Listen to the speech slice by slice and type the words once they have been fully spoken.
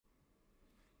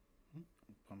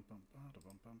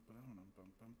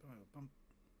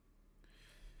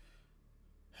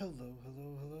Hello,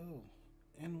 hello, hello,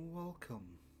 and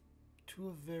welcome to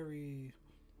a very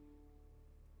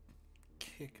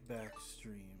kickback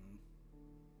stream.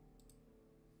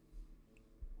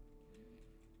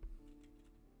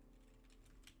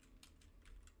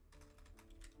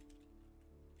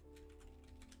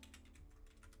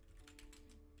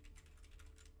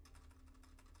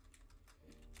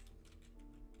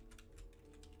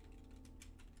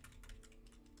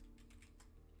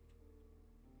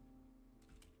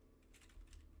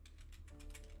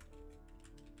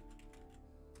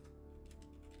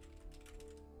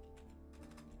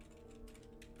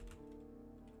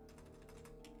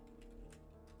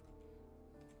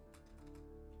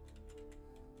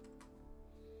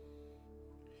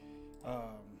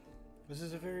 Um, this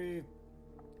is a very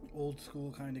old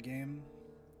school kind of game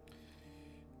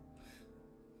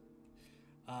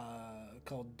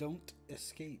called Don't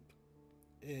Escape.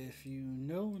 If you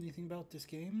know anything about this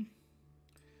game,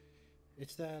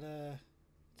 it's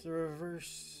it's a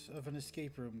reverse of an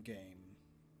escape room game,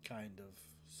 kind of,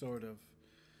 sort of,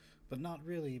 but not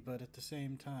really. But at the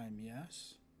same time,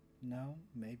 yes, no,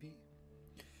 maybe.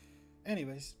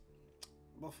 Anyways,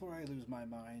 before I lose my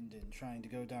mind in trying to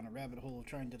go down a rabbit hole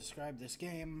trying to describe this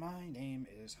game, my name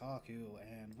is Haku,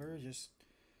 and we're just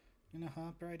gonna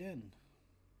hop right in.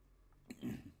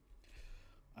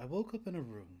 I woke up in a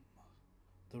room.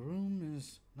 The room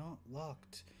is not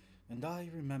locked, and I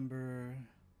remember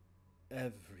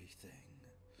everything.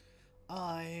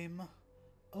 I'm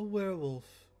a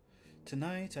werewolf.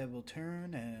 Tonight I will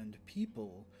turn and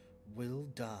people will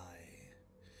die.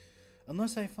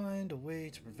 Unless I find a way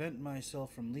to prevent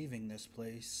myself from leaving this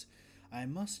place, I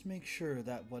must make sure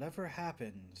that whatever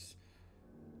happens,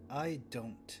 I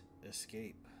don't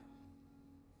escape.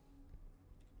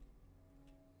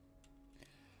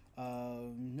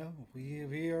 No,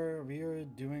 we are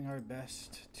doing our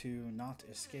best to not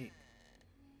escape.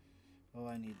 Oh,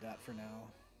 I need that for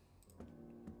now.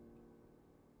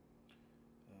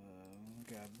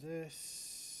 Grab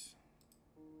this.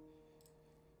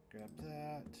 Grab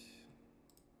that.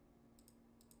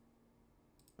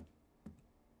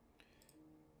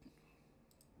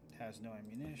 Has no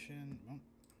ammunition.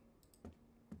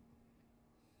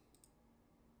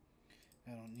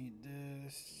 I don't need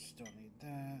this. Don't need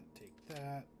that. Take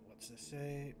that. What's this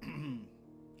say?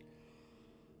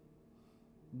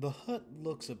 The hut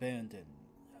looks abandoned.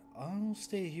 I'll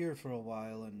stay here for a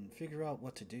while and figure out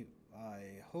what to do.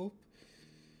 I hope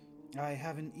I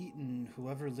haven't eaten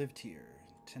whoever lived here.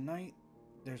 Tonight,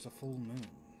 there's a full moon.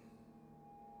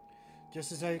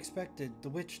 Just as I expected, the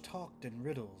witch talked in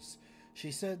riddles.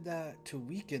 She said that to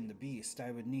weaken the beast,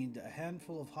 I would need a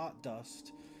handful of hot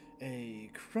dust, a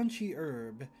crunchy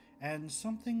herb, and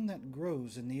something that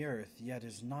grows in the earth yet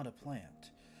is not a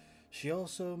plant. She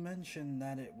also mentioned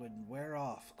that it would wear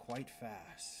off quite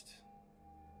fast.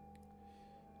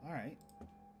 Alright.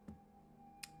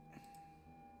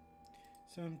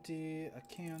 It's empty, a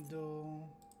candle,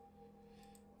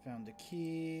 found a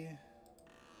key,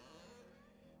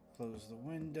 close the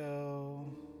window.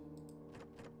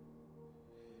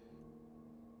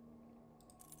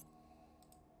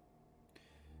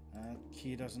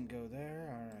 Key doesn't go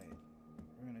there. Alright.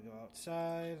 We're gonna go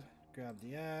outside, grab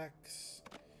the axe,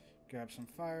 grab some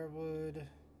firewood,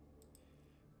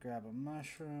 grab a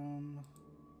mushroom.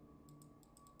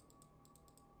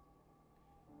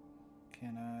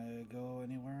 Can I go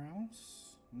anywhere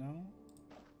else? No?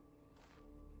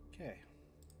 Okay.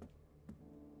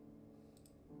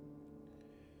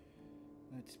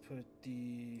 Let's put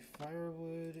the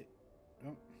firewood.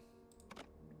 Oh.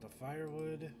 The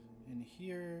firewood in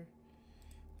here.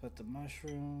 Put the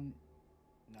mushroom.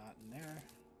 Not in there.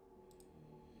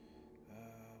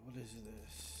 What is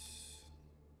this?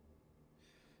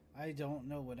 I don't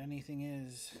know what anything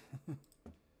is.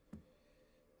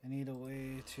 I need a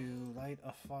way to light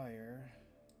a fire.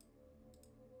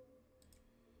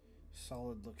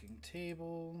 Solid looking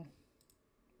table.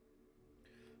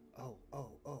 Oh.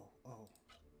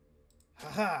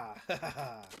 Haha!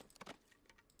 Ha.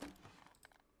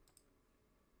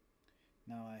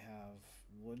 Now I have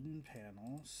wooden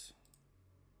panels.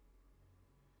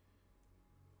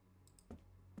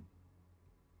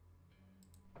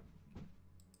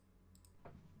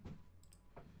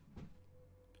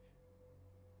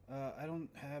 I don't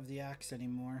have the axe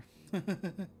anymore.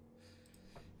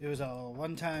 It was a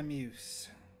one-time use.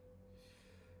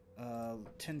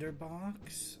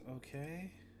 Tinderbox,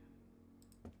 okay.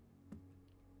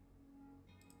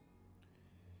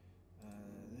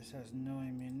 This has no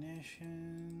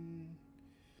ammunition.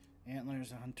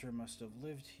 Antlers, a hunter must have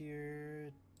lived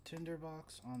here.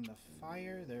 tinderbox on the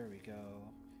fire. There we go.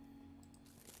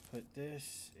 Put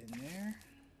this in there.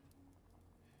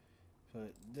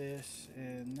 Put this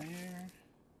in there.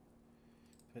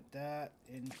 Put that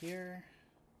in here.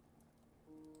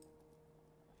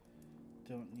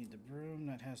 Don't need the broom.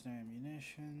 That has no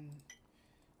ammunition.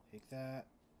 Take that.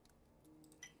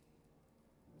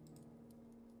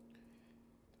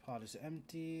 The pot is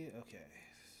empty. Okay,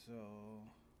 so...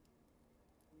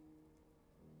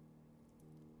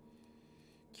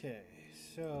 Okay,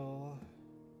 so...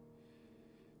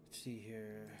 Let's see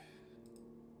here.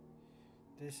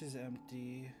 This is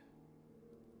empty.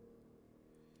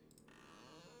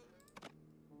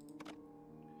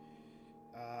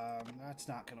 That's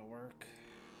not gonna work.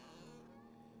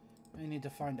 I need to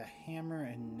find a hammer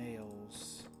and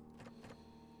nails.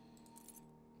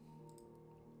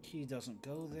 Key doesn't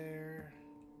go there.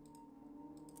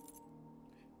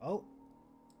 Oh,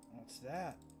 what's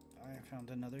that? I found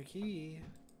another key.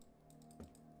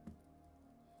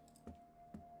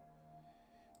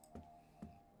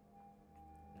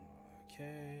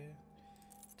 Okay.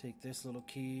 Take this little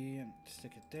key and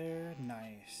stick it there.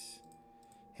 Nice.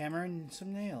 Hammer and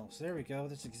some nails. There we go.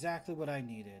 That's exactly what I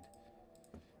needed.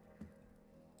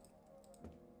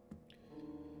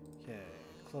 Okay.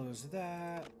 Close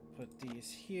that. Put these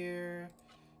here.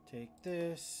 Take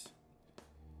this.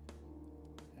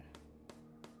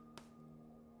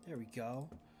 There we go.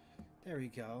 There we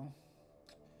go.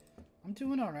 I'm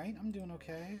doing alright. I'm doing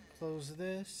okay. Close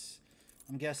this.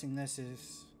 I'm guessing this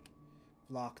is...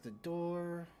 Lock the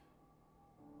door.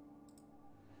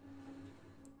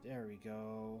 There we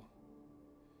go.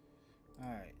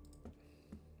 Alright.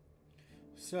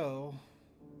 So,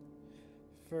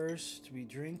 first we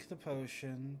drink the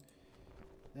potion.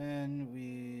 Then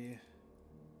we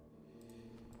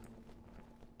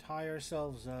tie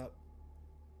ourselves up.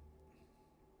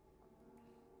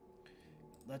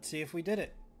 Let's see if we did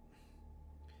it.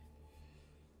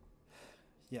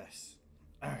 Yes.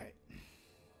 Alright.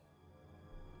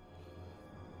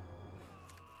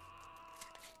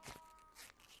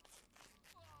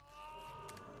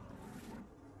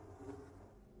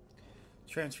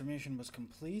 Transformation was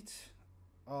complete.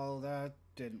 Oh, that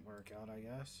didn't work out, I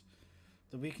guess.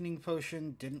 The weakening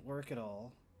potion didn't work at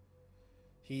all.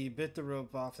 He bit the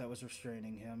rope off that was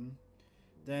restraining him.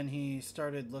 Then he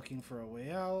started looking for a way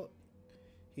out.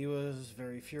 He was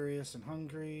very furious and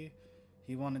hungry.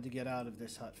 He wanted to get out of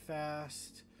this hut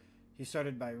fast. He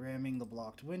started by ramming the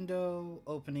blocked window.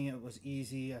 Opening it was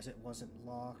easy as it wasn't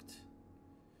locked.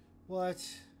 What?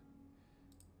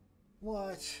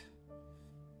 What?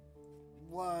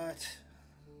 What?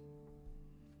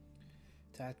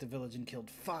 Attacked the village and killed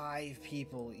 5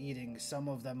 people, eating some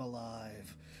of them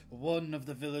alive. One of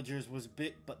the villagers was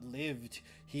bit but lived.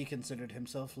 He considered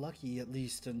himself lucky, at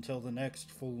least until the next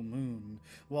full moon.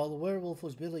 While the werewolf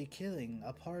was busy killing,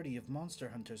 a party of monster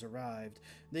hunters arrived.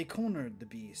 They cornered the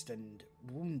beast and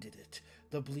wounded it.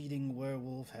 The bleeding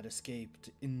werewolf had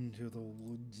escaped into the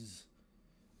woods.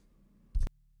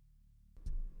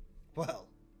 Well.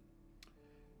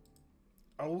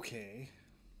 Okay.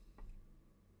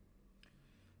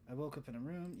 I woke up in a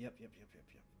room. Yep.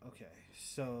 Okay,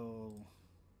 so...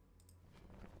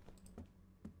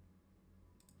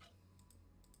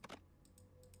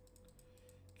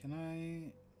 Can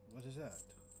I... What is that?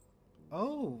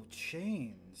 Oh,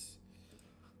 chains.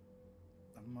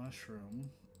 A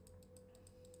mushroom.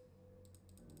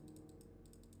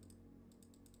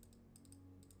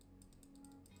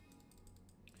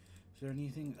 Is there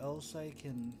anything else I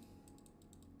can...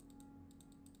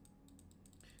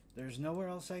 There's nowhere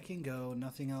else I can go,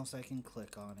 nothing else I can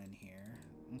click on in here.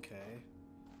 Okay.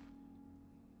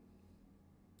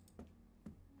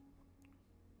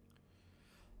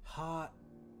 Hot.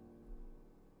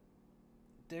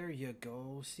 There you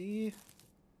go, see?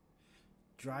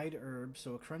 Dried herb,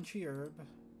 so a crunchy herb.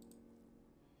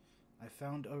 I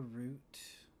found a root.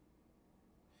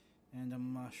 And a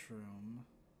mushroom.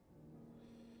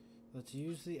 Let's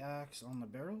use the axe on the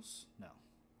barrels? No.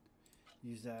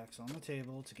 Use the axe on the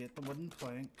table to get the wooden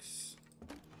planks.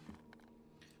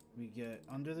 We get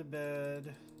under the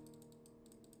bed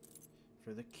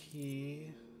for the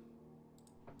key.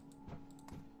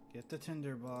 Get the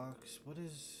tinderbox. What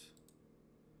is...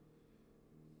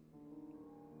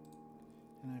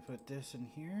 Can I put this in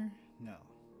here? No.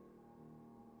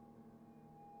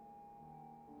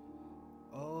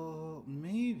 Oh,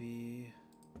 maybe...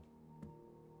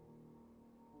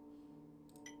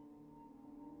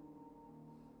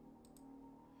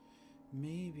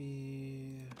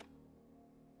 Maybe...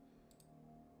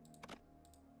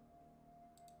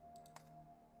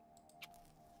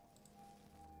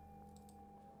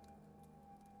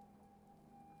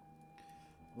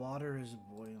 Water is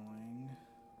boiling.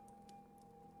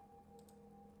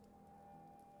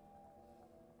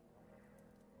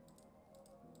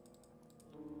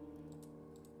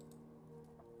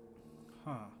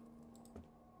 Huh.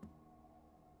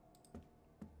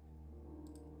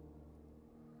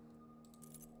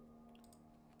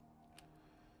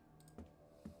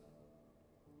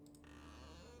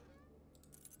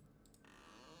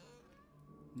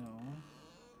 No.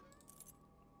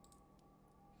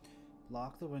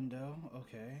 Lock the window.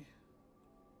 Okay.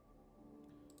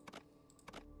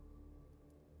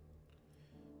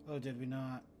 Oh, did we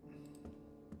not?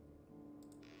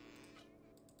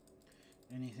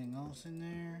 Anything else in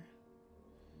there?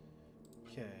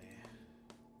 Okay.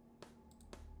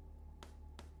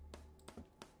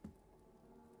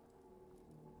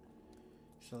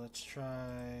 So let's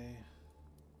try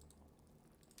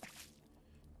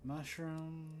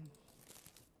mushroom.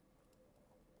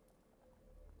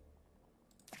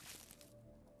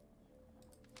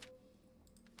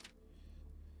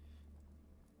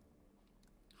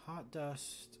 Hot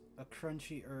dust, a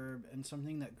crunchy herb, and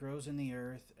something that grows in the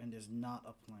earth and is not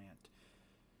a plant.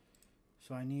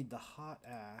 So I need the hot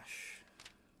ash.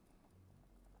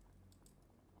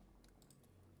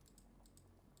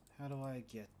 How do I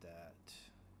get that?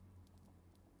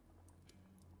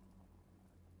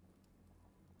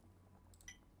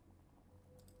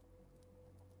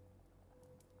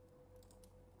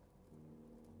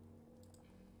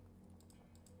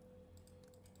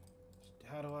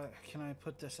 How do I, can I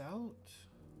put this out?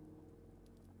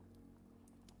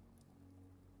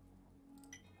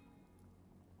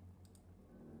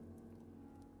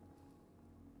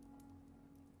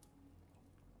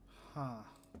 Huh.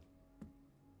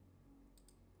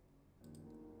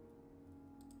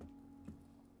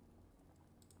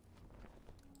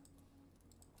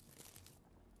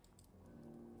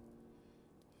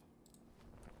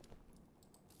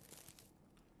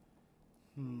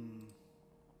 Hmm.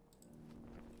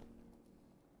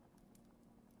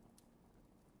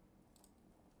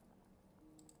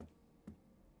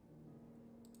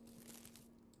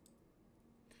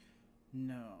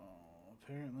 No,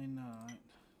 apparently not.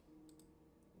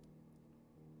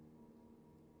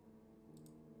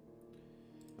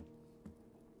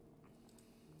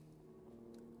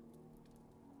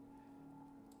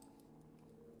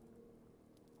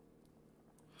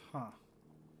 Huh.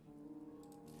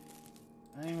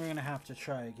 I think we're gonna have to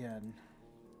try again.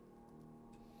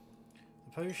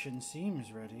 The potion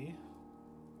seems ready.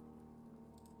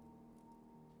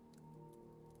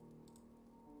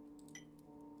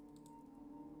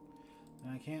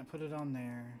 And I can't put it on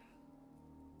there.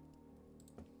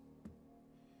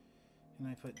 Can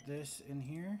I put this in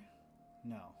here?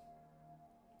 No.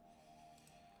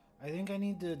 I think I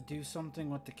need to do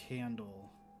something with the candle.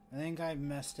 I think I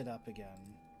messed it up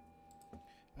again.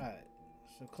 Alright.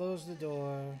 So close the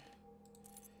door.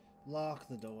 Lock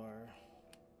the door.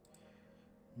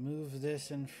 Move this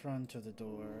in front of the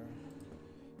door.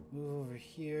 Move over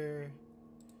here.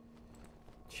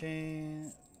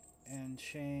 Chain and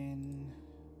chain.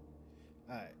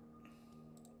 Alright.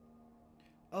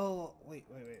 Oh, wait.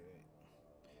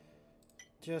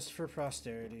 Just for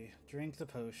posterity. Drink the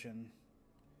potion.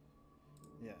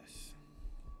 Yes.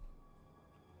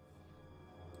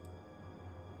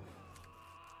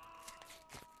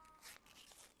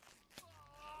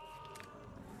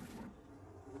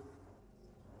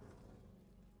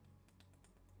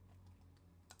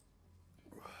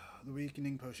 The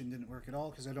weakening potion didn't work at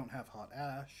all because I don't have hot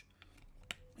ash.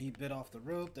 He bit off the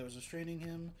rope that was restraining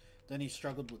him. Then he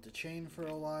struggled with the chain for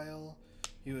a while.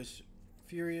 He was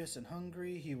furious and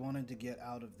hungry. He wanted to get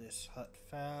out of this hut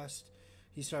fast.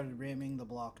 He started ramming the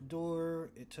blocked door.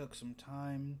 It took some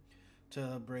time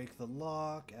to break the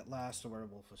lock. At last, the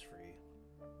werewolf was free.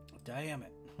 Damn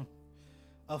it.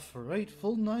 A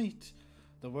frightful night.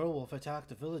 The werewolf attacked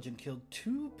the village and killed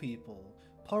 2 people,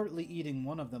 partly eating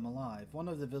one of them alive. One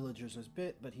of the villagers was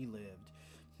bit, but he lived.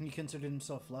 He considered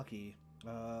himself lucky.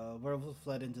 Werewolf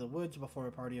fled into the woods before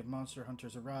a party of monster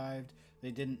hunters arrived. They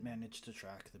didn't manage to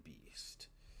track the beast.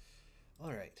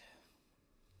 Alright.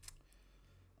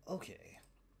 Okay,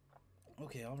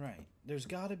 alright. There's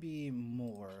gotta be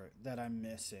more that I'm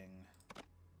missing.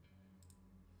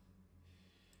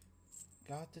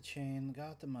 Got the chain,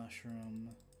 got the mushroom.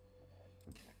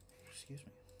 Excuse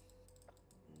me.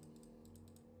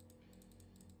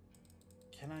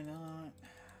 Can I not?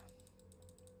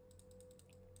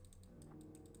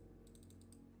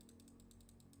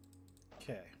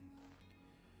 Okay.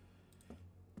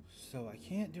 So I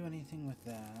can't do anything with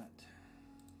that.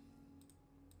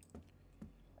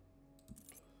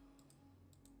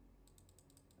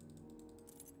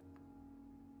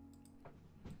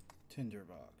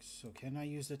 Tinderbox. So can I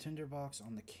use the tinderbox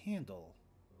on the candle?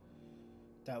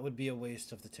 That would be a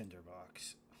waste of the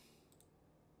tinderbox.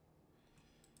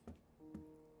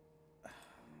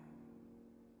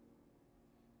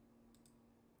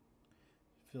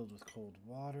 Filled with cold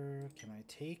water. Can I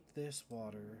take this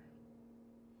water?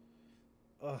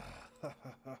 Ugh.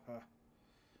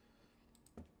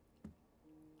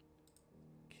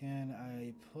 Can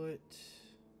I put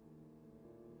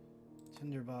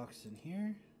tinderbox in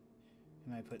here?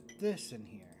 Can I put this in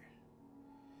here?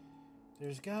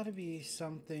 There's got to be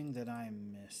something that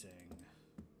I'm missing.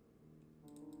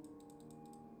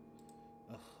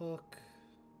 A hook.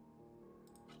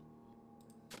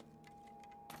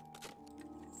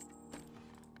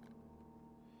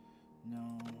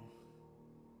 No.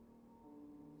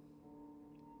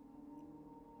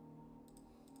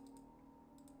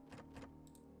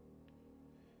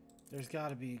 There's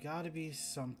gotta be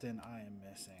something I am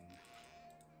missing.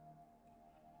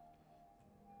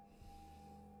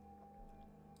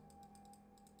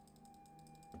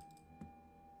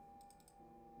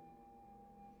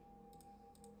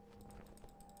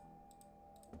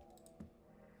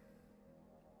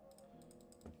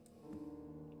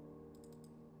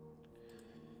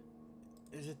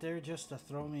 Is it there just to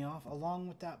throw me off? Along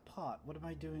with that pot. What am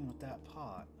I doing with that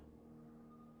pot?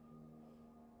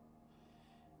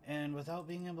 And without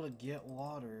being able to get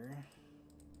water...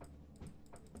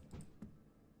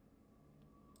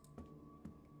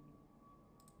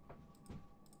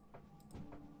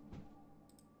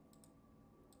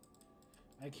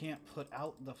 I can't put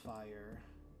out the fire.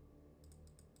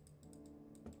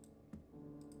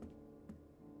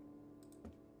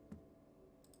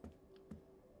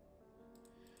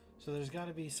 So there's got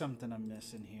to be something I'm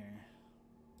missing here.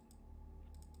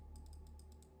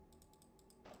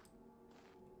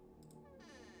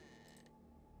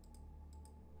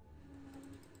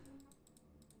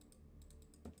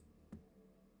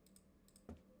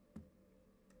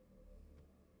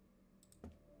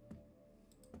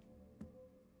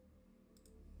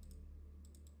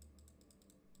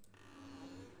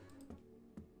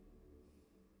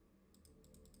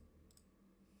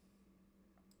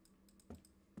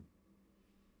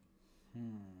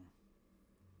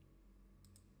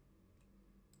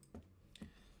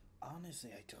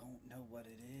 Honestly, I don't know what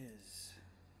it is.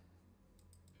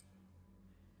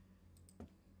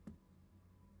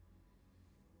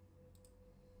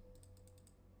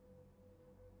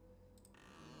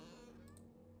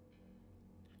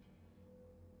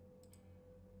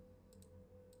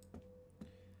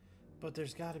 But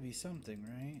there's got to be something,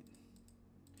 right?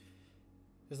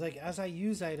 Because, like, as I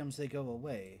use items, they go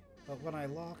away. But when I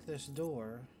lock this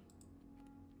door...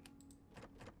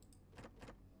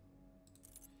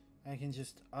 I can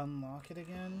just unlock it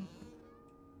again.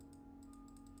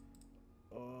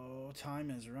 Oh,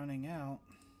 time is running out.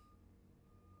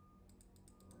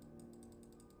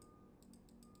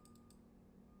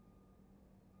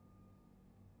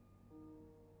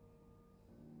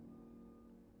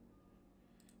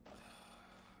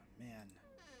 Man.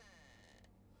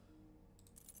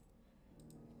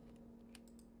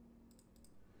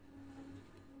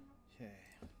 Okay.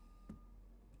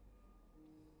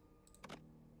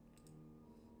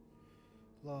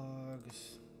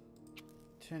 Logs,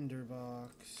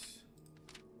 tinderbox,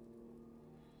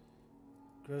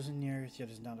 grows in the earth yet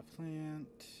is not a plant.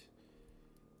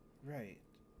 Right.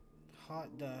 Hot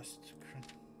dust.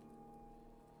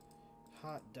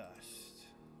 Hot dust.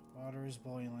 Water is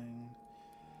boiling.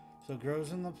 So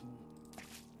grows in the...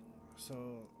 So,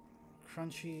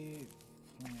 crunchy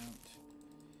plant.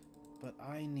 But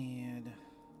I need...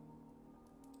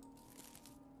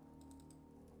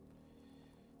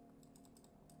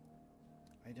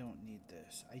 I don't need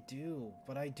this. I do,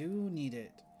 but I do need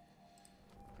it.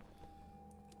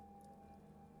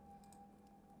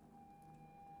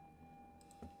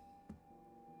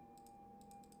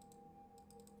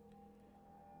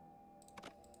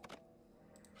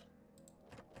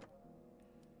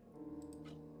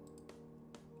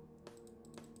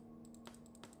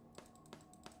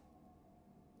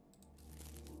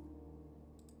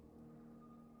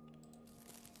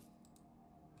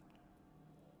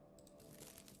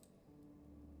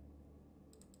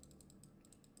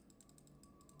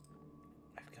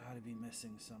 Gotta be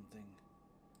missing something.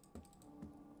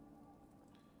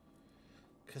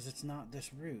 Because it's not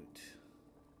this route.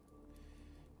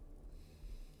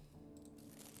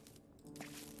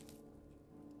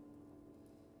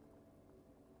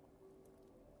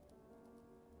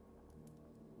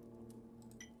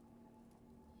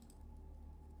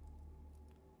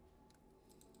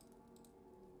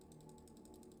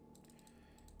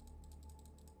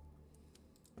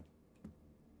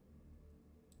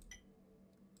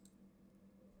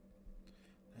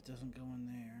 it doesn't go in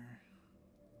there.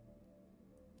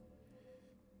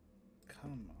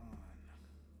 Come on.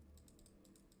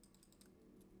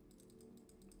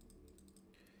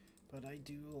 But I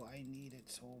need it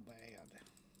so bad.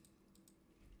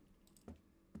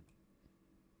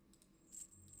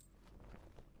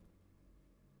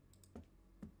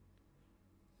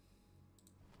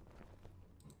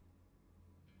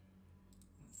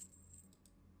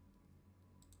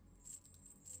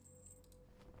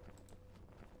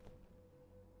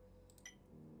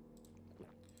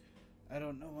 I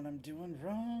don't know what I'm doing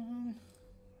wrong.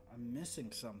 I'm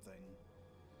missing something.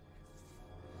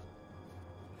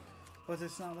 But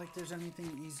it's not like there's anything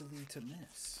easily to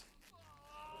miss.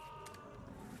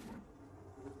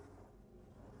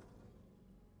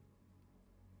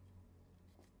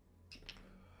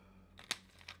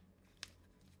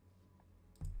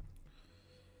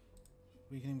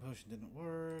 Weakening potion didn't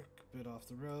work. Bit off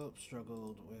the rope.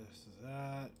 Struggled with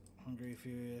that. Hungry,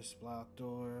 furious. Blocked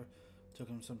door. Took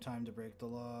him some time to break the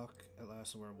lock. At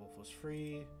last the werewolf was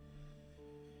free.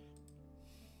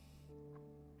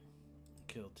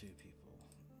 Killed 2 people.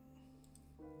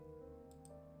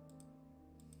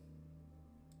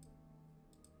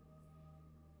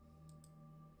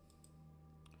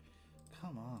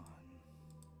 Come on.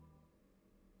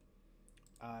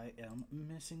 I am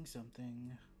missing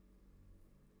something.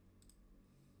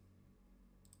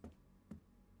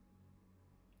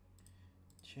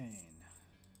 Chain.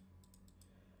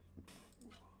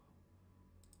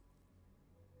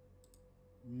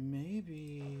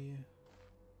 Maybe.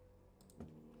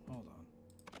 Hold on.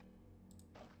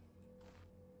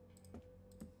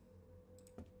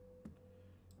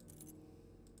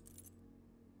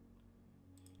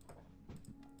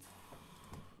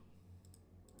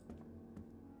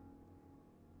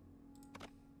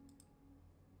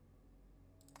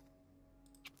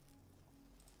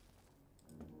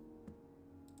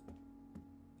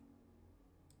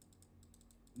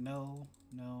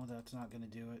 No, that's not gonna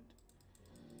do it.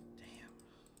 Damn.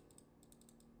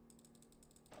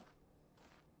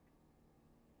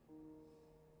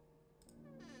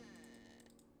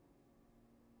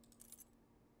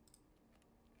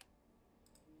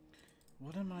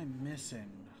 What am I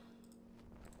missing?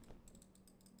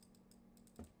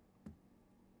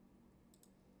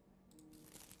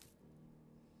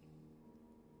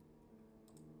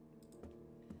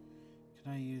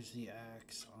 Can I use the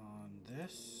axe on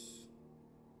this?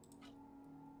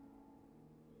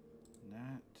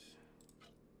 That.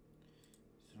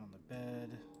 Is it on the bed?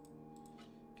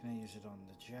 Can I use it on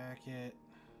the jacket?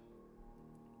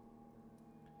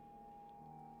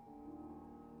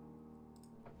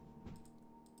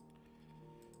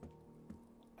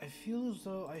 I feel as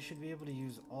though I should be able to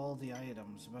use all the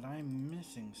items, but I'm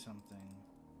missing something.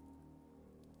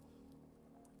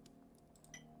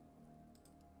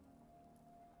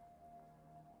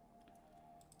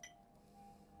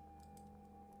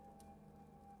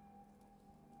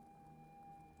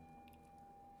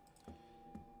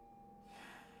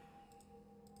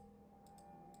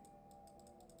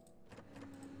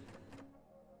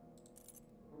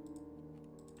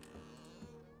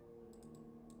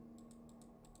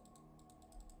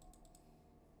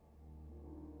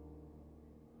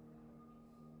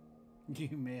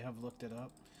 You may have looked it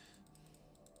up.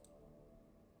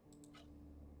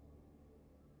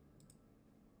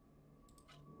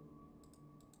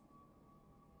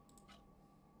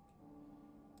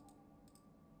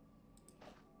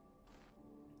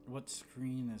 What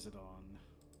screen is it on?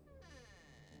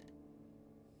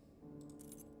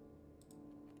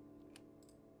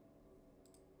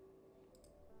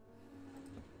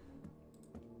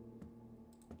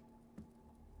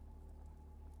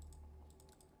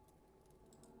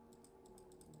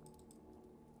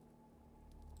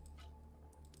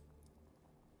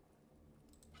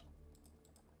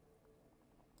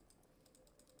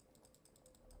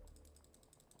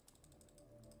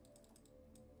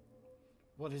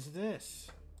 What is this?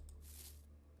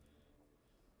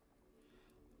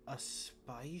 A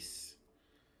spice?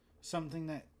 Something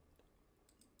that...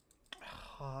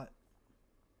 Hot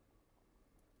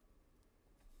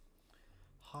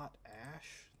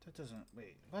ash? That doesn't...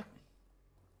 Wait, what?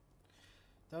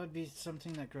 That would be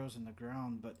something that grows in the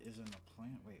ground but isn't a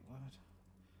plant. Wait, what?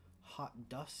 Hot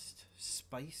dust?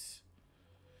 Spice?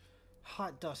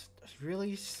 Hot dust.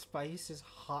 Really? Spice is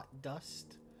hot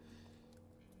dust?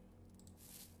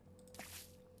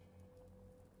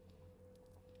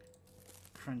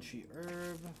 Crunchy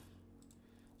herb.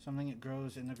 Something that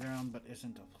grows in the ground but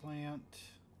isn't a plant.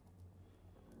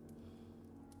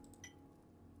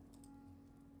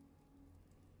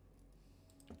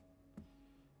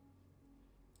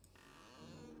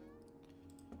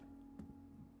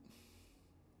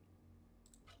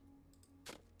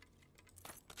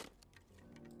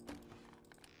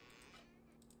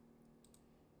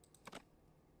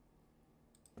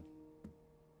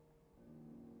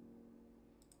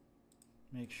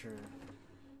 make sure.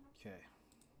 Okay.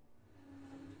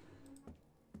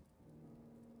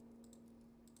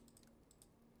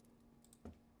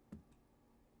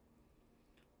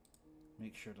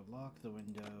 Make sure to lock the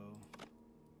window.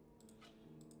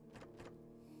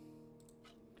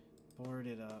 Board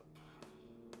it up.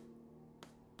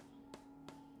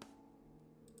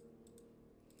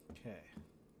 Okay.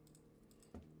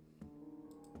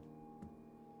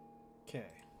 Okay.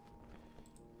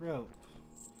 Rope.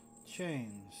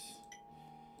 Chains.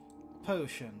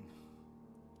 Potion.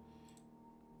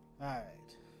 Alright.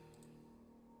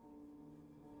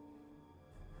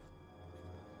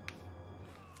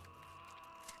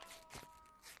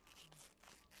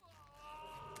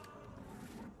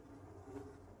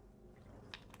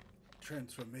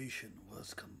 Transformation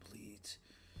was complete.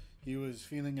 He was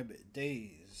feeling a bit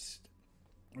dazed.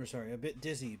 A bit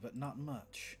dizzy, but not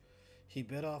much. He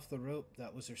bit off the rope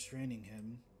that was restraining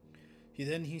him.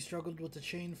 He struggled with the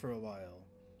chain for a while.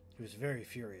 He was very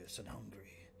furious and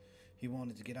hungry. He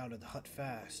wanted to get out of the hut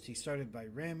fast. He started by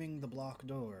ramming the block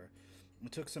door.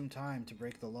 It took some time to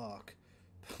break the lock.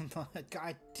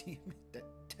 God damn it, that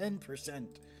 10%.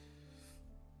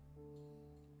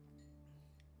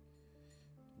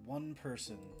 One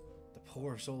person. The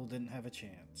poor soul didn't have a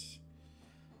chance.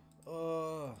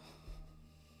 Okay.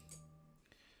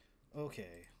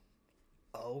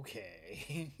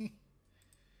 Okay.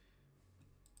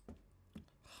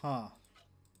 Huh.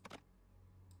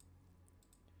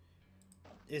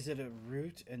 Is it a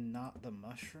root and not the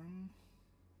mushroom?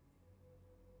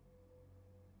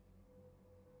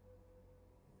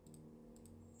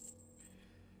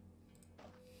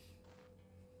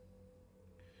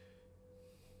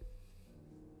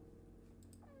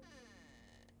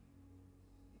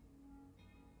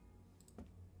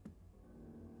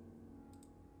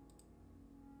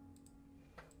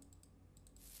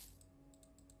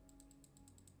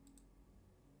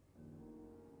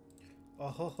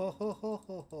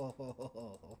 Oh,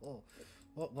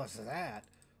 what was that?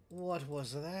 What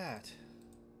was that?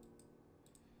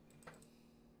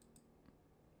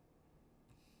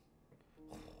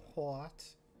 What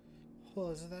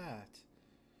was that?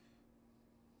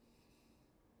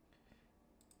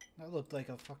 That looked like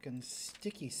a fucking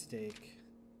sticky steak.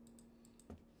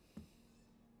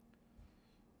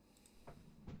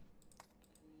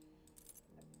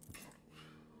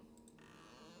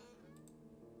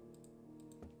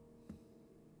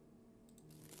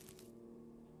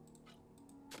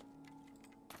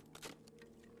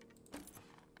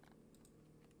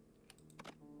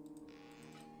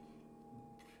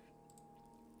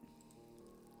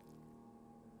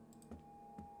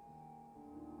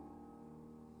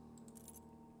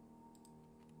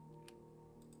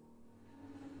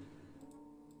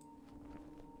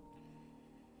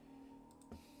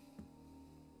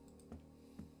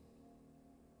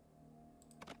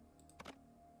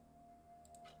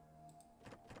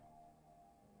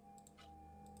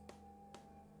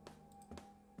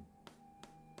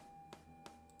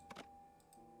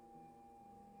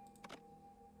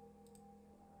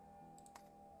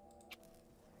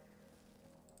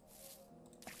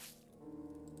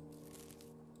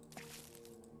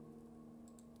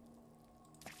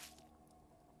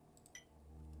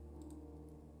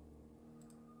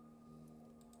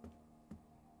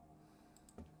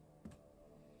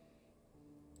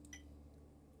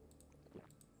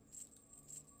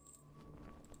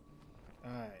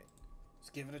 Alright,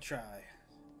 let's give it a try.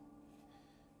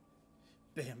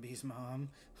 Bambi's mom.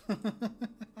 The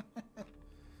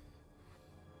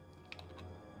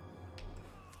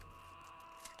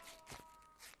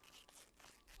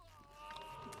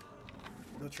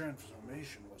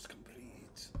transformation was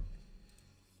complete.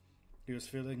 He was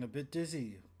feeling a bit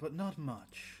dizzy, but not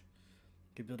much.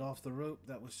 He bit off the rope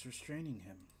that was restraining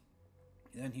him.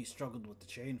 Then he struggled with the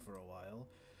chain for a while.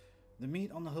 The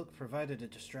meat on the hook provided a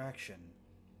distraction,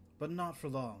 but not for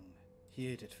long. He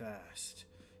ate it fast.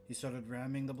 He started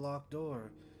ramming the block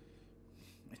door.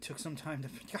 It took some time to...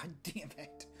 God damn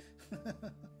it!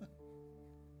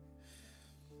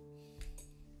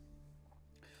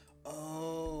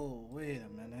 Oh, wait a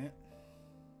minute.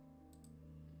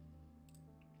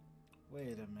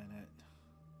 Wait a minute.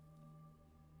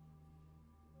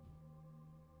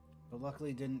 But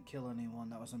luckily didn't kill anyone.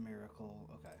 That was a miracle.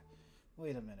 Okay.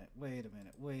 Wait a minute. Wait a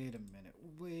minute. Wait a minute.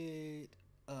 Wait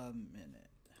a minute.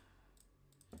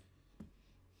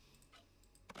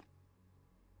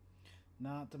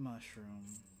 Not the mushroom.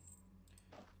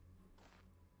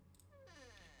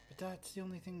 But that's the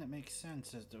only thing that makes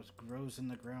sense, is it grows in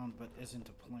the ground but isn't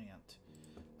a plant.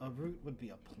 A root would be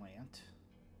a plant.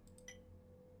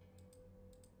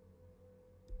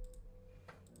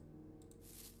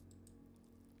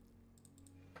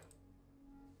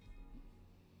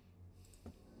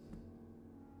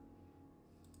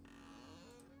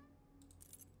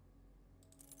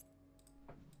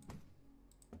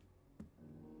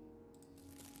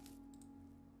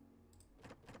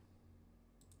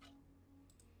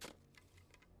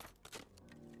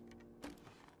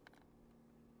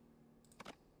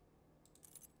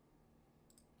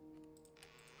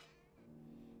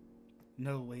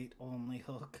 No weight only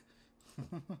hook.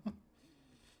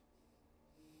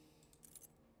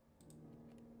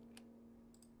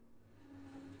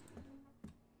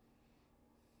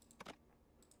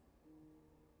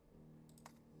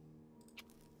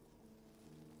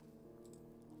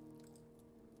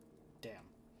 Damn.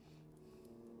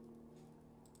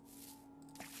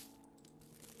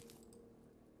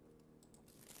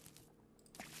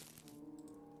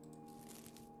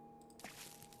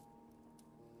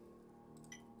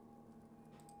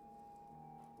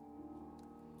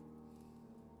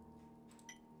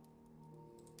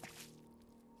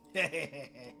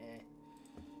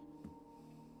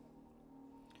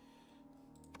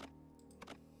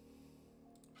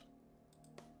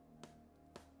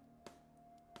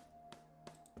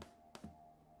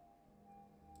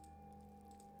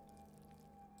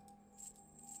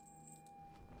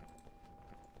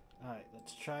 Alright,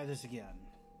 let's try this again.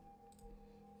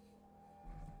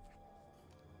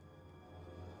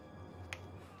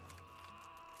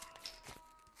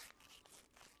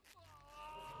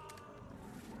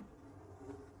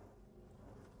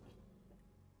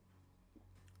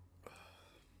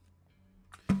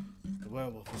 The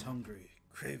werewolf was hungry,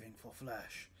 craving for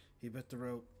flesh. He bit the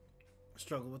rope,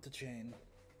 struggled with the chain.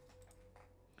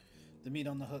 The meat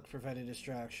on the hook provided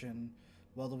distraction,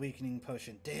 while the weakening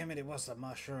potion. Damn it, it was the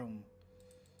mushroom.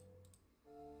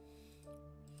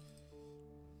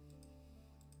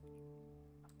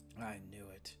 I knew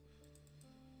it.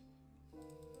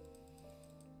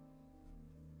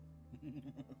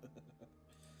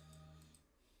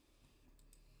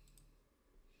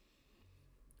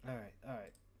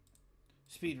 Alright.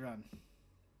 Speed run.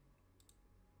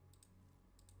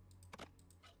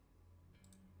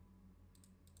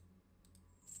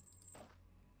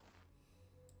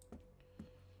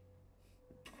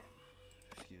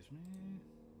 Excuse me.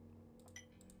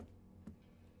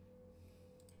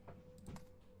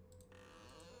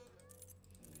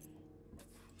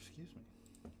 Excuse me.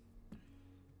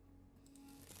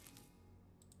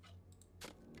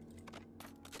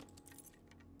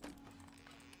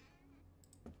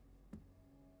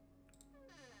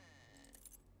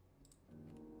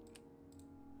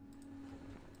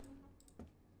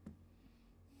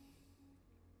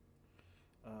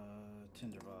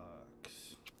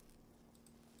 Tinderbox.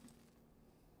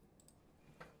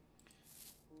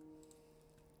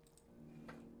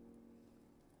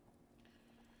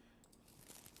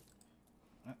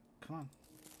 Come on.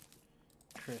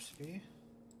 Crispy.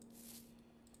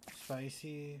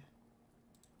 Spicy.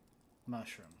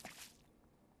 Mushroom.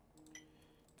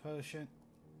 Potion.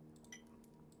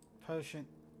 Potion.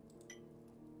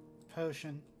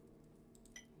 Potion.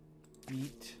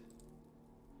 Meat.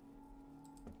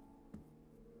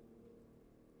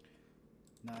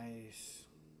 Nice.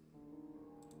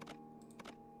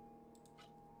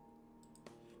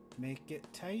 Make it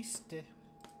tasty.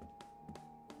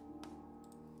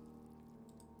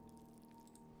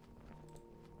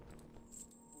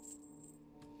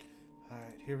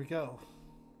 Alright, here we go.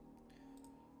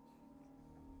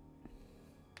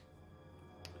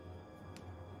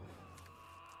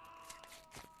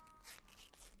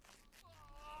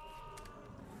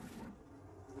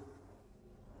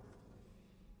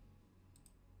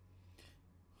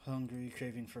 Hungry,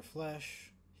 craving for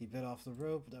flesh, he bit off the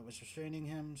rope that was restraining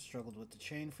him, struggled with the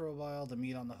chain for a while. The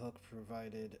meat on the hook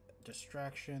provided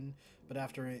distraction, but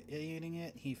after eating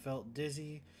it, he felt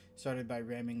dizzy, started by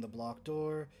ramming the block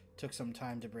door, took some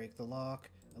time to break the lock.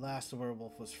 At last, the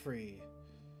werewolf was free.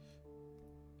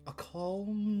 A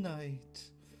calm night.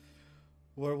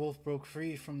 Werewolf broke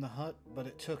free from the hut, but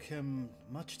it took him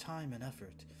much time and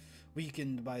effort.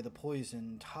 Weakened by the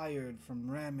poison, tired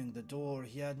from ramming the door,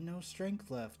 he had no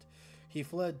strength left. He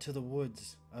fled to the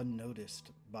woods,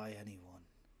 unnoticed by anyone.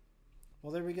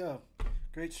 Well, there we go.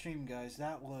 Great stream, guys.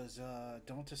 That was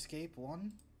Don't Escape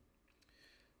 1.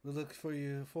 We look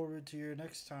forward to your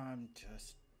next time.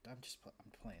 I'm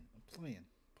playing.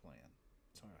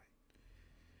 It's alright.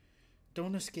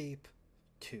 Don't Escape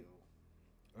 2.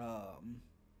 I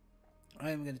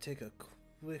am going to take a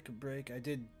quick break. I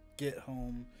did get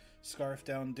home, scarf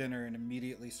down dinner, and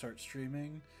immediately start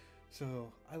streaming.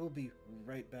 So I will be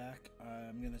right back.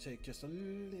 I'm going to take just a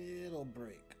little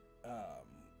break.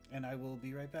 And I will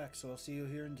be right back. So I'll see you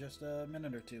here in just a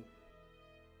minute or two.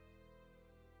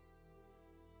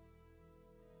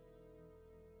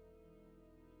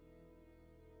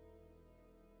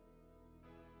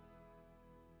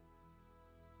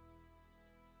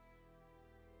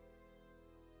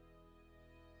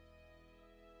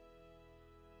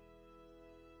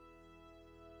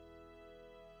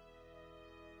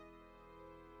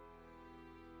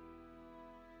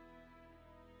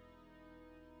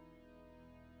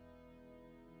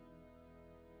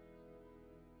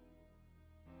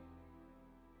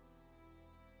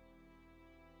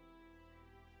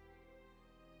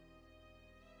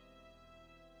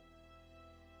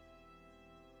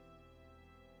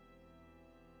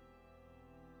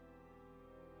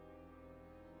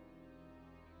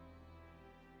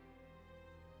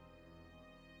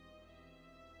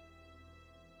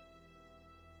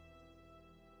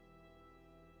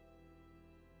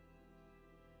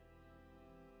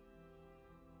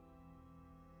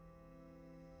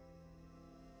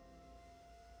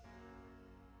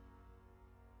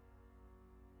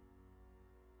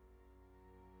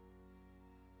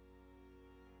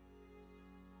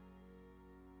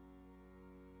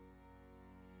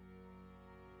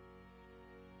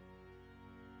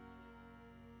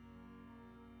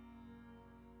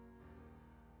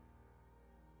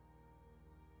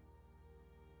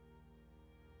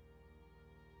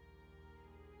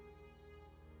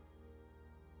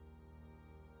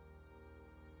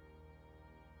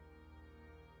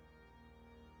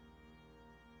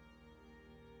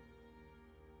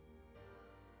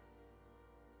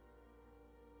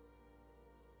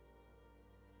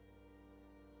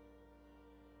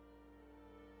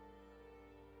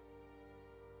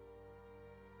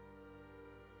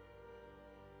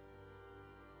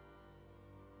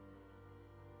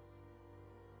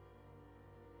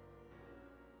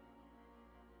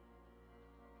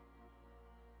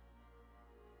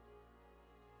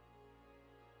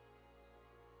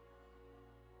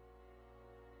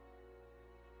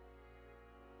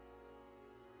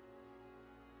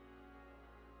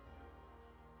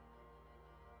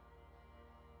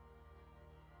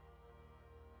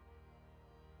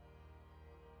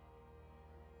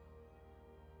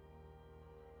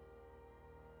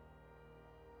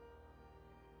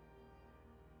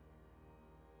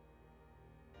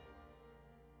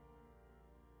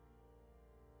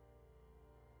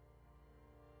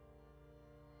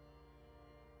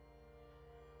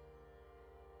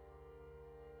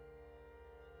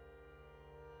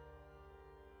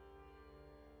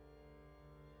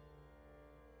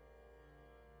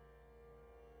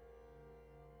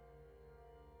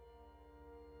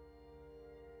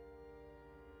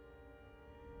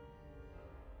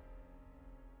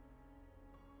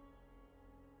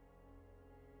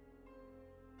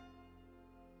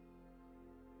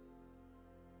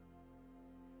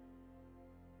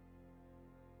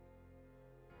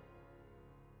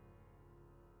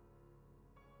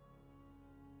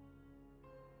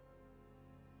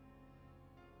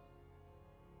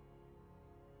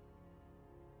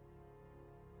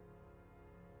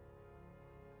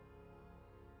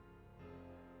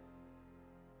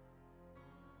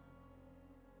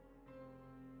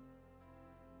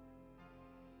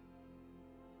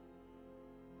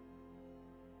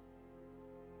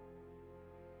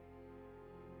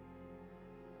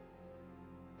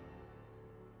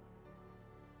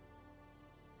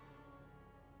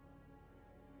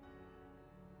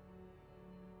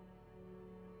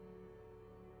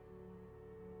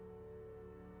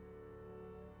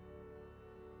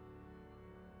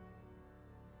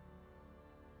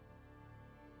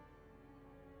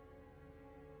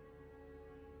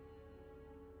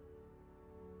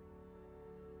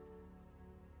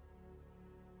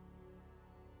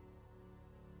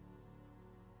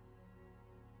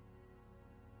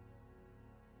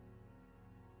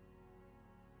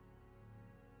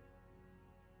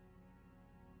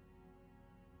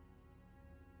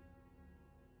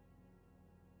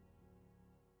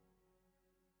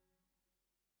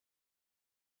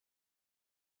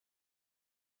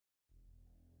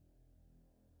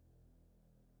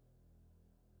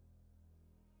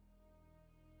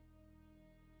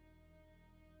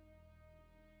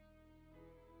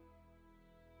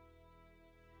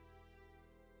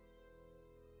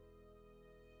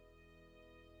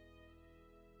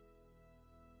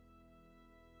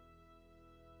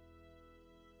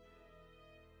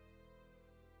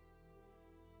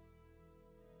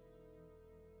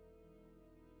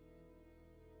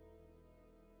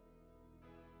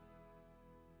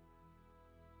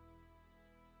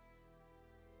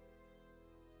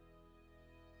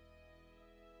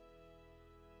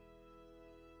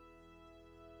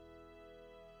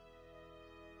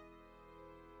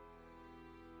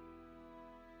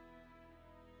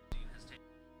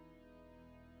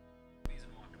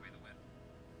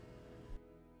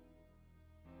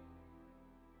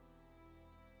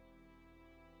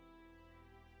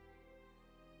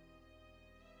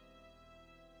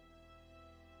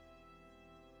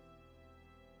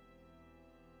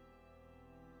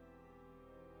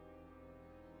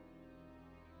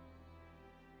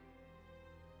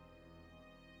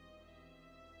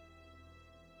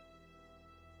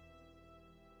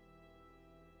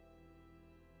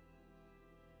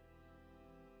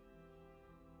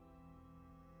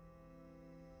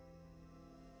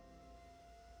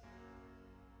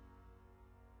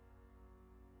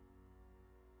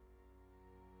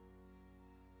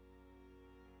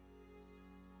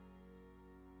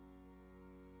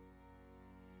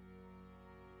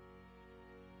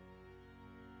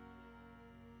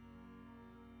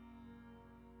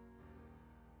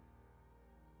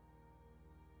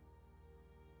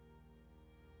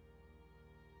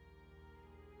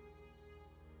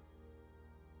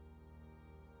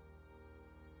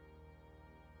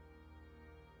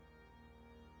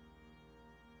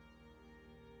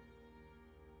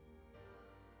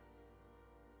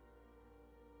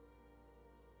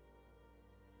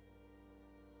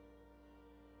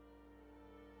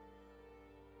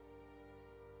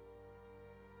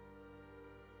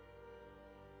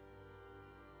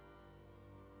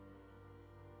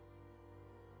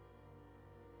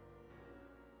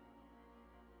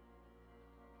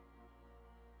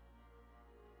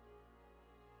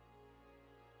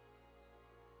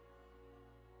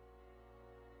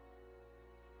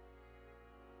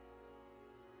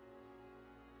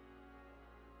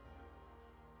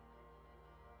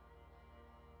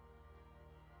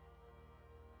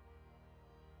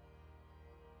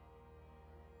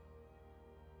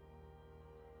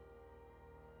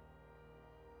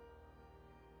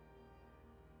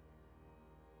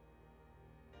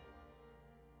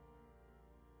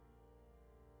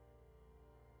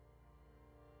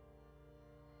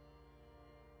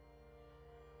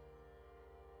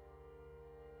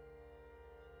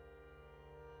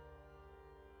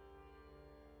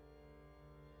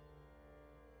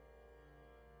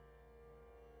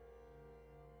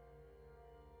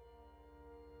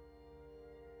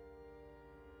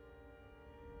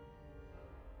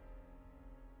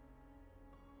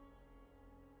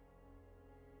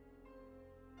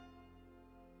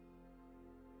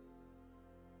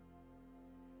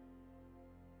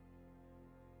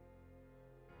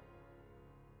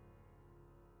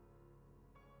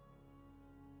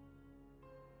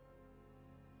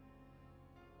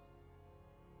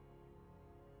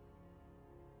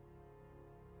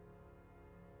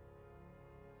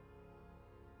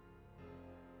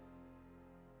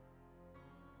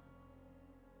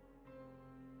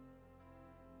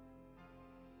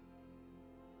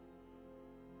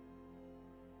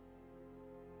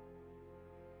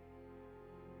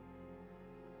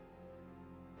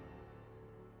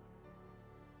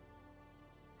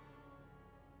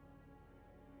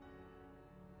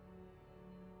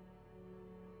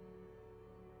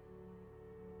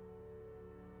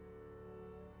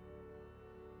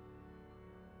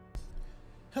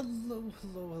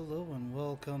 Hello, and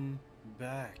welcome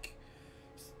back.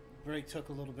 Break took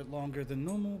a little bit longer than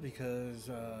normal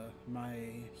because my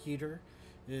heater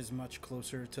is much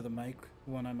closer to the mic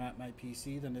when I'm at my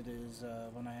PC than it is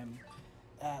when I am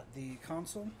at the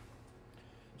console.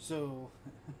 So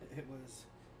it was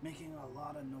making a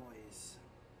lot of noise.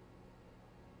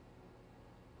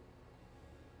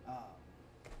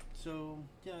 Um,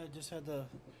 yeah, I just had to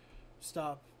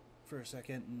stop for a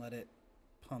second and let it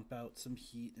pump out some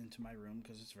heat into my room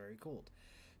because it's very cold.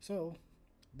 So,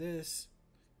 this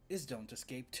is Don't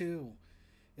Escape 2.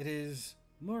 It is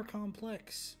more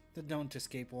complex than Don't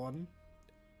Escape 1.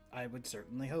 I would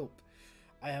certainly hope.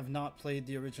 I have not played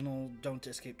the original Don't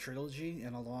Escape trilogy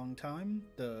in a long time,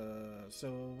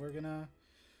 so we're gonna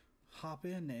hop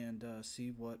in and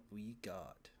see what we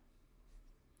got.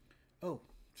 Oh,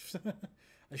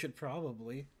 I should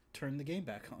probably turn the game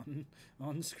back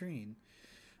on screen.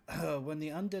 When the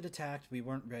undead attacked, we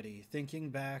weren't ready. Thinking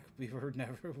back, we were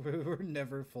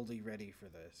never fully ready for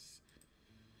this.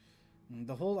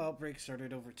 The whole outbreak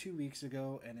started over 2 weeks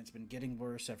ago, and it's been getting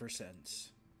worse ever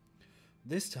since.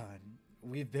 This time,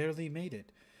 we've barely made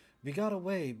it. We got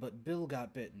away, but Bill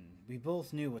got bitten. We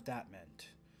both knew what that meant.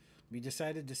 We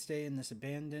decided to stay in this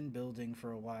abandoned building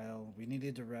for a while. We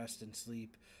needed to rest and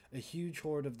sleep. A huge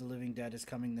horde of the living dead is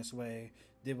coming this way.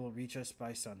 They will reach us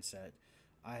by sunset.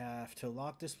 I have to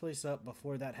lock this place up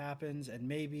before that happens, and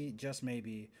maybe, just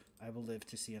maybe, I will live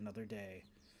to see another day.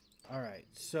 Alright,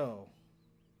 so...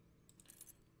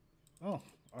 Oh,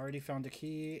 already found a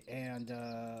key and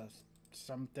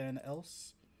something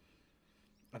else.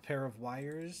 A pair of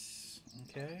wires.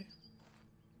 Okay.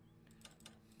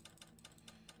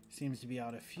 Seems to be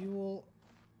out of fuel.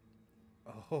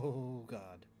 Oh,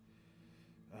 God.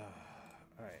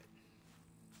 Alright.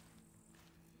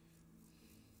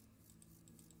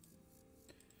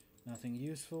 Nothing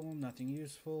useful, nothing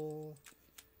useful.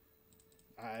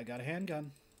 I got a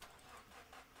handgun.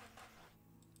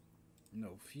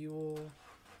 No fuel.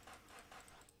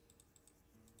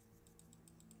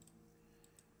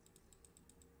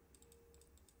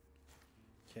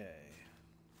 Okay.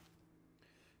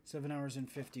 7 hours and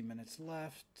 50 minutes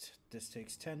left. This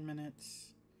takes 10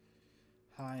 minutes.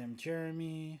 Hi, I'm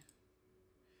Jeremy.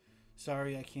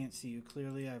 Sorry I can't see you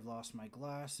clearly. I've lost my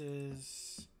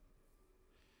glasses.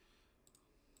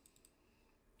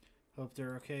 Hope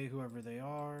they're okay, whoever they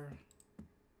are.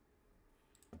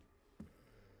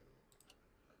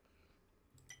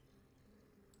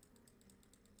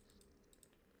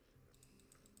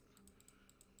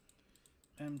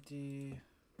 Empty.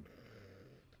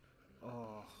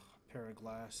 Oh, pair of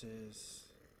glasses.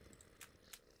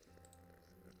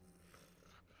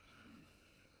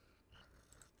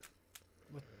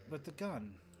 With the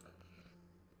gun.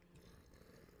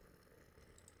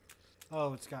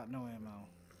 Oh, it's got no ammo.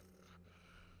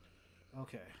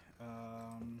 Okay.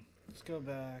 Let's go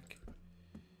back.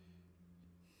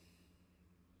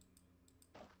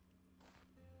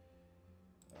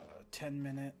 Uh, 10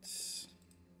 minutes.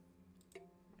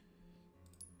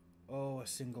 Oh, a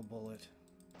single bullet.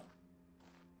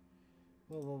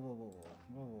 Whoa.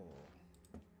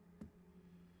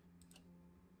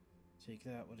 Take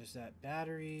that. What is that?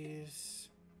 Batteries.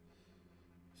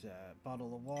 Is that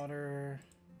bottle of water?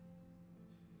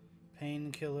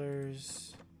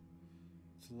 Painkillers.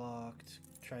 It's locked.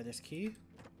 Try this key.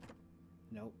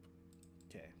 Nope.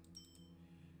 Okay.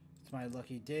 It's my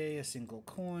lucky day. A single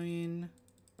coin.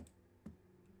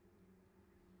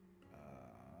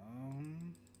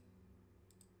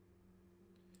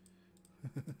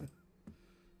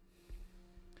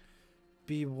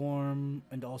 Be warm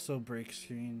and also break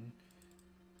screen.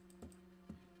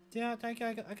 Yeah, I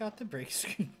got the break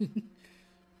screen.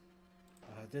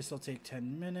 This will take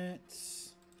 10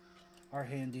 minutes. Our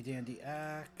handy dandy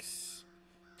axe.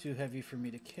 Too heavy for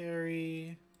me to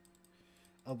carry.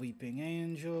 A weeping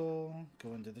angel.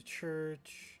 Go into the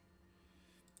church.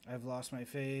 I've lost my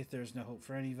faith. There's no hope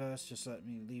for any of us. Just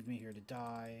leave me here to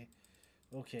die.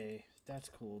 Okay, that's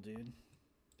cool, dude.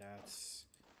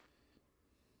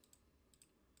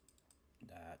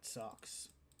 That sucks,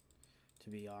 to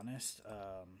be honest.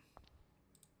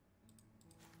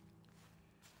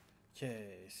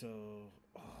 Okay, so,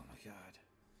 oh my god.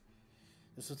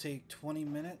 This will take 20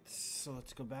 minutes, so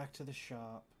let's go back to the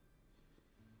shop.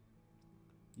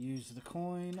 Use the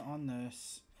coin on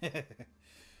this.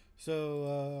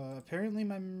 So, apparently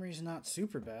my memory's not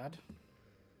super bad.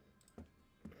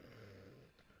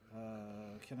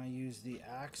 Can I use the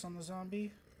axe on the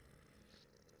zombie?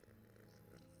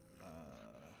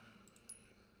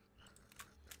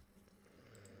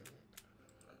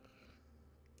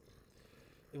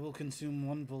 It will consume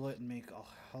one bullet and make a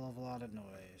hell of a lot of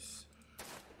noise.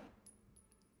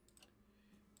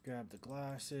 Grab the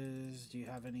glasses. Do you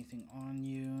have anything on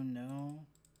you? No?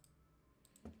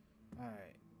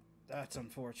 Alright. That's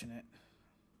unfortunate.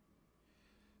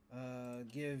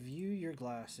 Give you your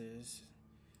glasses.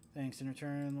 Thanks. In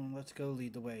return, let's go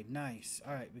lead the way. Nice.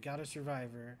 Alright, we got a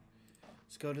survivor.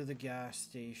 Let's go to the gas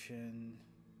station.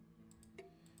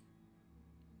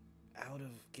 Out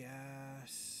of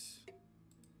gas.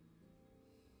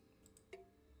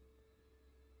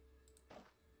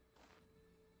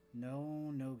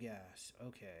 No gas.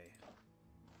 Okay.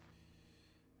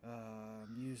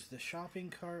 Use the shopping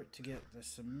cart to get the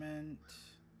cement.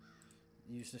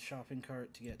 Use the shopping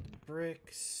cart to get the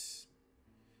bricks.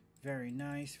 Very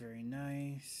nice, very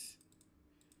nice.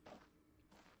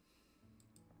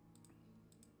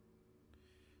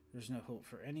 There's no hope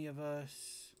for any of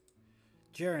us.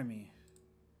 Jeremy.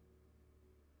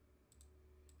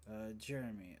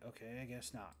 Jeremy. Okay, I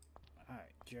guess not.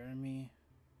 Alright, Jeremy.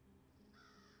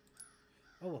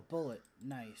 Oh, a bullet.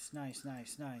 Nice, nice,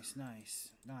 nice, nice, nice,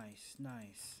 nice,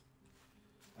 nice.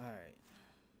 Alright.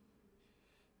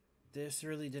 This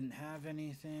really didn't have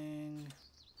anything.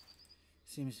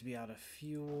 Seems to be out of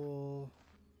fuel.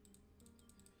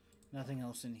 Nothing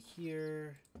else in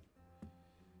here.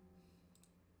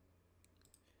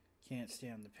 Can't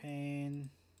stand the pain.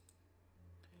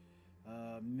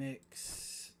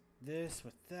 Mix this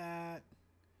with that.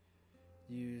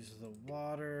 Use the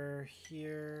water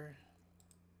here.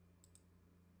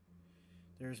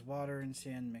 There's water and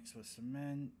sand mixed with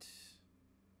cement.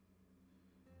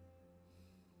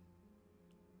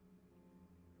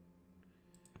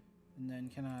 And then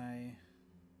can I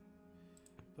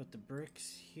put the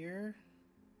bricks here?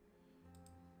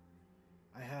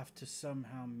 I have to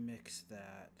somehow mix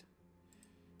that.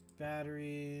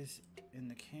 Batteries in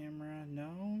the camera?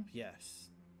 No? Yes.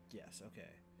 Yes, okay.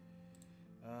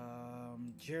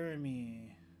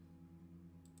 Jeremy.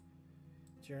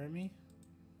 Jeremy?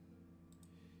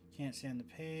 Can't stand the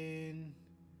pain.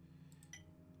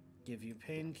 Give you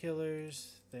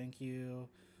painkillers. Thank you.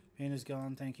 Pain is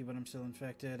gone. Thank you, but I'm still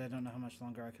infected. I don't know how much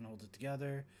longer I can hold it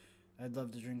together. I'd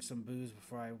love to drink some booze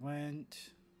before I went.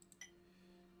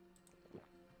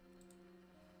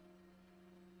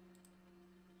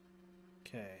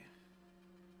 Okay.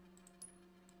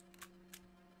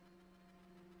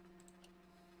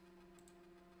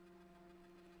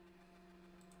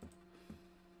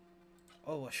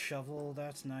 Oh, a shovel.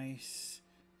 That's nice.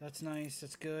 That's nice.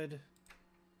 That's good.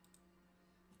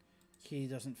 Key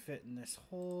doesn't fit in this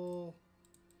hole.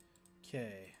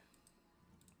 Okay.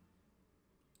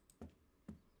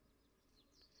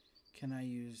 Can I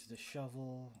use the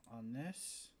shovel on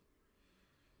this?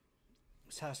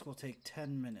 This task will take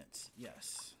 10 minutes.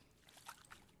 Yes.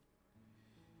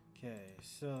 Okay,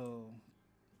 so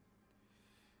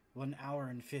 1 hour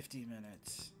and 50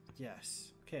 minutes.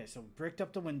 Yes. Okay, so bricked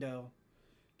up the window.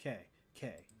 Okay.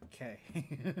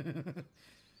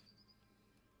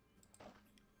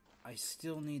 I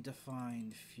still need to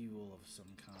find fuel of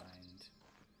some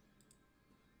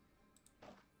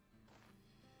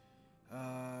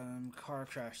kind. Car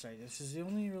crash site. This is the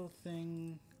only real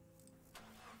thing.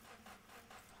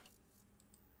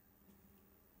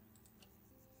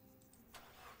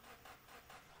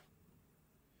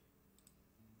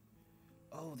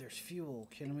 Oh, there's fuel.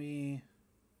 Can we...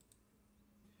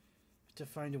 to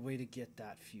find a way to get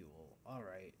that fuel.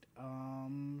 Alright.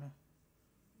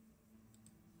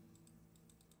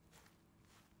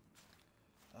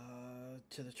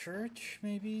 To the church,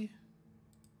 maybe?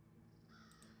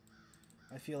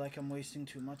 I feel like I'm wasting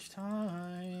too much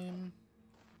time.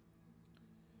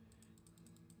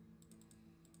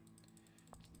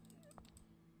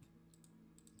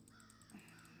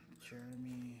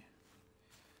 Jeremy.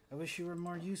 I wish you were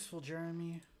more useful,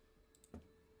 Jeremy.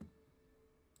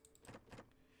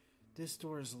 This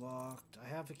door is locked. I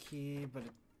have a key, but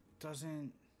it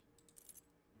doesn't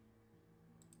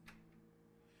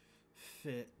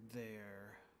fit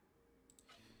there.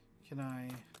 Can I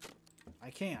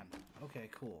can. Okay,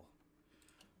 cool.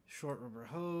 Short rubber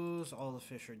hose. All the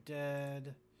fish are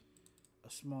dead. A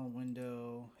small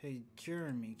window. Hey,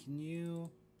 Jeremy, can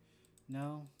you...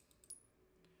 No?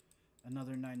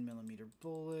 Another 9mm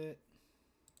bullet.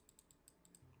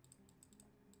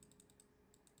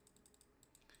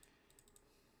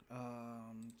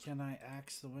 Can I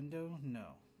axe the window?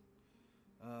 No.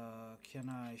 Can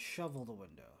I shovel the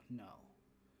window? No.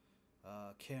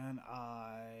 Can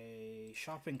I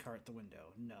shopping cart the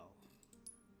window? No.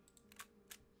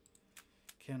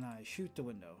 Can I shoot the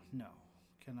window? No.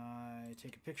 Can I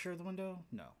take a picture of the window?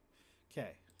 No.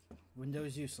 Okay. Window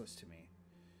is useless to me.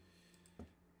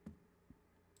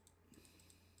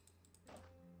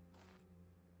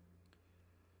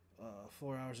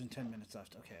 4 hours and 10 minutes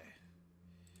left. Okay.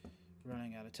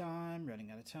 Running out of time, running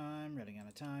out of time, running out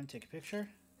of time. Take a picture.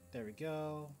 There we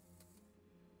go.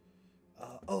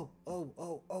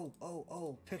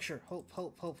 Picture. Hope,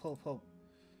 hope, hope, hope, hope.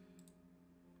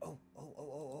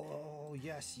 Oh,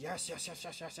 yes, yes, yes, yes,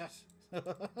 yes, yes, yes.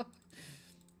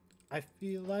 I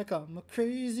feel like I'm a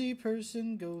crazy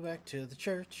person. Go back to the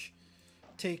church.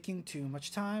 Taking too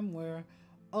much time. We're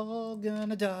all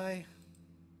gonna die.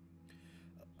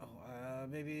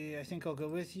 Maybe I think I'll go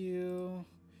with you.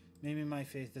 Maybe my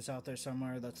faith is out there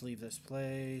somewhere. Let's leave this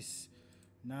place.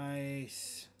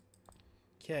 Nice.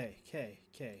 Okay.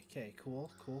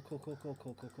 Cool.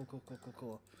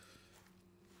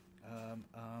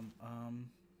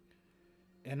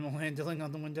 Animal handling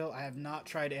on the window. I have not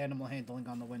tried animal handling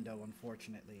on the window,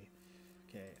 unfortunately.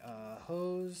 Okay,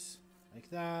 hose, like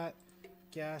that.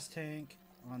 Gas tank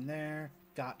on there.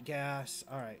 Got gas.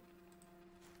 Alright.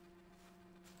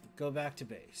 Go back to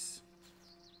base.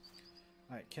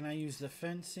 Alright, can I use the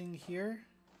fencing here?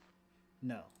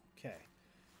 No. Okay.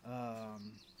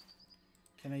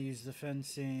 Can I use the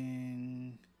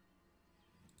fencing?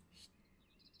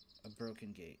 A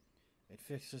broken gate. It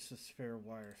fixes the spare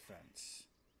wire fence.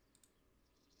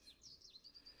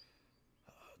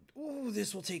 Oh,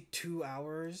 this will take 2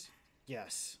 hours.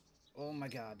 Yes. Oh my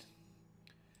god.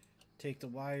 Take the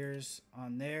wires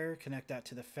on there. Connect that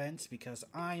to the fence because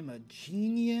I'm a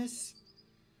genius.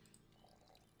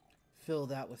 Fill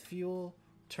that with fuel.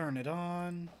 Turn it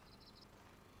on.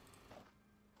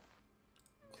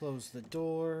 Close the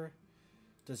door.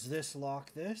 Does this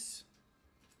lock this?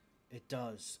 It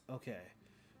does. Okay.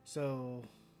 So,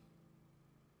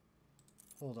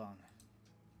 hold on.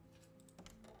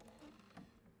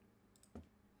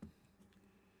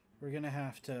 We're gonna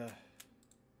have to...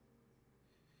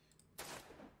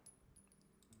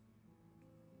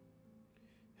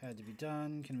 Had to be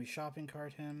done. Can we shopping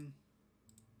cart him?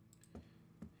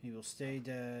 He will stay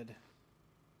dead.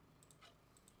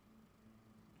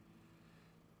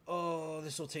 Oh,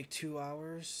 this will take 2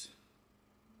 hours.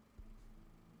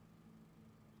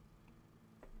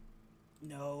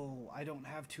 No, I don't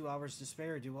have 2 hours to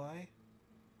spare, do I?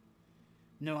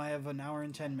 No, I have 1 hour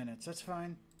and 10 minutes. That's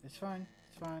fine. It's fine.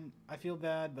 It's fine. I feel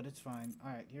bad, but it's fine.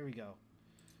 Alright, here we go.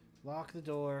 Lock the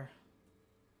door.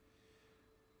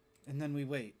 And then we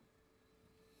wait.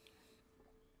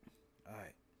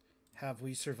 Alright. Have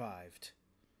we survived?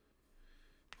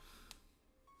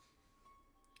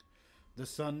 The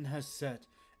sun has set,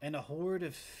 and a horde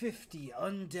of 50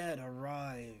 undead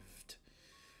arrived.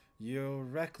 Your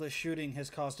reckless shooting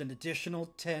has caused an additional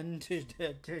 10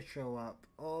 to show up.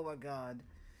 Oh my god.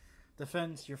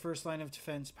 Defense, your first line of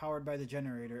defense, powered by the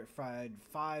generator, fried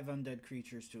 5 undead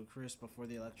creatures to a crisp before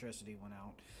the electricity went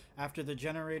out. After the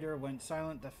generator went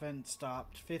silent, defense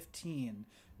stopped 15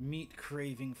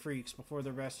 meat-craving freaks before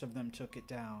the rest of them took it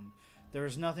down. There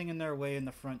was nothing in their way in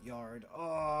the front yard.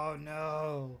 Oh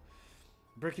no!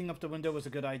 Bricking up the window was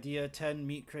a good idea. 10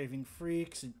 meat-craving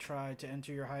freaks had tried to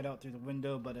enter your hideout through the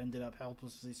window, but ended up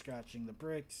helplessly scratching the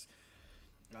bricks.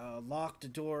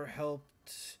 Locked door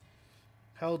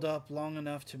held up long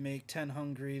enough to make 10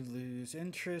 hungry lose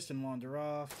interest and wander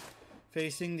off.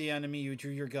 Facing the enemy, you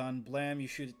drew your gun. Blam, you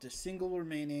shoot at the single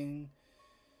remaining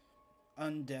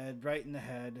undead right in the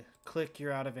head. Click,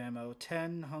 you're out of ammo.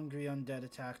 10 hungry undead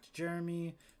attacked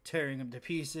Jeremy, tearing him to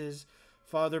pieces.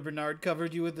 Father Bernard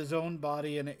covered you with his own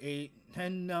body, and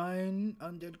 9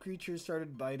 undead creatures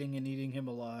started biting and eating him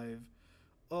alive.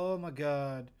 Oh my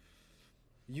god.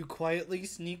 You quietly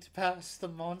sneaked past the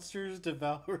monsters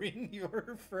devouring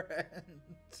your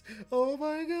friends. Oh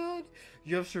my god.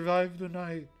 You have survived the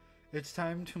night. It's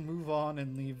time to move on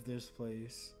and leave this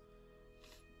place.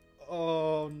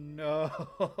 Oh no.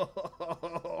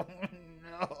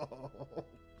 No.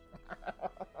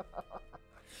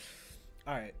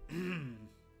 Alright.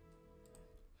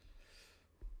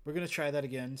 We're going to try that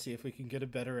again, see if we can get a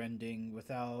better ending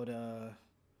without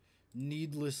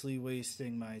needlessly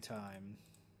wasting my time.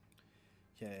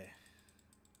 Okay.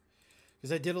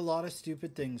 Because I did a lot of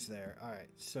stupid things there. Alright,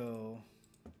 so...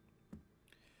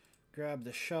 Grab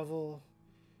the shovel.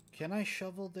 Can I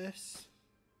shovel this?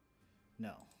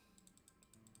 No.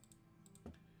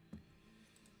 The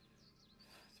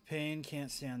pain, can't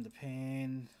stand the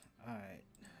pain. Alright.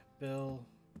 Bill,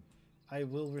 I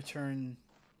will return.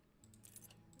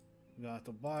 We got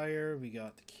the wire, we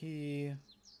got the key.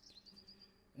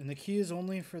 And the key is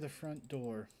only for the front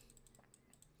door,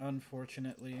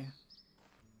 unfortunately.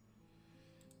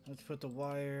 Let's put the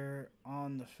wire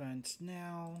on the fence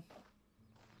now.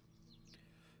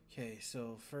 Okay,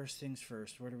 so first things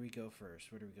first. Where do we go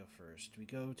first? We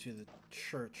go to the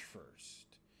church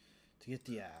first. to get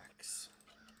the axe.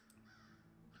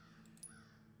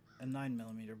 A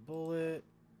 9mm bullet.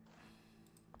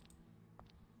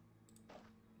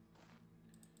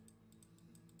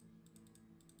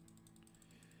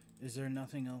 Is there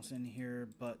nothing else in here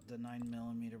but the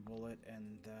 9mm bullet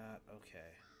and that? Okay.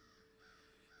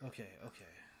 Okay.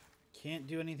 Can't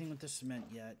do anything with the cement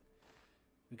yet.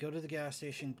 We go to the gas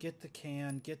station, get the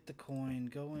can, get the coin,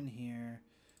 go in here,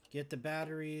 get the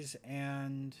batteries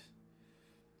and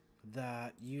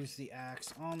that. Use the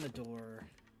axe on the door.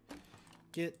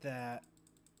 Get that.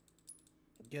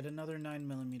 Get another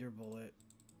 9mm bullet.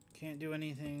 Can't do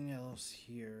anything else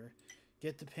here.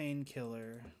 Get the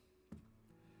painkiller.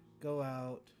 Go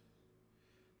out.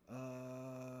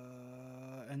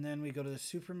 And then we go to the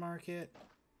supermarket.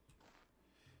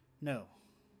 No.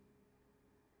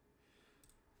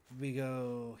 We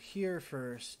go here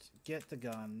first. Get the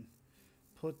gun.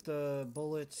 Put the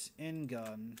bullets in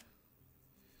gun.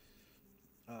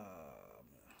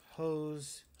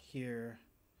 Hose here.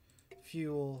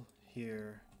 Fuel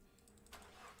here.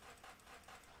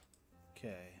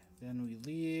 Okay. Then we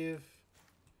leave.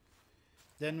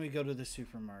 Then we go to the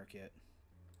supermarket.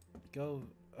 Go.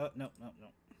 No.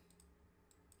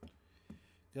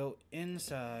 Go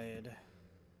inside.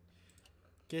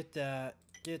 Get that.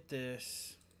 Get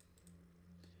this.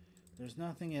 There's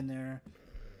nothing in there.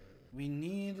 We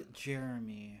need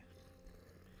Jeremy.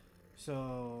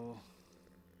 So.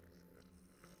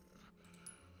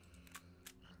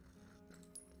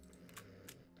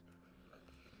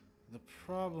 The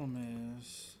problem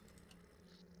is.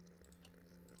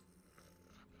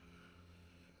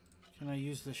 Can I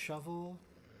use the shovel?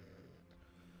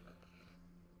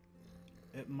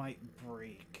 It might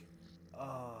break.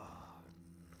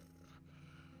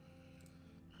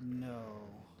 No.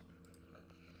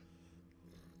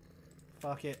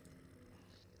 Fuck it.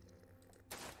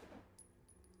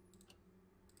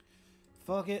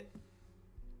 Fuck it.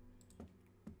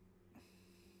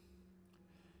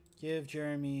 Give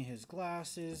Jeremy his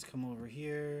glasses. Come over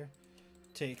here.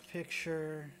 Take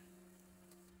picture.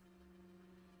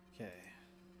 Okay.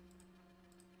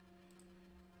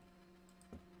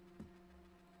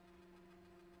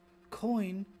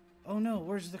 Coin? Oh no,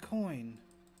 where's the coin?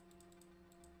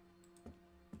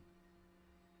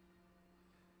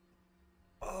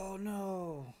 Oh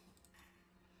no.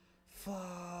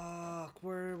 Fuck.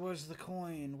 Where was the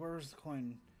coin? Where was the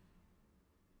coin?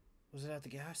 Was it at the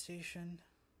gas station?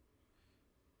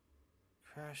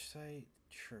 Crash site,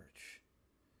 church.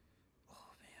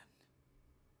 Oh man.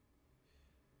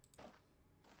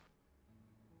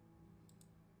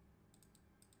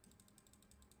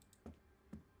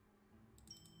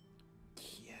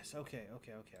 Yes, okay.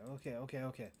 Okay,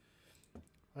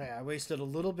 I wasted a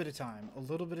little bit of time,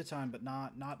 but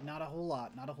not a whole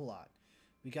lot,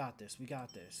 We got this.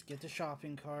 Get the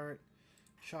shopping cart,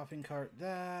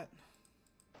 that.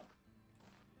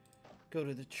 Go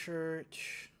to the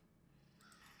church.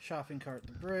 Shopping cart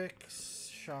the bricks,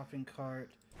 shopping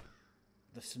cart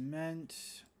the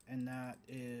cement, and that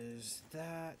is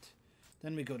that.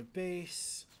 Then we go to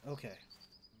base. Okay.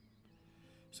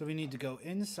 So we need to go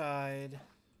inside.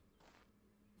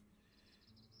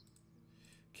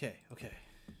 Okay.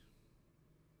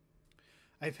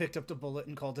 I picked up the bullet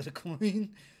and called it a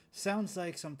coin. Sounds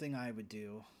like something I would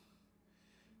do.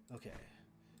 Okay.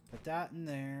 Put that in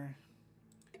there.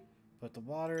 Put the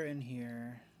water in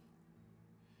here.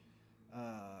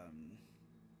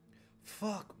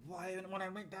 Fuck, why when I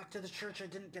went back to the church I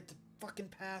didn't get the fucking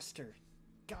pastor.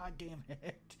 God damn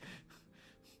it.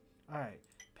 Alright,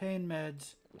 pain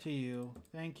meds to you.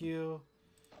 Thank you.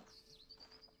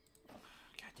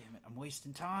 God damn it, I'm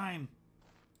wasting time.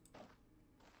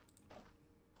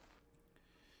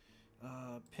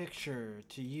 Picture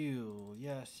to you.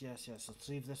 Yes. Let's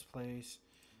leave this place.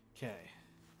 Okay.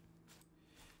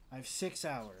 I have 6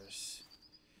 hours.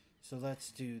 So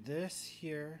let's do this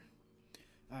here.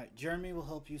 Alright, Jeremy will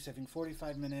help you, saving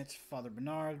 45 minutes. Father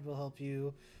Bernard will help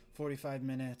you, 45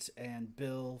 minutes. And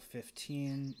Bill,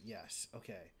 15. Yes,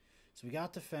 okay. So we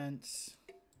got the fence.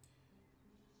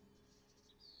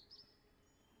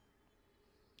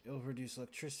 It'll reduce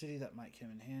electricity. That might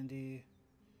come in handy.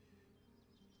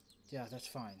 Yeah, that's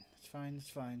fine. It's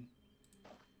fine.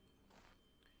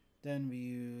 Then we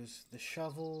use the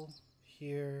shovel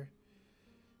here.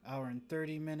 Hour and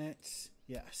 30 minutes.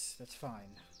 Yes, that's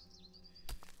fine.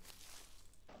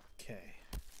 Okay.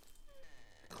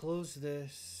 Close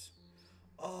this.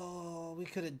 Oh, we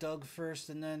could have dug first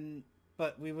and then,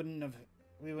 but we wouldn't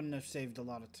have saved a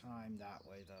lot of time that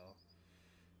way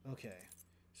though. Okay.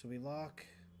 So we lock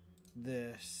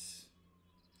this.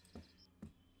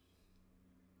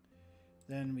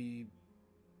 Then we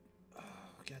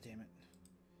God damn it.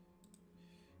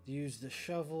 Use the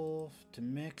shovel to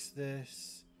mix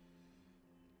this.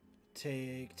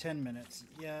 Take 10 minutes.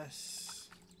 Yes.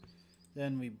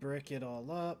 Then we brick it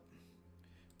all up.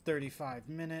 35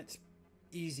 minutes.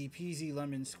 Easy peasy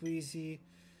lemon squeezy.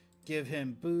 Give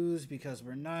him booze because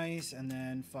we're nice. And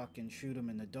then fucking shoot him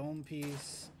in the dome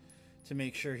piece to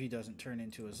make sure he doesn't turn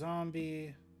into a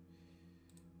zombie.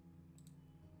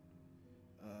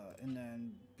 And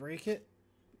then break it.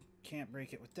 Can't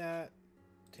break it with that.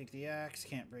 Take the axe.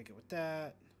 Can't break it with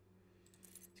that.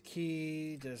 The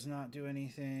key does not do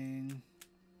anything.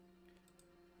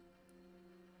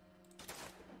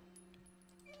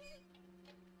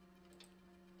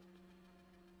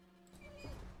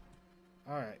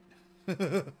 Alright.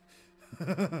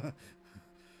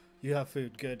 You have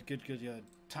food. Good, good, good, good.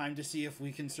 Time to see if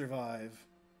we can survive.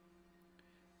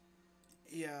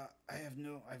 Yeah, I have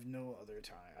no other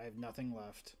time. I have nothing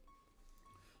left.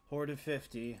 Horde of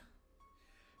 50.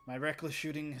 My reckless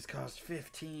shooting has caused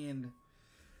 15.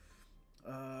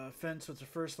 Fence was the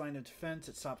first line of defense.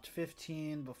 It stopped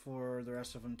 15 before the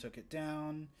rest of them took it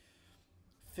down.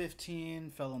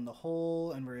 15 fell in the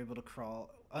hole and were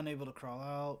unable to crawl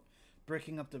out.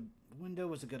 Breaking up the window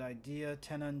was a good idea.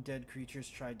 10 undead creatures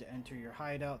tried to enter your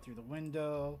hideout through the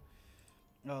window.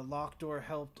 Locked door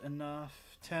helped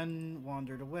enough. 10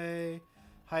 wandered away,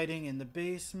 hiding in the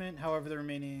basement. However, the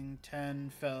remaining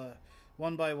 10 fell,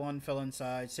 one by one fell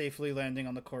inside, safely landing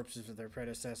on the corpses of their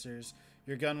predecessors.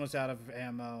 Your gun was out of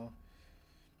ammo.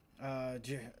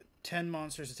 10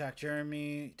 monsters attacked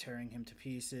Jeremy, tearing him to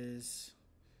pieces.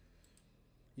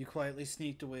 You quietly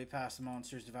sneaked away past the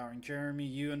monsters devouring Jeremy.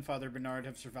 You and Father Bernard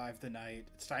have survived the night.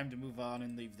 It's time to move on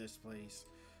and leave this place.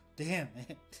 Damn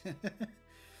it.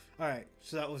 Alright,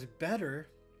 so that was better.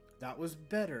 That was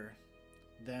better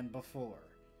than before.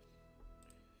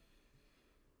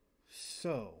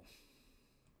 So.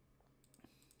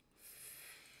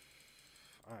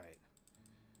 Alright.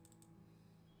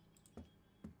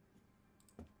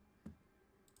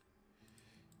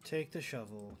 Take the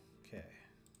shovel. Okay.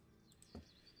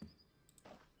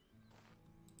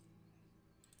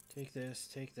 Take this,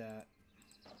 take that.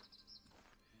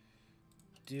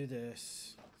 Do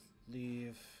this.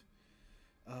 Leave.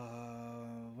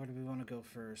 Where do we want to go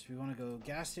first? We want to go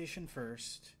gas station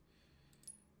first.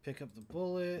 Pick up the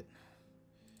bullet.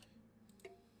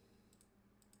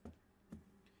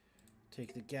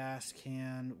 Take the gas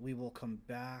can. We will come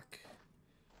back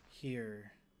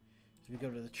here. So we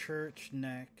go to the church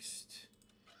next.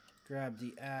 Grab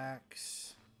the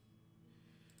axe.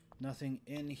 Nothing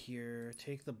in here.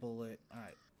 Take the bullet.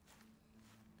 Alright.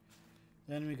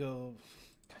 Then we go,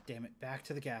 god damn it, back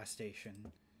to the gas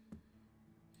station.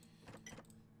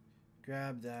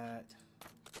 Grab that.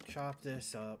 Chop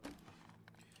this up.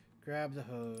 Grab the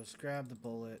hose. Grab the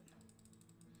bullet.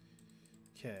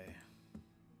 Okay.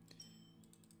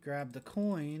 Grab the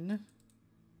coin.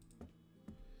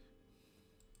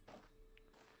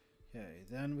 Okay,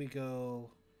 then we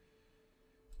go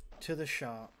to the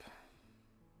shop.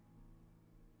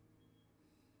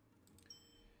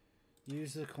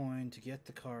 Use the coin to get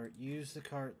the cart. Use the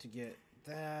cart to get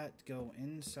that. Go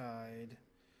inside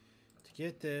to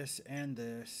get this, and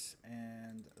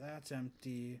that's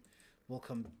empty. We'll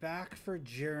come back for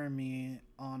Jeremy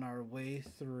on our way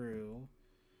through.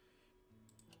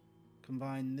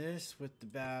 Combine this with the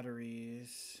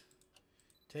batteries.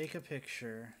 Take a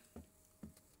picture.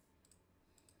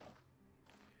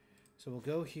 So we'll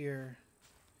go here.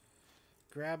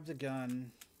 Grab the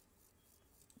gun.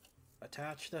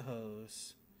 Attach the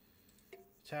hose.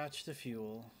 Attach the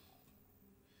fuel.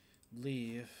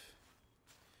 Leave.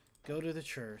 Go to the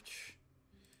church.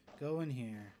 Go in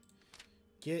here.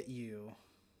 Get you.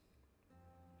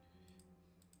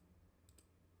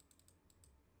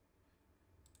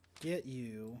 Get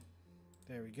you.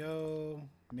 There we go.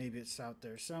 Maybe it's out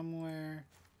there somewhere.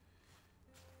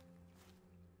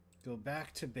 Go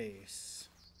back to base.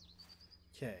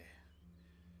 Okay.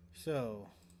 So,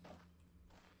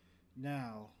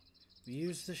 now, we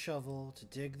use the shovel to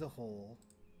dig the hole.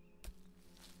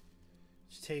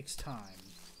 Which takes time.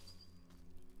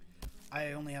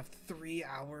 I only have 3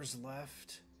 hours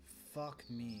left. Fuck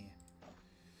me.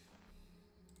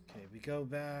 Okay, we go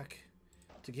back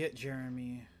to get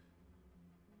Jeremy.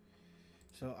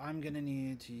 So I'm gonna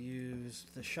need to use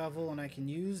the shovel, and I can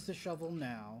use the shovel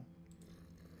now.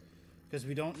 Because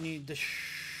we don't need the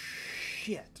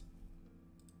shit.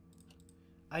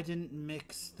 I didn't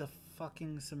mix the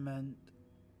fucking cement.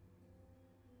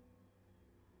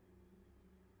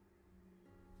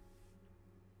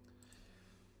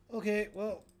 Okay,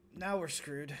 well, now we're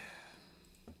screwed.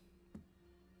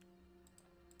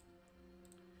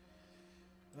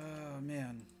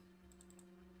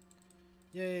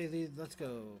 Yay, let's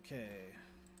go. Okay.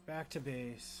 Back to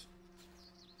base.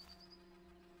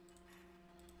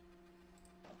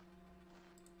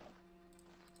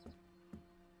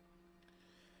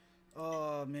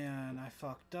 Oh man, I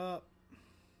fucked up.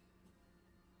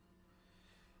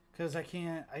 Because I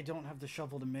don't have the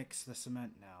shovel to mix the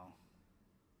cement now.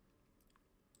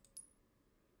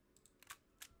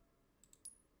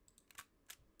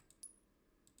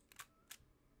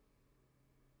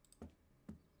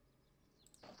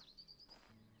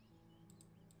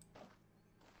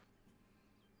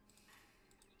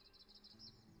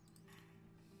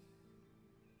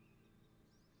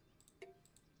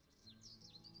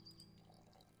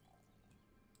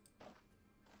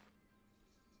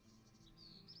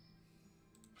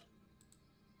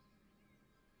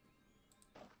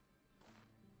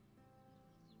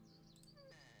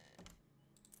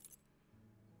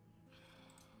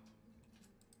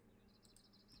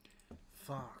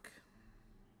 Fuck.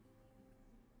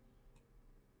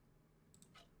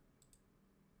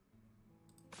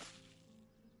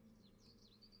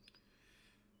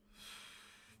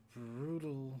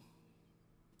 Brutal.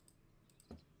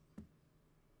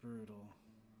 Brutal.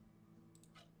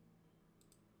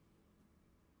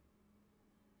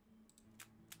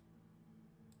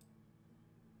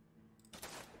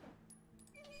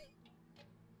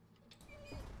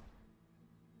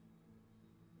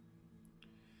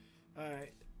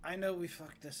 Alright. I know we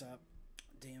fucked this up.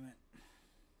 Damn it.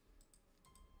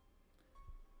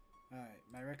 Alright.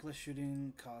 My reckless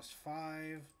shooting cost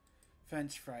 5.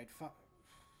 Fence fried 5.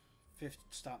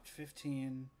 Stopped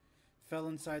 15. Fell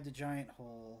inside the giant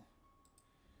hole.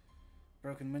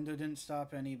 Broken window didn't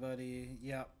stop anybody.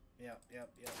 Yep.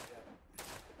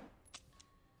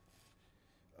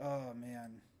 Oh,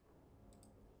 man.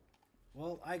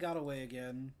 Well, I got away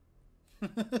again.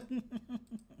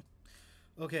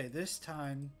 Okay, this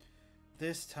time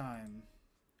is the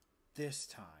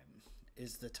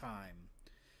time.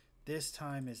 This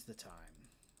time is the time.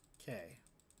 Okay.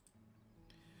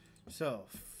 So,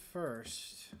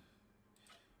 first,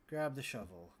 grab the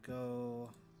shovel. Go.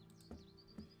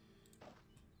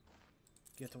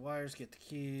 Get the wires, get the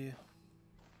key.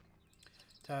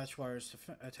 Attach wires to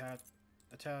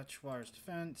attach wires to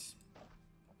fence.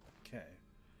 Okay.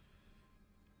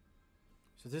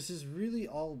 So this is really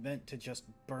all meant to just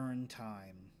burn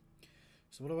time.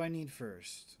 So what do I need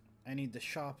first? I need the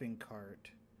shopping cart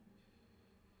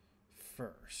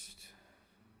first.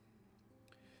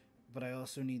 But I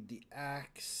also need the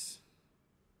axe.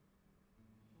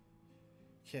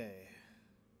 Okay.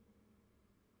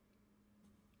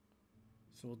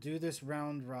 So we'll do this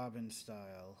round robin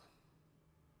style.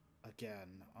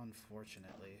 Again,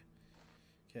 unfortunately.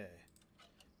 Okay.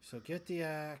 So get the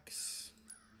axe.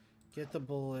 Get the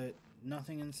bullet.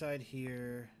 Nothing inside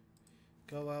here.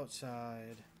 Go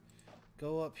outside.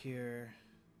 Go up here.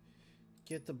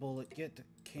 Get the bullet. Get the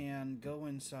can. Go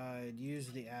inside. Use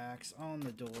the axe on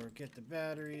the door. Get the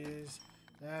batteries.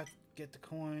 Get the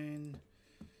coin.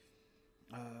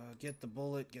 Get the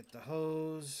bullet. Get the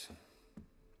hose.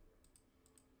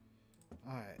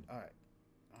 Alright.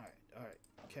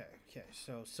 Okay.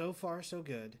 So far, so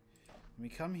good. We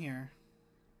come here.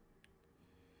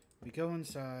 We go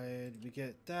inside. We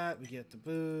get that. We get the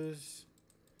booze.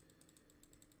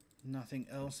 Nothing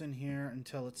else in here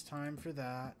until it's time for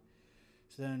that.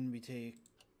 So then we take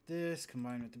this,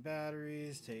 combine with the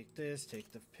batteries. Take this.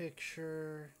 Take the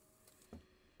picture.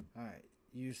 Alright.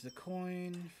 Use the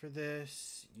coin for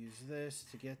this. Use this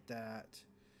to get that.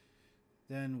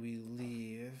 Then we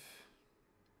leave.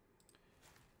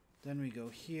 Then we go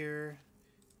here,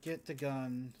 get the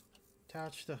gun,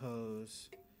 attach the hose,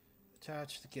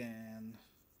 attach the can.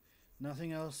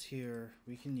 Nothing else here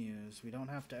we can use. We don't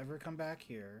have to ever come back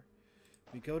here.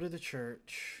 We go to the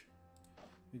church.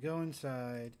 We go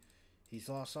inside. He's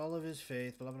lost all of his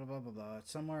faith, blah, blah, blah, blah, blah.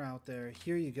 It's somewhere out there.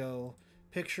 Here you go.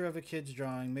 Picture of a kid's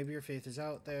drawing. Maybe your faith is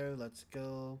out there. Let's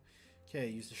go. Okay,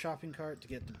 use the shopping cart to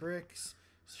get the bricks.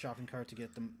 Use the shopping cart to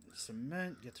get the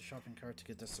cement. Get the shopping cart to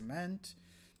get the cement.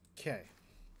 Okay,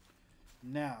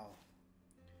 now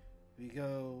we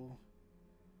go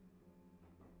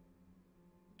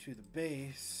to the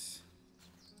base.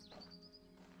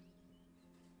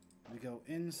 We go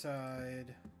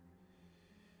inside.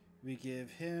 We give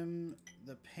him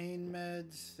the pain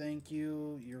meds. Thank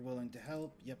you. You're willing to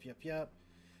help. Yep.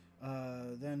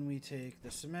 Then we take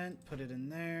the cement, put it in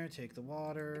there. Take the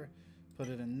water, put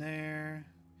it in there.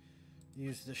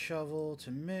 Use the shovel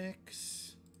to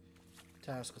mix.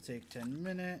 Task will take 10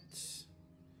 minutes.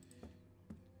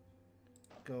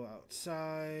 Go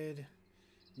outside.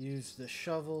 Use the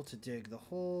shovel to dig the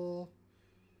hole.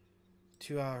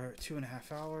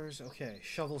 2.5 hours. Okay,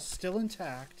 shovel's still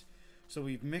intact. So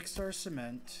we've mixed our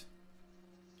cement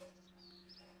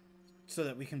so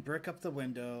that we can brick up the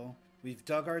window. We've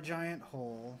dug our giant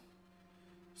hole.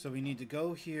 So we need to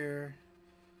go here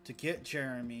to get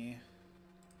Jeremy.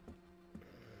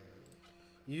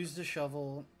 Use the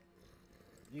shovel.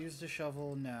 Use the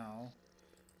shovel now.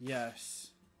 Yes.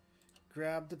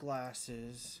 Grab the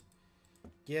glasses.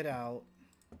 Get out.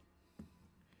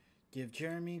 Give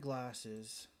Jeremy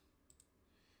glasses.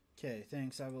 Okay,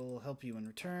 thanks. I will help you in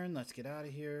return. Let's get out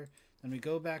of here. Then we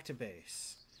go back to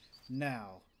base.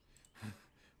 Now,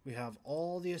 we have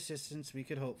all the assistance we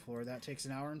could hope for. That takes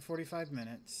 1 hour and 45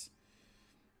 minutes.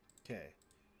 Okay.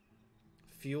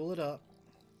 Fuel it up.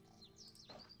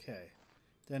 Okay.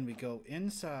 Then we go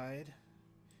inside.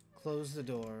 Close the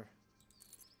door.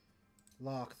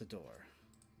 Lock the door.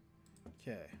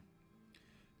 Okay.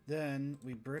 Then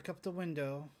we brick up the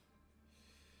window.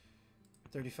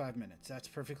 35 minutes. That's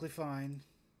perfectly fine.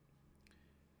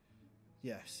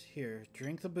 Yes, here.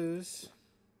 Drink the booze.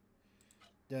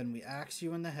 Then we axe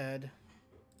you in the head.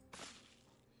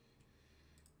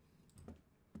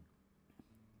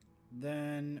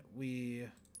 Then we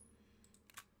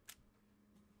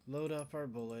load up our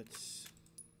bullets.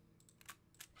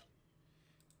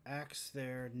 Axe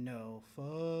there. No.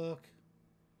 Fuck.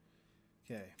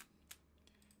 Okay.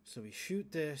 So we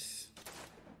shoot this.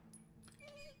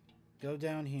 Go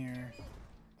down here.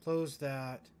 Close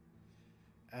that.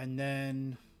 And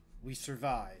then we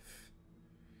survive.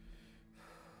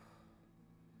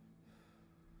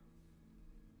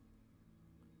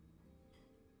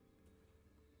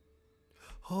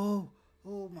 Oh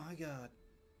my god.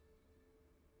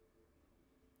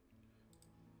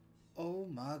 Oh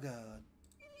my god.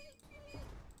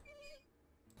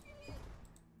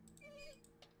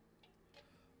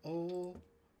 Oh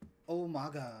my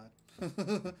god.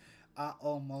 I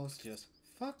almost just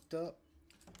fucked up.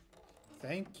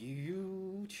 Thank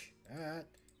you, chat,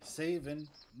 saving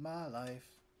my life.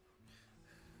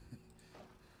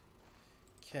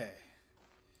 Okay.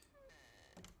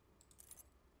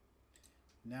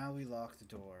 Now we lock the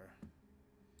door.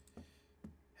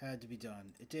 Had to be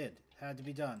done. It did. Had to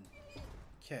be done.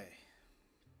 Okay.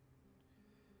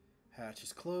 Hatch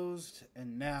is closed,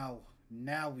 and now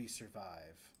we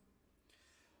survive.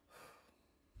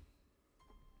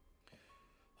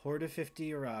 Horde of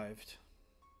 50 arrived.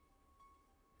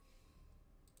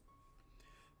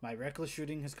 My reckless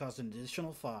shooting has caused an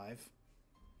additional 5.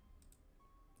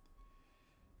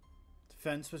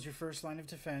 Defense was your first line of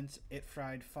defense. It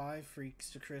fried 5 freaks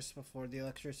to crisp before the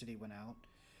electricity went out.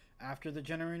 After the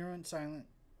generator went silent,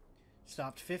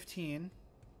 stopped 15.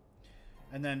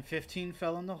 And then 15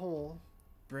 fell in the hole.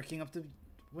 Bricking up the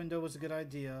window was a good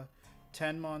idea.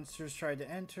 10 monsters tried to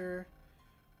enter.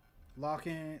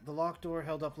 The locked door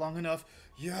held up long enough.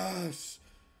 Yes!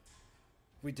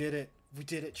 We did it. We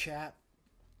did it, chat.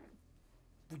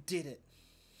 We did it.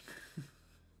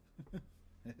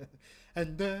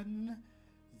 And then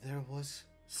there was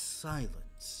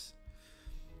silence.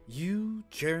 You,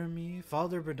 Jeremy,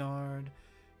 Father Bernard,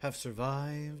 have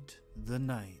survived the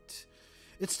night.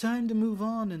 It's time to move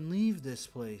on and leave this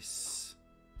place.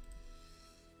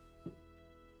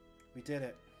 We did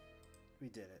it. We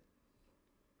did it.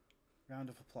 Round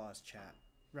of applause, chat.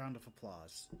 Round of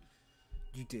applause.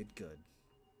 You did good.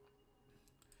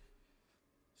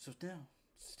 So now,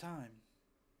 it's time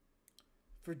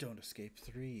for Don't Escape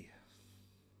 3.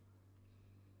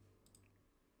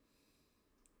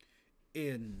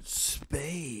 In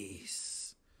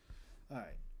space.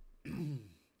 Alright.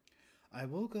 I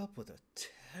woke up with a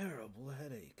terrible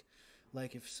headache,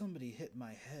 like if somebody hit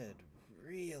my head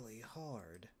really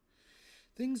hard.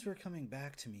 Things were coming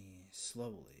back to me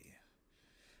slowly.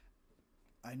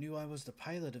 I knew I was the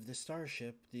pilot of this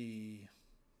starship, the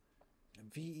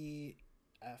VEFS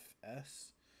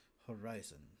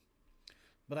Horizon.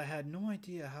 But I had no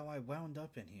idea how I wound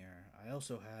up in here. I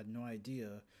also had no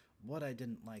idea what I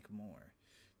didn't like more.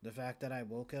 The fact that I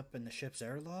woke up in the ship's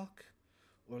airlock?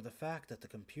 Or the fact that the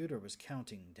computer was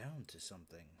counting down to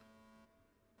something?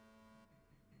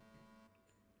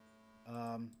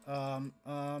 Oh.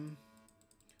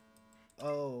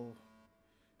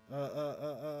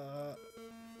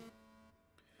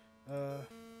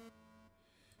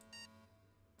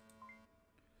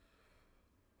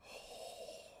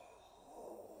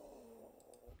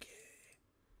 Okay.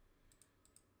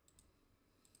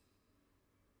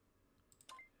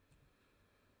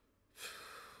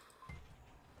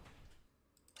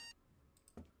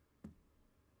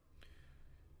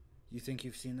 You think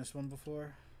you've seen this one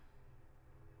before?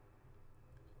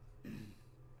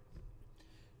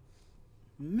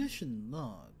 Mission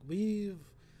log. We've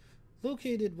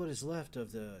located what is left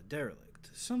of the derelict.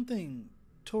 Something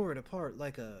tore it apart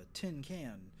like a tin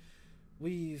can.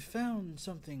 We've found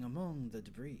something among the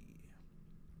debris.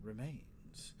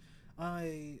 Remains.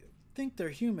 I think they're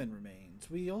human remains.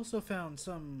 We also found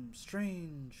some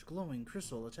strange glowing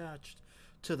crystal attached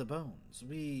to the bones.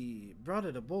 We brought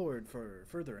it aboard for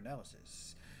further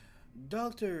analysis.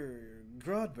 Dr.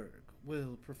 Grodberg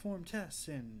will perform tests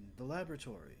in the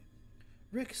laboratory.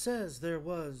 Rick says there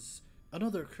was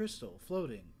another crystal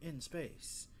floating in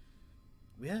space.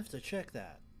 We have to check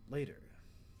that later.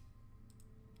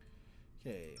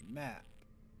 Okay, map.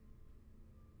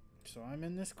 So I'm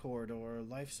in this corridor.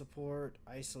 Life support,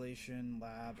 isolation,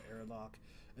 lab, airlock,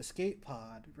 escape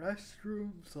pod,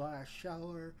 restroom /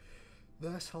 shower,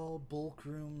 mess hall, bulk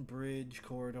room, bridge,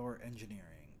 corridor,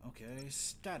 engineering. Okay,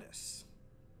 status.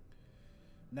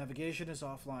 Navigation is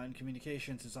offline,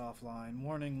 communications is offline,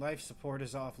 warning life support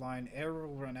is offline, air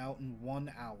will run out in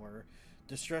 1 hour,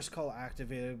 distress call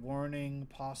activated, warning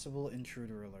possible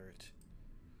intruder alert.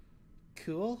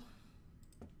 Cool.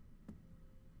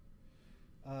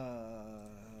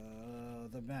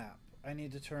 The map. I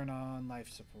need to turn on life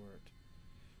support.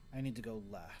 I need to go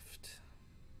left.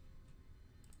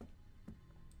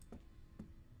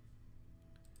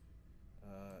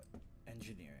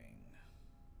 Engineering.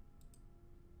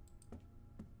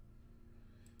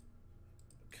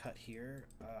 Cut here.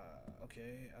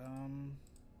 Okay.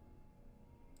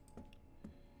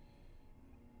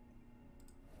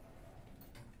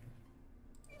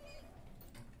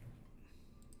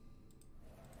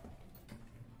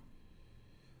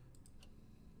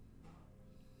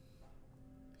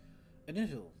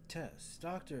 Initial test.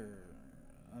 Dr.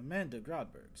 Amanda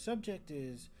Grodberg. Subject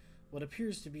is what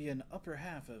appears to be an upper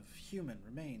half of human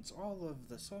remains. All of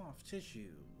the soft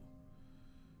tissue.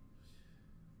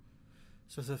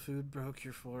 So the food broke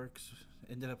your forks.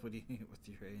 Ended up with eating it with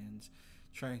your hands.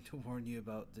 Trying to warn you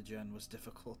about the gen was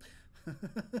difficult.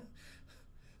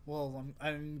 Well,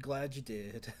 I'm glad you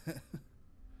did.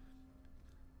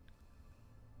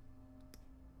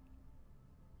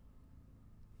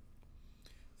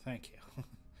 Thank you.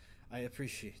 I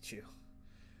appreciate you.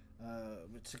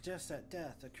 Would suggest that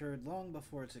death occurred long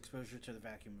before its exposure to the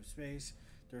vacuum of space.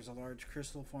 There's a large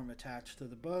crystal form attached to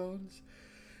the bones.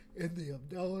 In the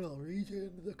abdominal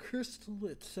region, the crystal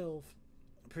itself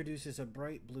produces a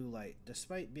bright blue light.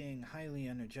 Despite being highly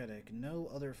energetic, no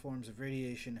other forms of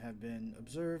radiation have been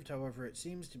observed. However, it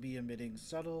seems to be emitting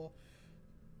subtle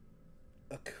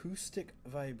acoustic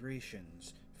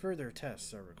vibrations. Further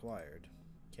tests are required.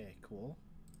 Okay, cool.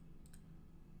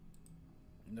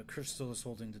 The crystal is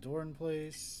holding the door in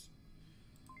place.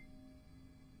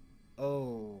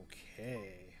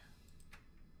 Okay.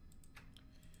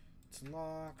 It's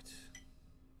locked.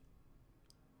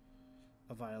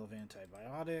 A vial of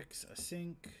antibiotics. A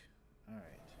sink. Alright.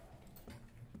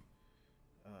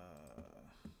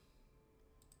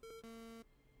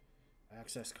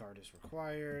 Access card is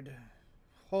required.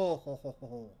 Ho ho ho ho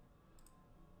ho.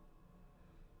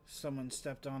 Someone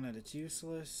stepped on it. It's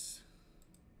useless.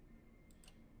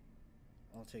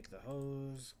 I'll take the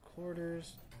hose.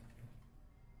 Quarters.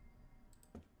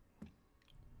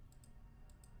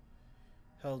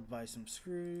 Held by some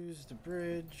screws. The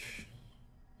bridge.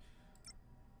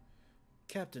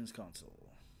 Captain's console.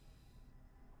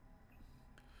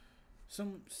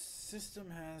 Some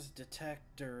system has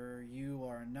detector. You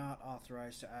are not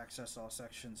authorized to access all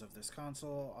sections of this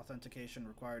console. Authentication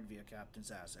required via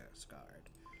Captain's access card.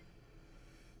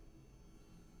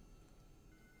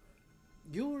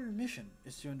 Your mission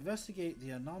is to investigate the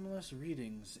anomalous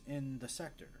readings in the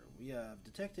sector. We have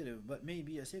detected what may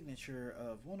be a signature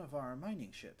of one of our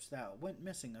mining ships that went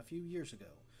missing a few years ago.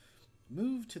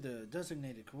 Move to the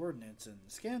designated coordinates and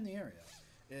scan the area.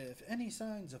 If any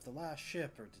signs of the last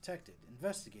ship are detected,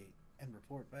 investigate and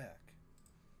report back.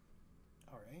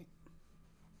 Alright.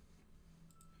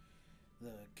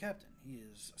 The captain, he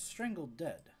is strangled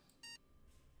dead.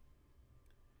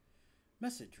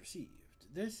 Message received.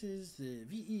 This is the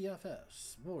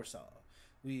VEFS, Warsaw.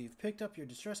 We've picked up your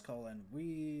distress call and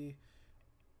we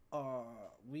are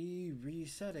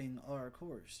resetting our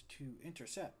course to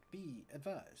intercept. Be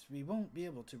advised, we won't be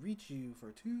able to reach you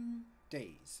for 2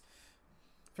 days.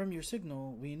 From your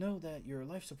signal, we know that your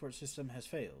life support system has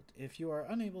failed. If you are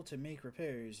unable to make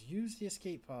repairs, use the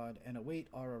escape pod and await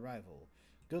our arrival.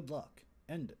 Good luck.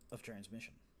 End of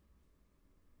transmission.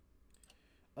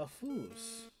 A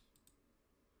Fus.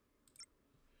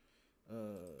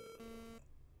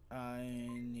 I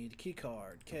need a key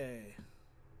card. Okay.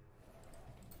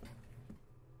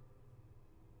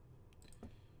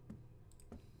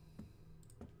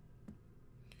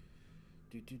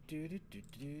 Do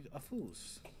A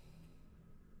fools.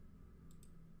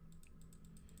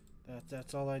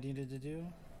 That's all I needed to do.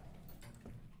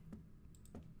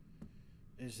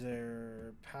 Is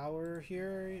there power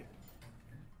here?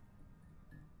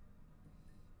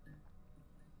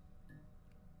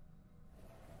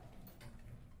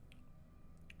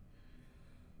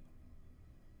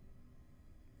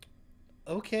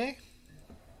 Okay.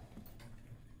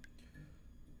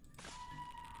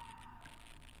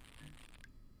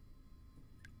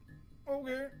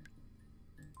 Okay.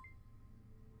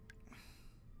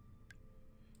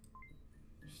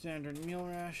 Standard meal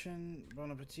ration,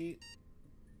 bon appetit.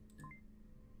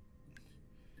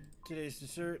 Today's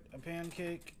dessert, a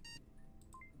pancake.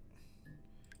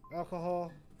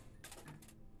 Alcohol.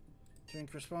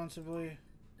 Drink responsibly.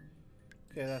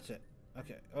 Okay, that's it.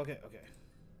 Okay.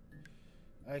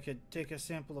 I could take a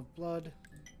sample of blood.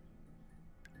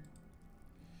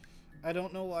 I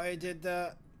don't know why I did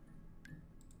that.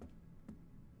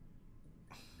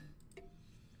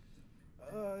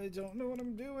 I don't know what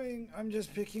I'm doing. I'm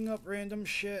just picking up random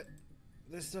shit.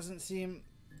 This doesn't seem...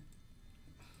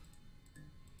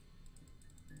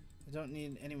 I don't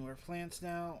need any more plants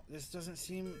now. This doesn't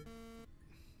seem...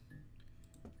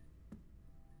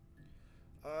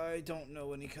 I don't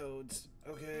know any codes.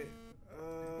 Okay.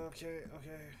 Okay.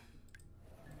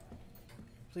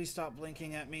 Please stop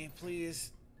blinking at me.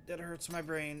 Please. That hurts my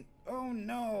brain. Oh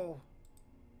no!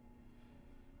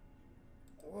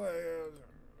 What?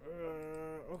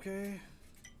 Okay.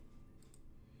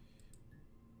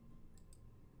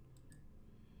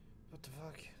 What the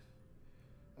fuck?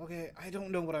 Okay, I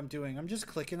don't know what I'm doing. I'm just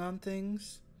clicking on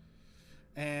things.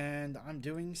 And I'm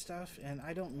doing stuff. And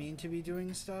I don't mean to be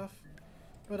doing stuff.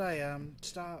 But I am.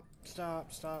 Stop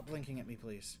blinking at me,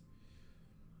 please.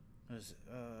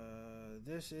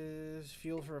 This is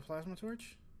fuel for a plasma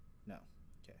torch? No.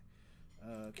 Okay.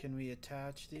 Can we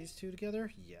attach these two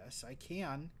together? Yes, I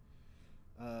can.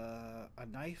 A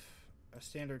knife, a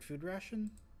standard food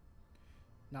ration.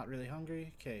 Not really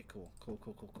hungry. Okay, cool.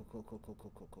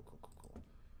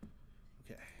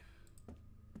 Okay.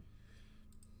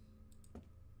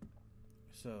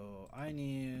 So I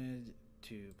need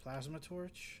to plasma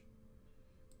torch.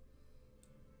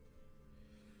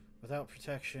 Without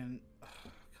protection.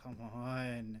 Oh, come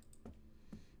on.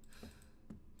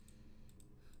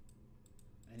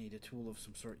 I need a tool of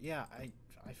some sort. Yeah,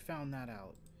 I found that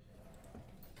out.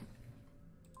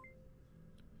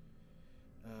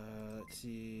 Let's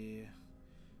see.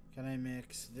 Can I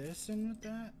mix this in with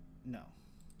that? No.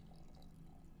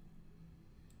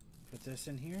 Put this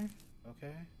in here.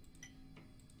 Okay.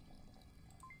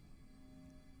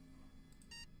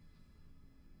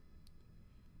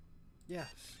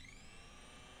 Yes.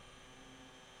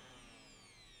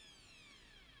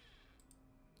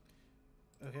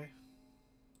 Okay.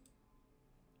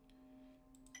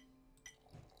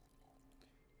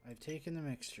 I've taken the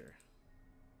mixture.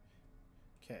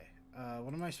 Okay.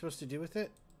 What am I supposed to do with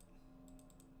it?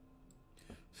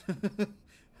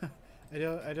 I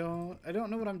don't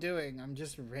know what I'm doing. I'm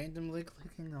just randomly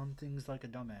clicking on things like a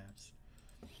dumbass.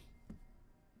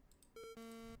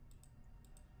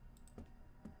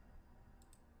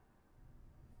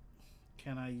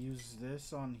 Can I use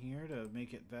this on here to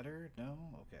make it better? No?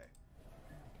 Okay.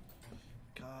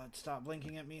 God, stop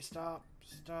blinking at me. Stop.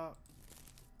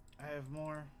 I have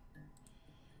more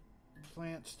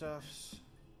plant stuffs.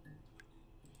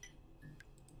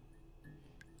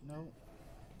 No.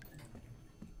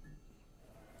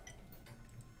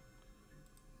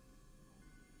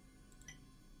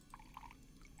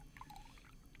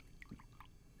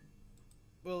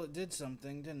 Well, it did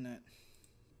something, didn't it?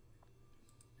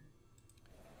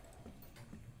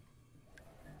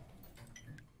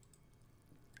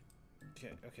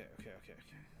 Okay.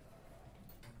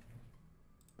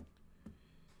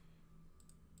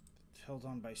 It's held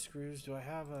on by screws. Do I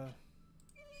have a...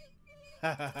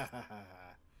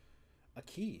 a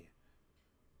key?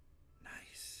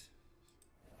 Nice.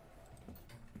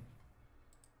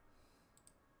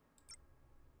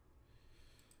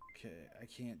 Okay, I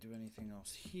can't do anything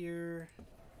else here.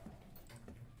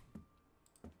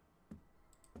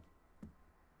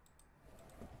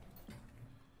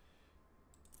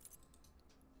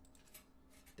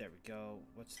 There we go.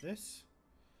 What's this?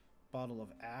 Bottle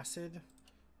of acid.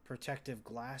 Protective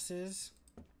glasses.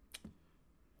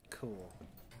 Cool.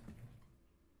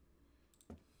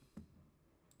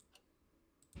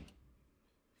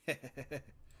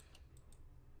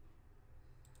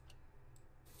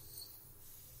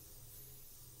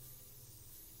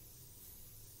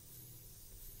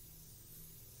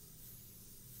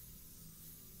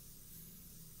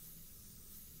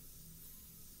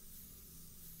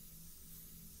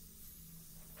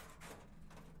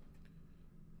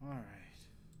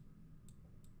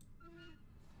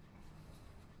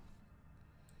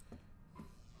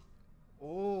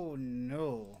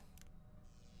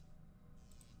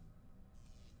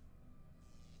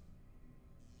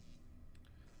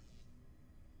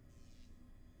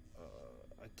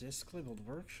 Disc labeled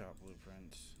workshop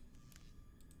blueprints.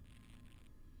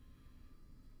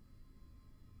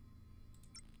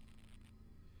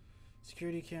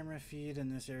 Security camera feed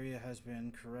in this area has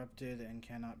been corrupted and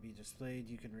cannot be displayed.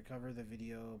 You can recover the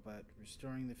video, but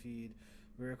restoring the feed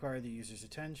will require the user's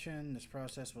attention. This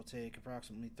process will take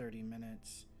approximately 30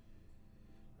 minutes.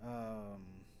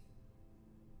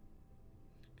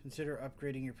 Consider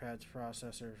upgrading your pad's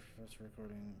processor. That's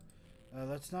recording.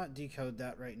 Let's not decode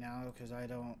that right now because I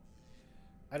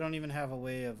don't even have a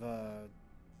way of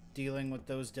dealing with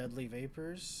those deadly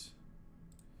vapors.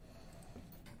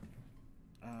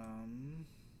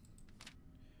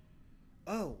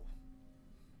 Oh,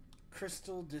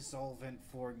 crystal dissolvent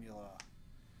formula.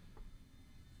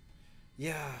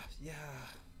 Yeah.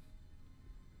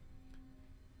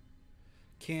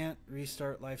 Can't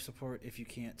restart life support if you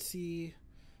can't see.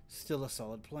 Still a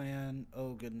solid plan.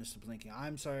 Oh, goodness of blinking.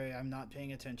 I'm sorry, I'm not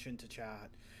paying attention to chat.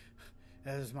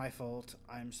 That is my fault.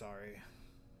 I'm sorry.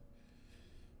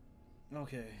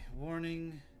 Okay,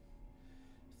 warning.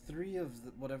 3 of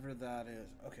whatever that is.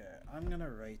 Okay, I'm gonna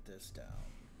write this down.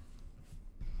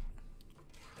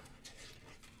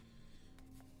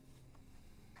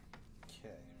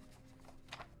 Okay.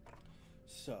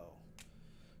 So,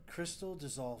 crystal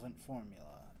dissolvent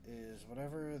formula is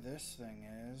whatever this thing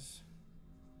is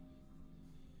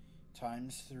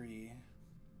times 3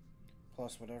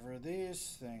 plus whatever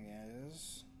this thing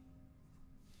is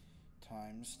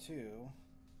times 2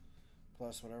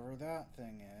 plus whatever that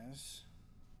thing is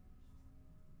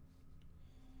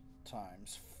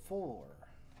times 4.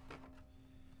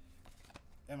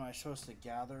 Am I supposed to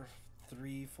gather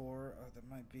 3, 4? Oh, that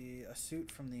might be a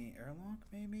suit from the airlock,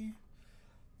 maybe?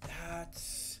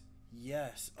 That's...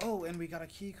 yes. Oh, and we got a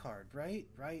key card, right?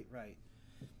 Right.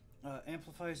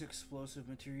 Amplifies explosive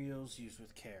materials used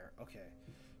with care. Okay.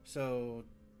 So,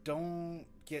 don't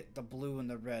get the blue and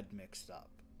the red mixed up.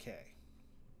 Okay.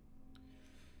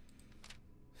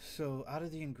 So, out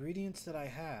of the ingredients that I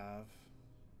have,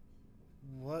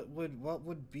 what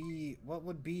would be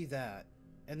that?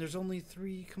 And there's only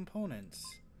 3 components.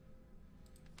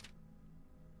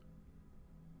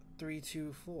 3,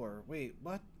 2, 4. Wait,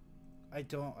 what? I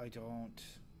don't.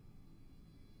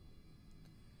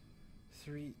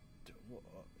 3.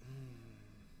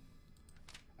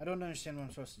 I don't understand what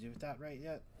I'm supposed to do with that right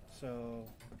yet. So,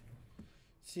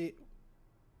 see.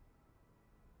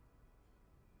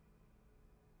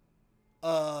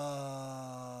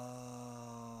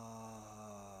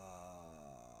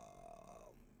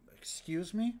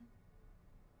 Excuse me?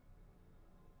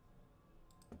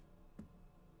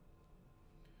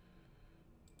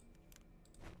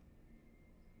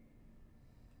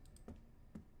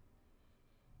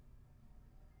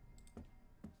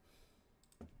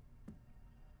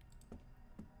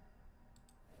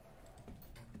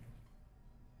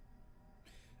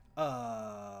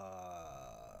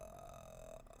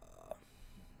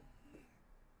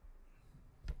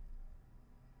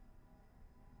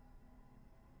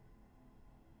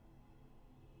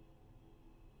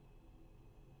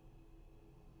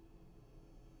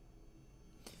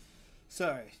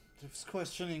 Sorry, just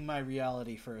questioning my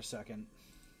reality for a second.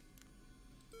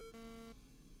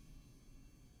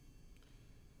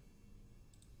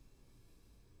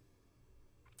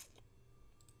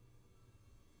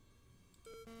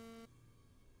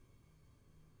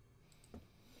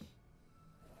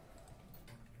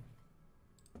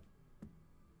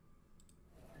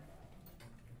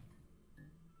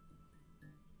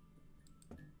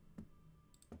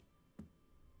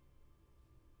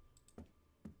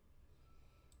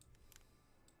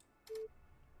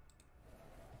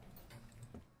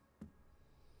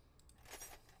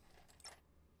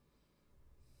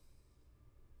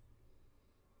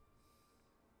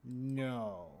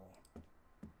 No.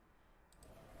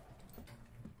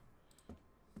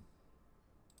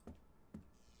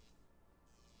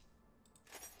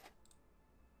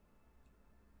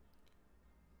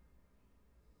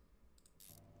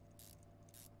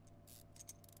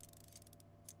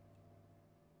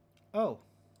 Oh.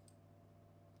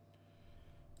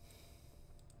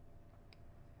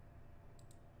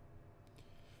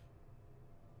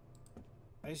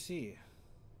 I see.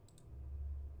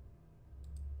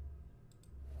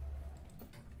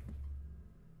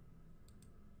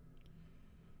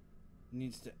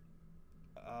 Needs to...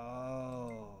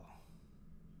 oh.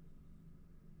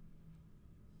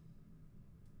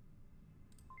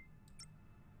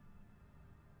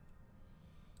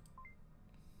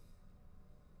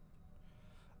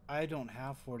 I don't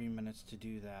have 40 minutes to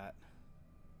do that.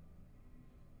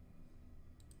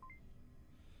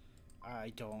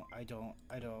 I don't.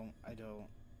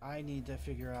 I need to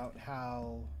figure out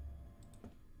how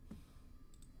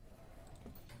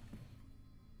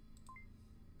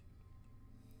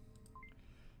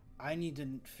I need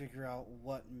to figure out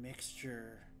what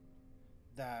mixture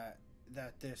that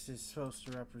this is supposed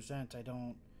to represent. I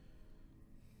don't.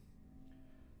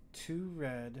 2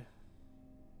 red,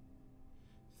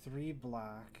 3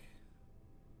 black,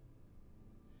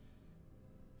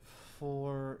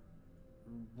 4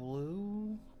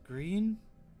 blue, green.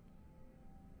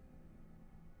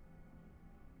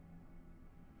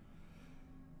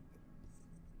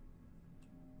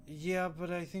 Yeah, but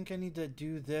I think I need to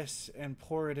do this and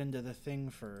pour it into the thing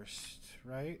first,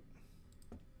 right?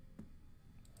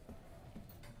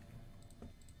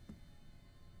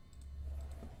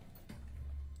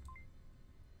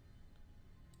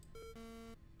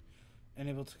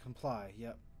 Unable to comply,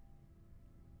 yep.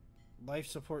 Life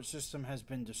support system has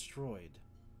been destroyed.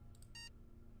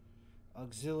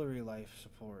 Auxiliary life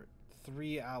support.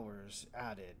 3 hours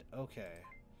added. Okay.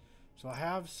 So I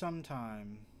have some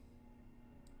time.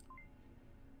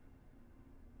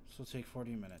 This will take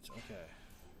 40 minutes. Okay.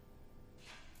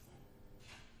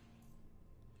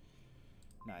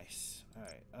 Nice.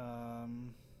 Alright.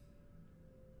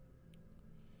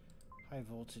 High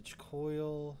voltage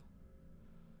coil.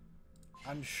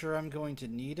 I'm sure I'm going to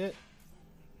need it.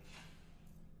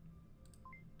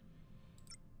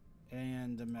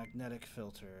 And the magnetic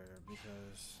filter,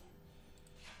 because...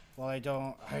 well, I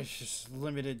just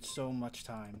limited so much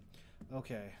time.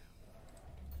 Okay.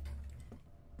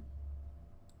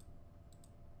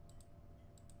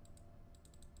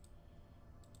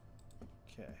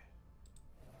 Okay.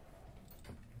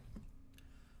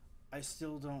 I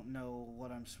still don't know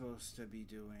what I'm supposed to be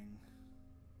doing.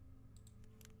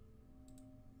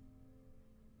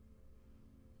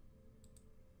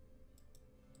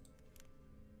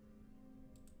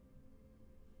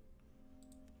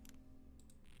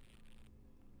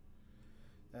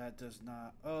 That does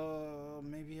not... oh,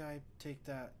 maybe I take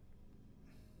that...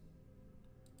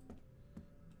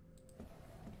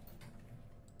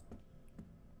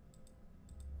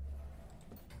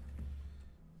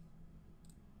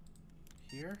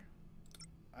 here?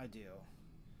 I do.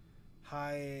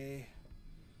 High...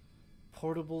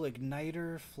 portable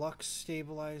igniter, flux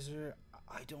stabilizer.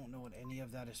 I don't know what any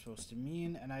of that is supposed to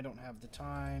mean, and I don't have the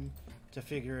time to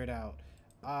figure it out.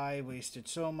 I wasted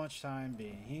so much time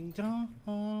being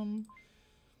dumb.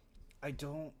 I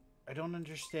don't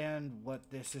understand what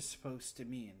this is supposed to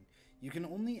mean. You can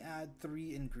only add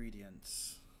 3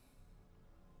 ingredients.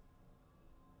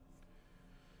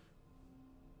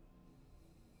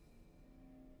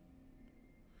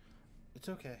 It's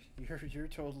okay. You're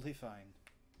totally fine.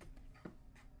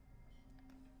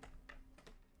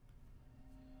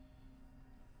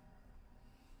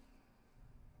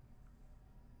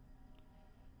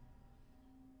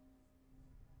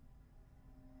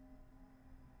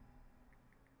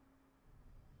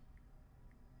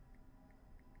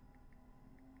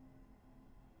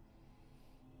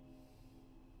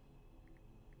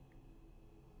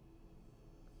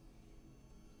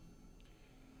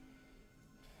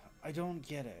 I don't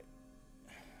get it.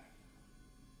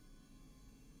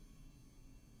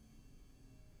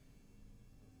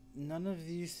 None of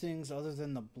these things other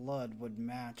than the blood would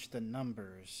match the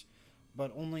numbers,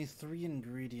 but only 3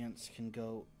 ingredients can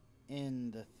go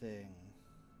in the thing.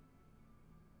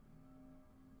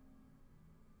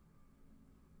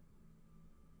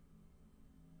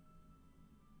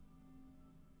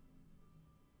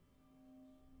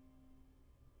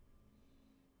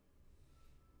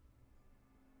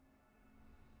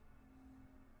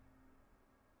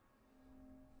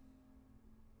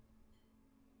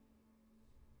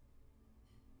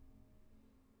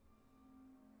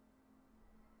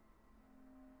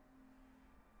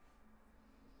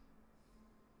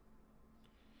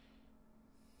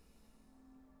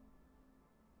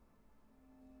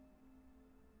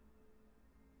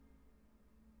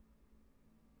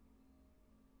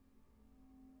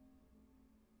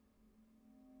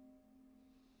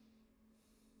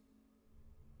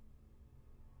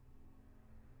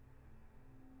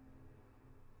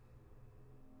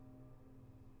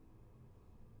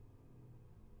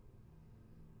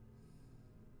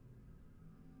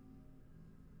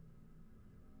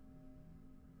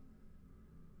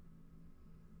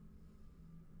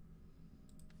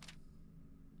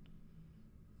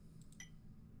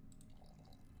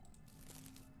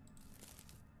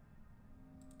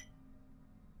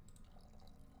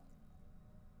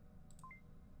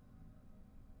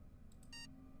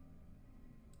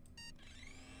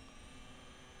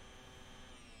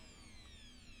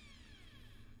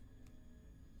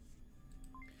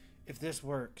 If this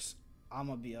works, I'm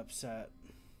gonna be upset.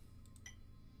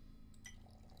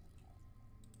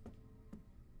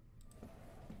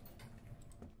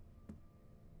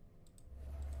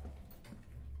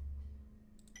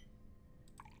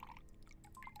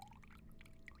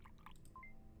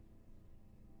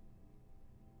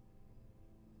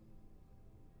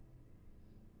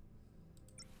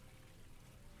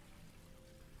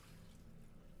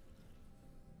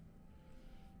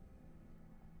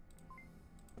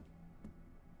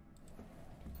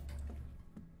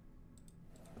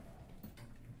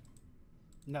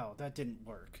 No, that didn't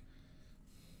work.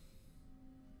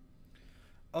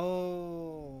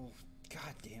 Oh,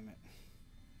 god damn it.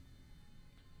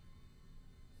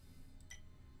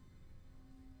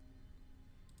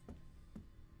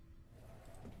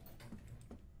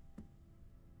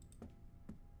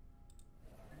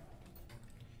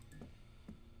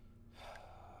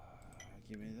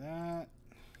 Give me that.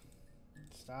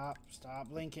 Stop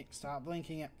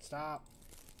blinking it, stop.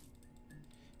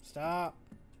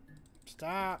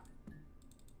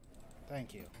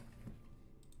 Thank you.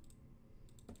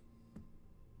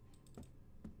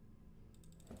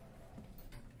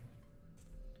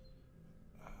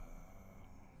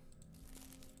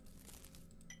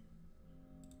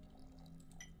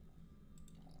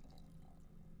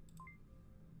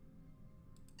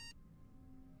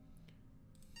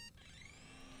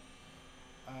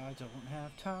 I don't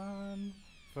have time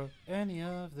for any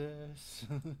of this.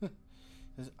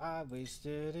 'Cause I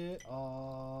wasted it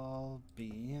all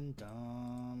being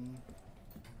dumb.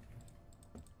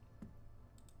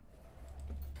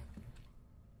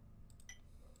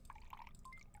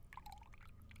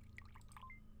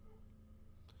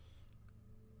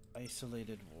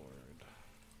 Isolated ward.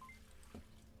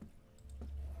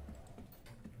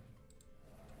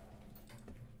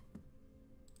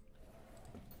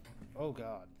 Oh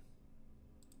god.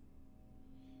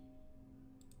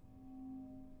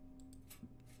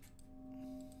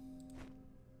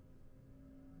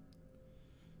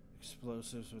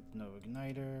 Explosives with no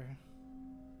igniter.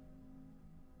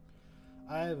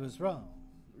 I was wrong.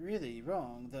 Really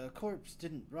wrong. The corpse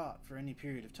didn't rot for any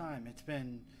period of time. It's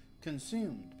been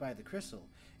consumed by the crystal.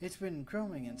 It's been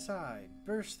growing inside,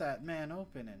 burst that man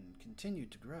open, and continued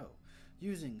to grow.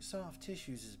 Using soft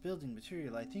tissues as building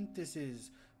material, I think this is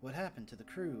what happened to the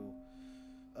crew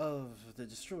of the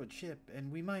destroyed ship,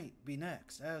 and we might be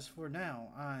next. As for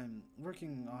now, I'm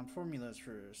working on formulas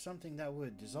for something that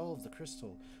would dissolve the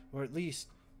crystal, or at least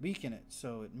weaken it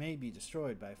so it may be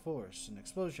destroyed by force. An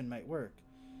explosion might work.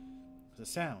 The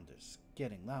sound is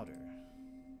getting louder.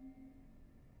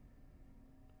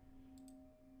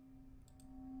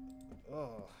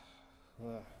 Oh,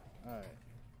 alright.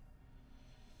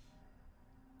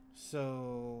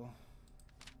 So...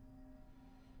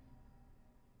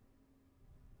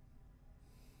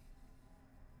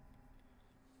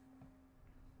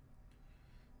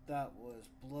 that was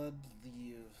Blood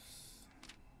Leaves.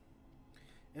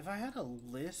 If I had a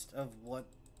list of what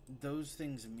those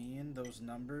things mean, those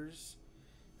numbers,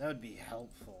 that would be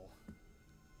helpful.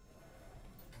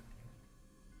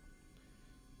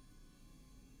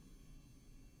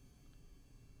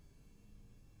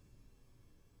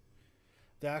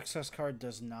 The access card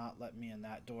does not let me in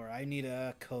that door. I need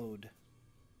a code.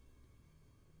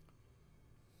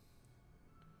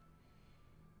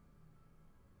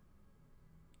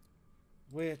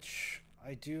 Which,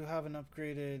 I do have an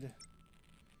upgraded...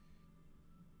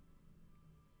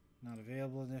 not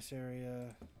available in this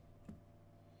area.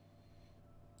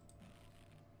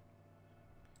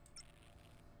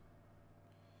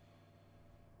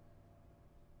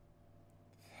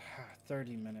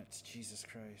 30 minutes, Jesus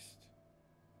Christ.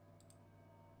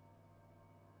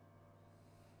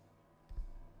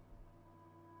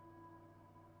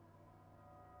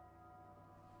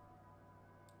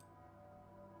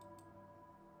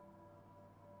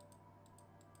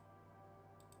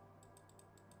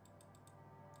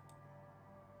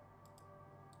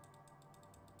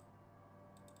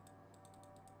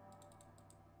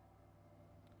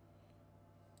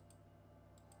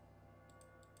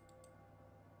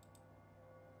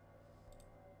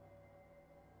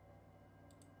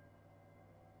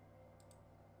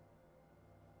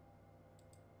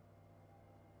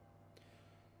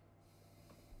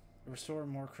 Restore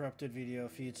more corrupted video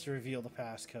feeds to reveal the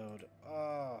passcode.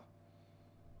 Oh.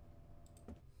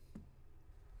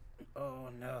 Oh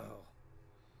no.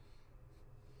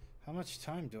 How much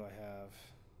time do I have?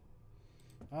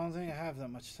 I don't think I have that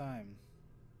much time.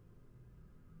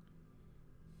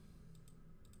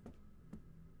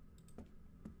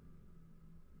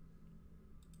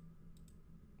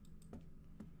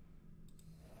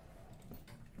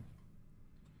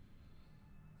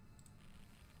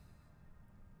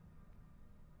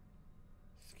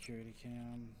 Security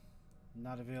cam.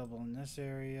 Not available in this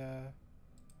area.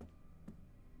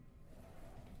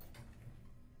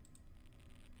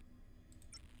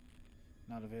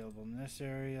 Not available in this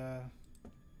area.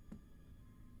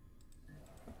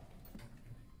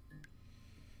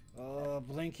 Oh,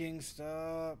 blinking,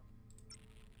 stop.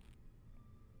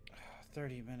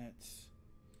 30 minutes.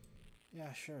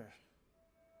 Yeah, sure.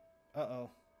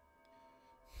 Uh-oh.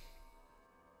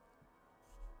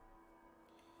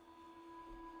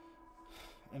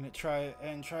 and tried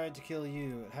to kill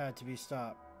you. It had to be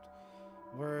stopped.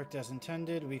 Worked as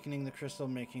intended, weakening the crystal,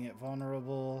 making it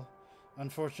vulnerable.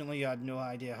 Unfortunately, you had no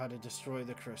idea how to destroy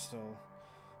the crystal.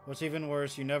 What's even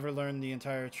worse, you never learned the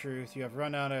entire truth. You have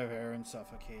run out of air and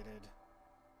suffocated.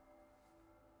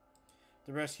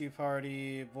 The rescue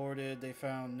party boarded. They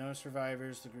found no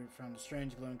survivors. The group found a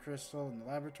strange glowing crystal in the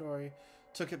laboratory.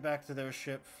 Took it back to their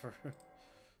ship for...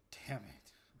 Damn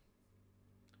it.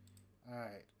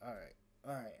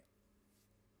 Alright.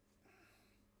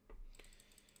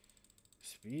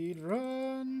 Speed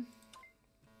run.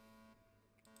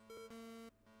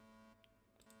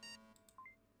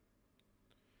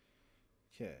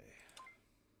 Okay.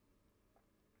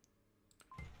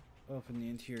 Open the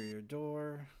interior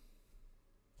door.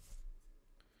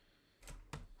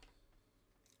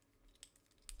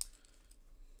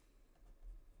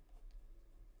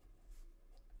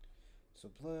 So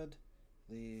blood,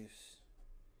 leaves,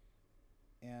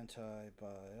 antibiotic,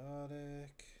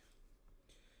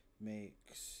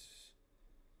 makes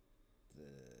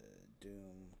the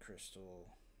doom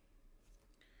crystal.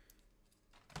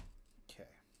 Okay.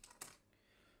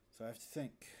 So I have to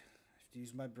think. I have to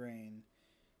use my brain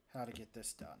how to get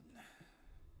this done.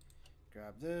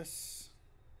 Grab this.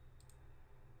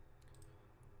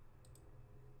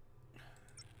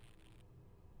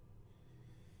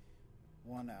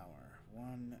 One hour.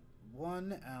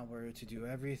 One hour to do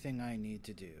everything I need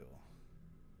to do.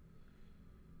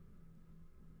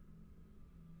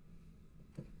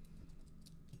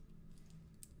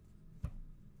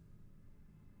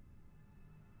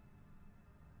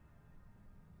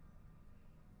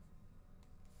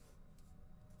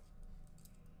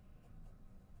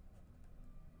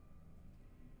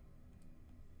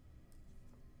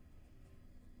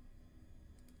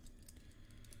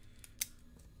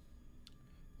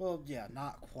 Well, yeah,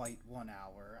 not quite 1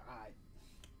 hour.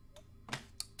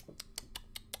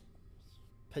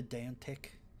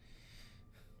 Pedantic.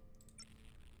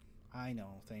 I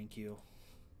know, thank you.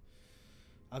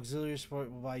 Auxiliary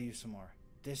support will buy you some more.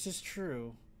 This is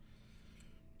true.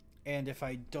 And if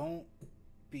I don't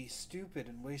be stupid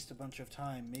and waste a bunch of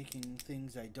time making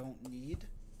things I don't need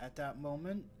at that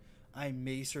moment, I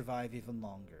may survive even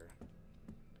longer.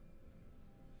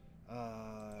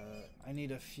 I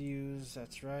need a fuse,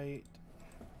 that's right.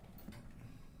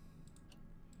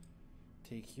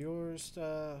 Take your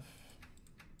stuff.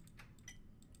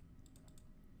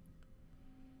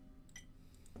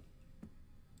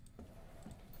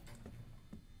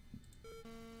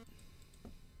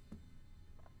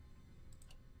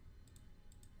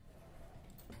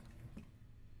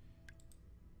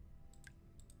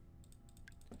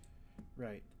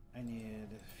 Right, I need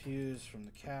a fuse from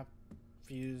the cap.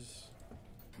 Fuse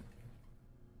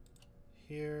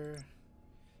here.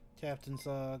 Captain's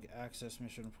log, access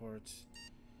mission reports.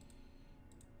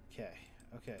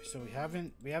 Okay, so we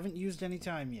haven't used any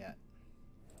time yet.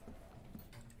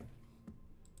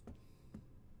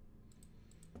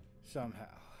 Somehow.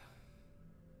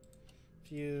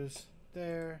 Fuse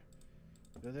there.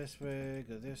 Go this way,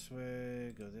 go this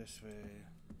way, go this way.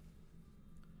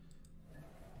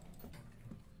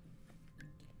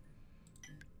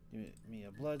 Get me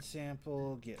a blood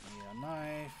sample, get me a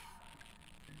knife.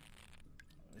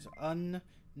 It's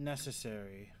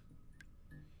unnecessary.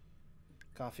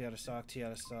 Coffee out of stock, tea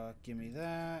out of stock. Give me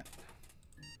that.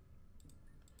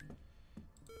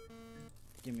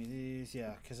 Give me these.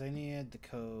 Yeah, because I need the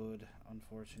code.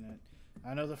 Unfortunate.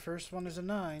 I know the first one is a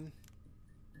 9.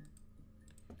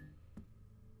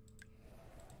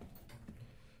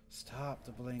 Stop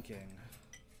the blinking.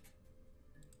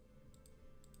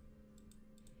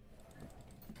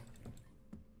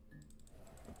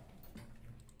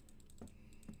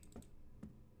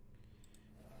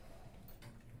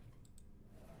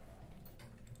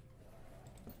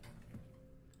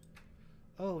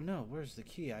 Oh no, where's the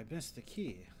key? I missed the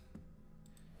key.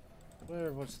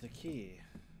 Where was the key?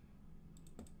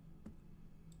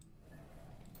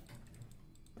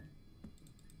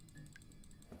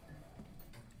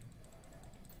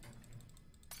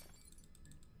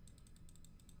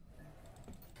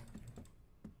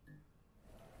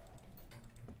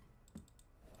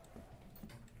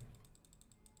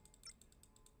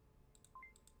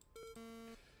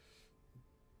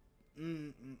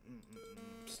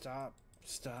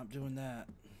 Stop doing that.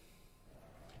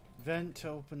 Vent to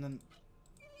open the...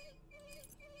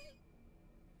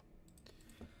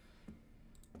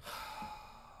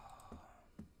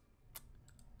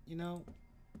 You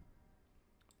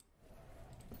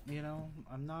know,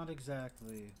 I'm not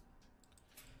exactly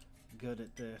good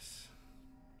at this.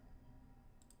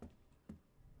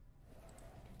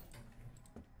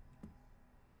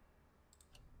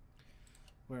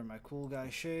 Wear my cool guy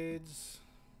shades.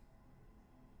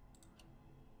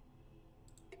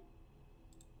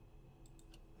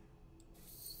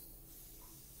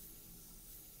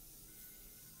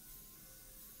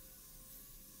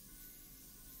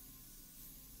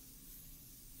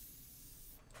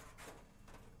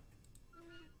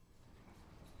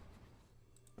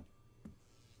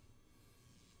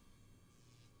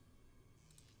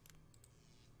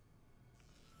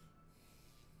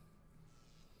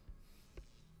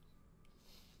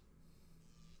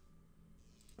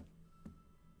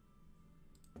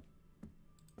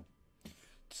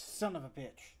 Son of a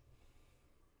bitch.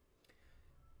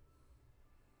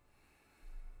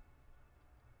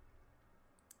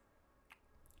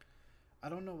 I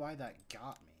don't know why that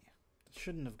got me. It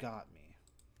shouldn't have got me.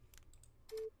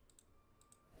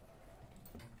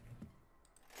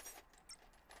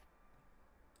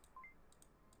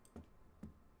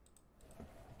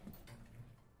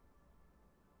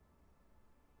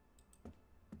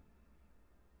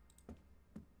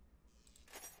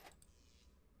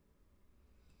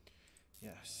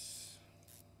 Yes.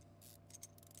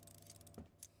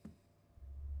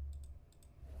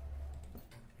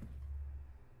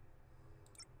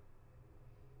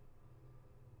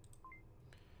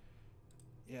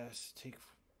 Yes, take...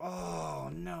 Oh,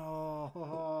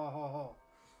 no!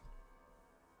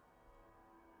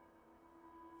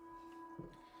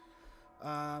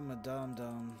 I'm a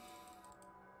dum-dum.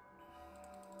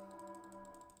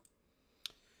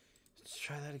 Let's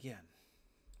try that again.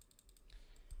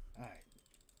 Alright.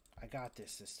 I got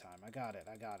this time. I got it.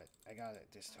 I got it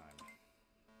this time.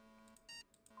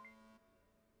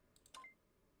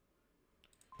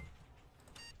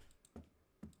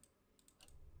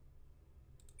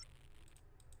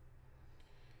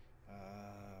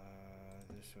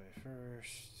 This way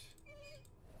first.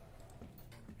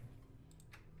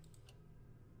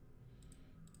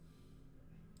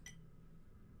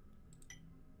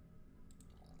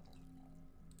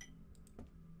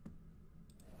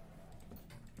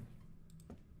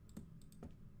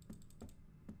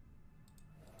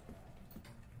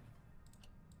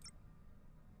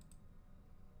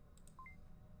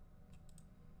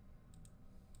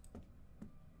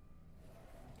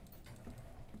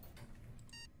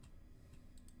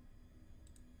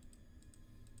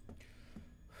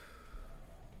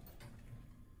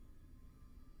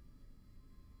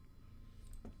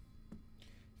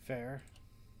 Fair.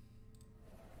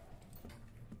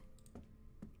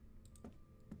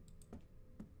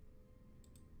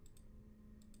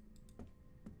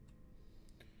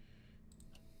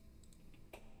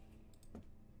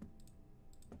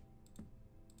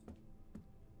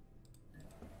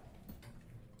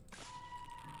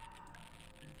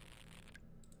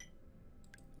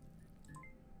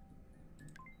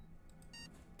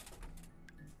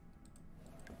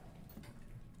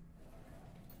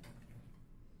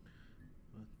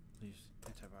 These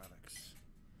antibiotics.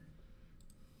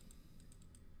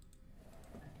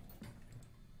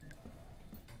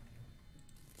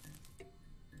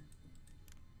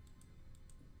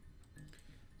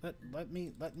 Let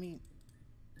me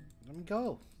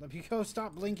go. Let me go.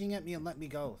 Stop blinking at me and let me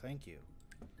go. Thank you.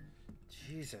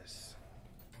 Jesus.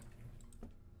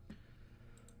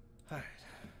 All right.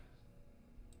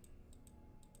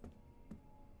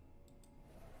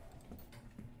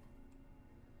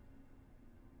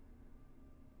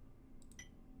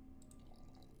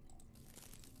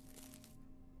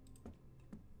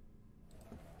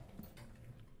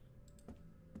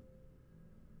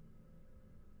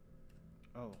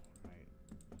 Oh, right.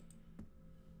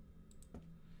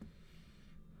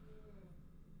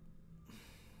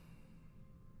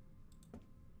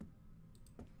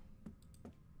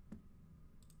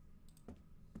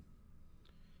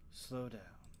 Slow down.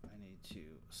 I need to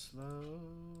slow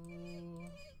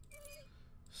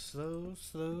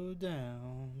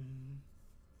down.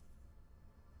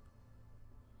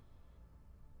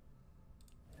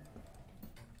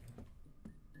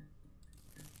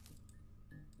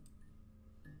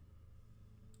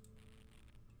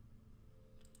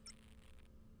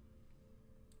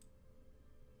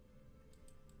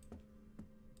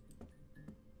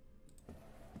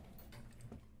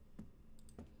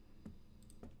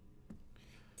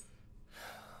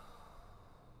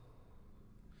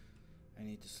 I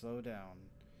need to slow down.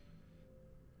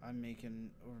 I'm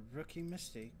making rookie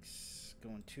mistakes,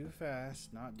 going too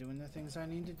fast, not doing the things I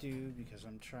need to do because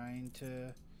I'm trying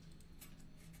to...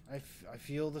 I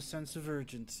feel the sense of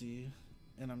urgency,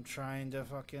 and I'm trying to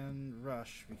fucking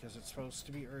rush because it's supposed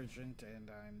to be urgent,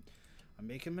 and I'm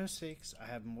making mistakes. I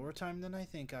have more time than I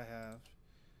think I have.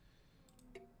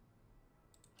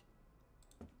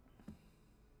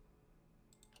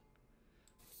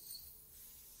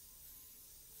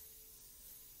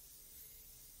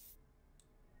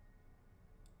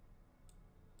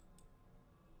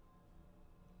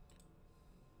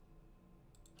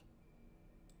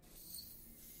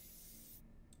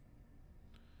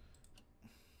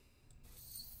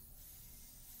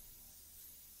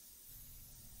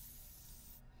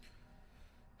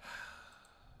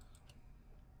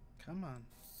 Come on.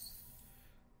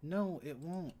 No, it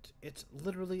won't. It's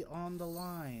literally on the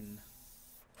line.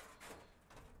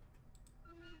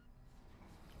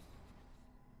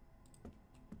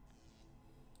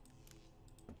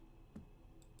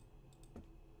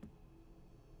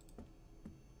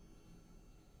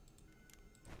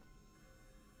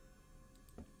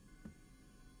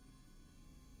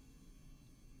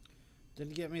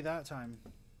 Didn't get me that time.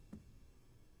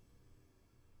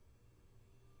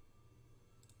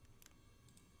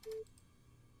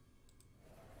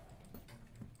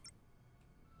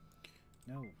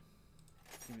 No.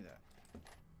 Give me that.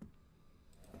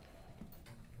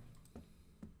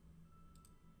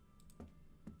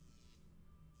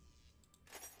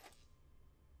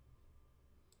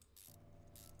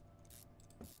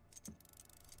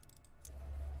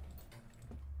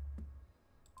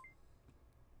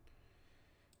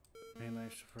 Main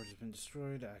life support has been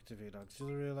destroyed. Activate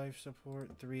auxiliary life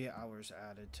support. 3 hours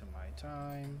added to my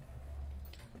time.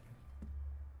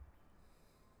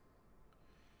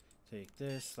 Take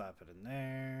this, slap it in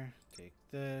there. Take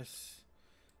this.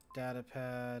 Data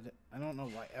pad. I don't know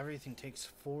why everything takes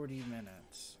 40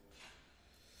 minutes.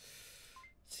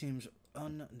 Seems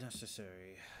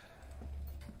unnecessary.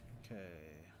 Okay.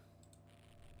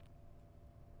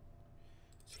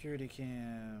 Security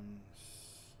cams.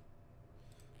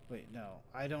 Wait, no.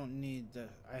 I don't need the...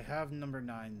 I have number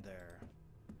 9 there.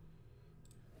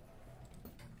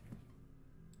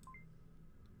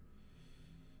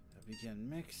 Begin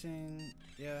mixing.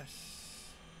 Yes.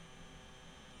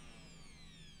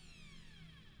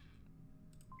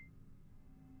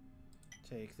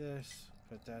 Take this.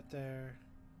 Put that there.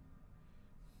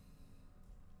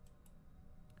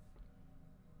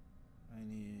 I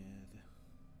need...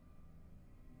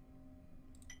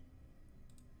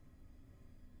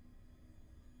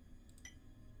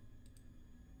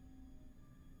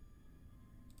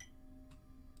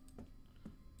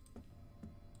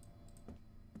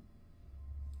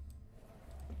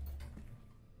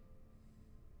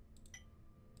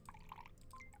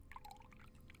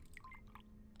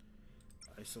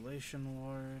 Isolation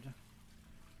ward.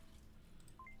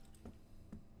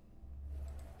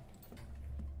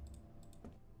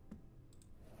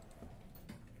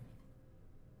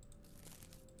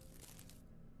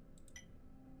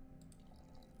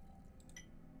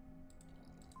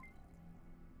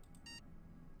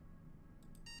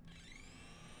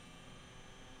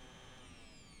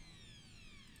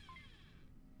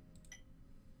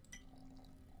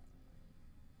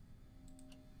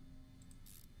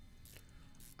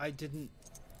 I didn't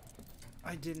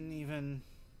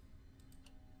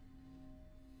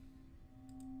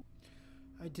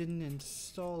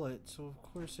install it, so of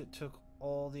course it took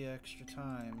all the extra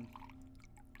time.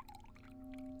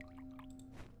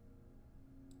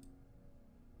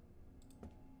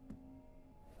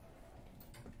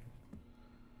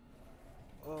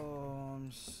 Oh,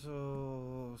 I'm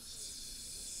so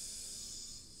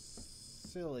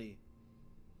silly.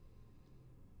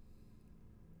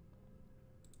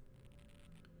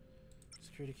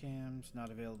 Security cams not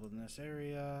available in this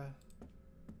area.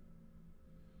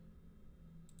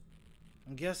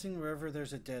 I'm guessing wherever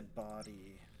there's a dead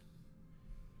body,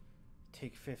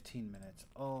 take 15 minutes.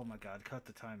 Oh my god, cut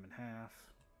the time in half.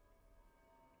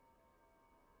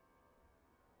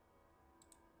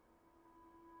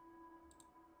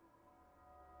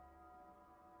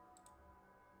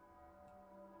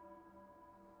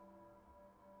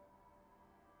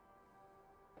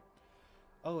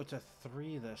 Oh, it's a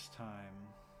 3 this time.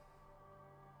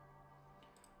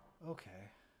 Okay.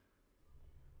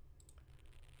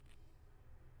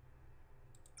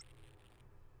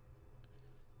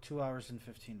 $2 and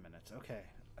 15 minutes. Okay.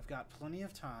 I've got plenty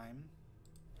of time.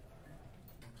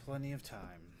 Plenty of time.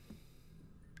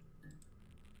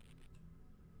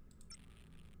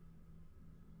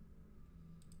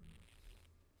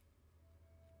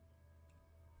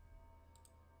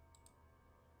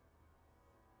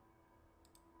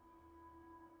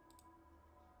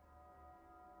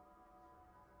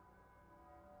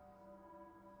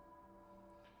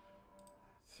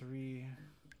 Three,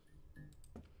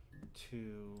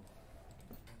 2.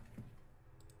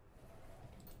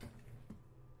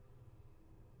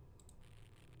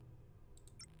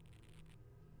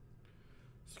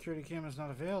 Security camera is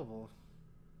not available.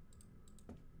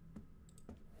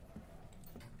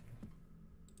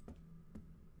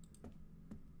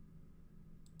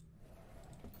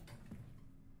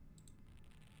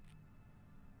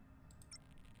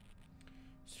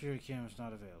 Security camera is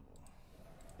not available.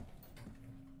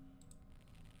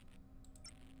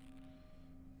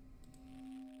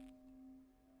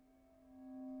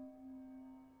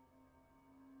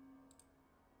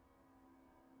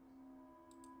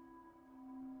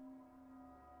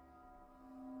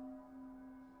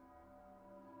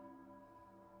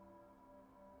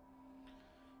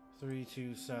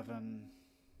 327.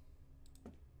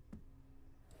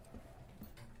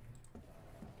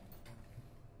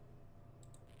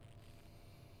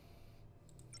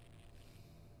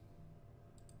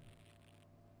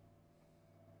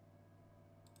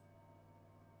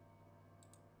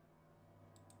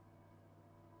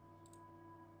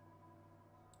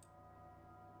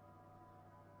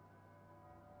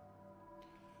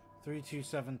 Three, 2,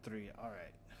 7, 3. All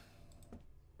right.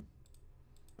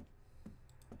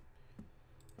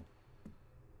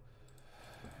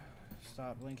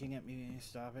 Stop blinking at me.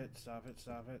 Stop it. Stop it.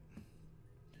 Stop it.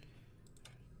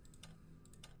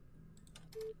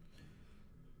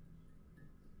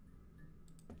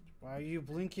 Why are you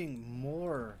blinking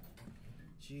more?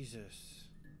 Jesus.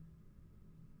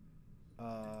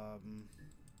 Oh.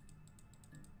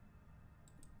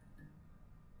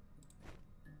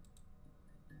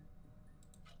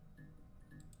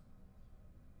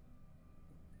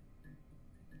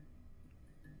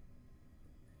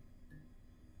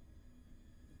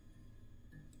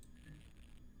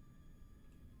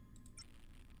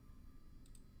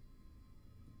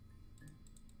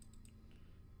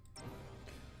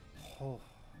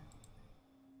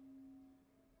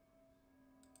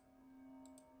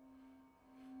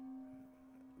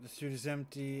 The suit is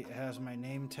empty. It has my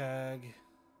name tag.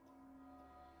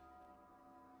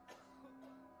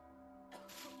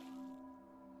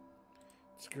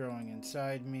 It's growing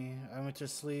inside me. I went to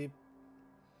sleep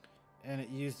and it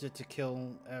used it to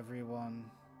kill everyone.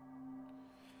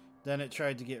 Then it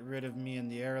tried to get rid of me in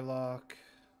the airlock.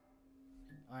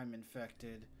 I'm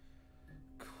infected.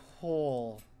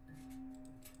 Cool.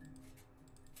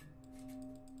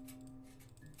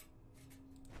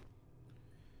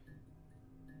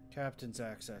 Captain's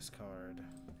access card.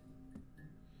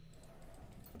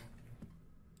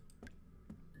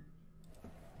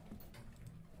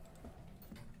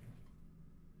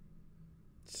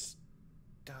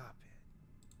 Stop it.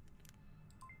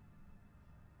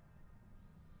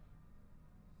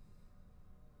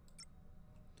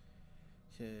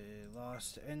 Okay,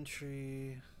 lost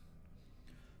entry.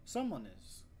 Someone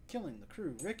is killing the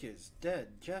crew. Rick is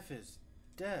dead. Jeff is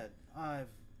dead. I've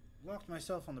locked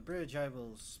myself on the bridge. I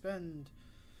will send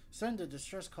a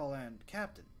distress call and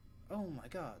Captain. Oh my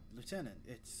god, Lieutenant,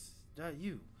 it's that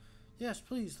you. Yes,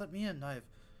 please let me in. I've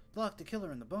locked the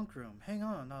killer in the bunk room. Hang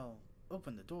on, I'll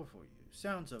open the door for you.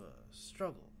 Sounds of a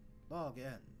struggle. Log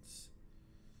ends.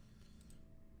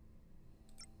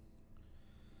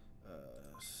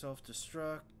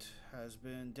 Self-destruct has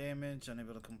been damaged,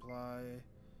 unable to comply.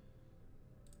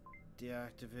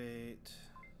 Deactivate.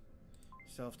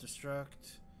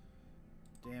 Self-destruct.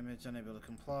 Damage, unable to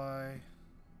comply.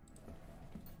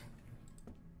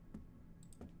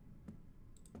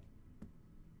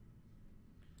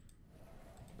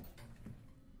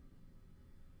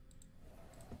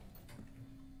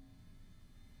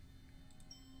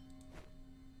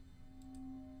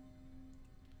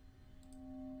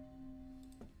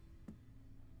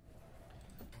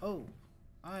 Oh,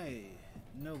 I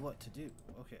know what to do.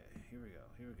 Okay, here we go,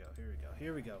 here we go, here we go,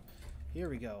 here we go, here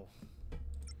we go.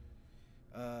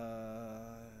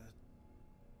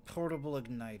 Portable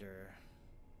igniter.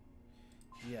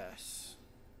 Yes.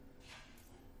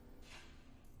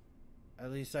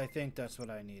 At least I think that's what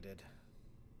I needed.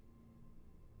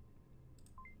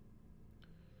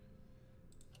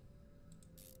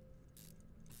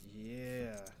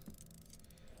 Yeah.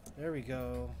 There we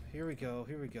go. Here we go.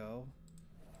 Here we go.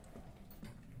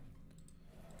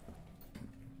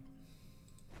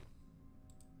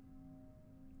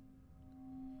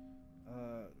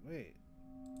 Wait.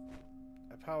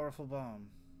 A powerful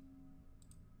bomb.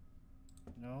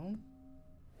 No?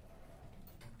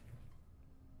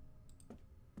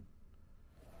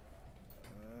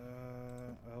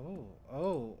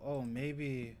 Oh,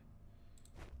 maybe.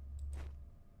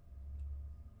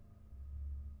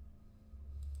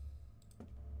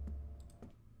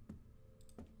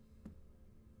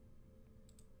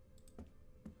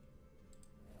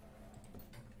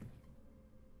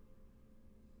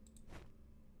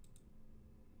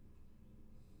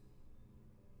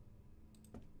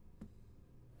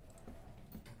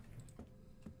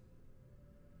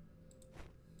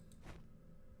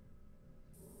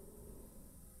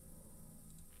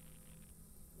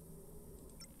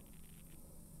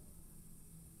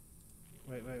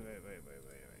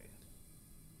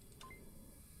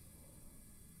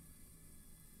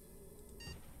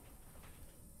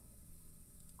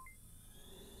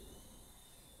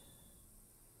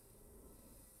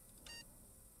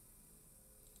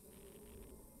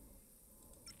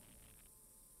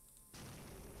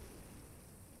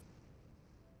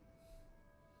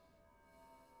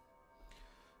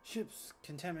 Ship's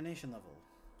contamination level.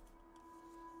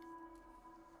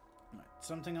 Right.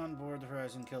 Something on board the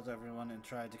Horizon killed everyone and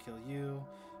tried to kill you.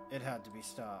 It had to be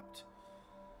stopped.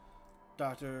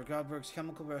 Dr. Godberg's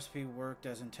chemical recipe worked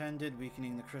as intended,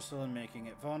 weakening the crystal and making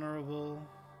it vulnerable.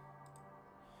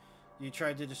 You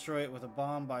tried to destroy it with a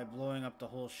bomb by blowing up the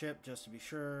whole ship just to be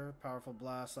sure. Powerful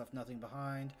blast left nothing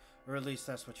behind, or at least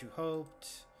that's what you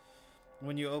hoped.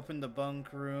 When you opened the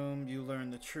bunk room, you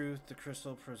learned the truth. The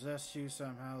crystal possessed you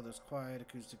somehow. Those quiet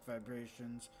acoustic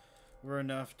vibrations were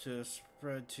enough to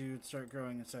spread to start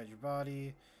growing inside your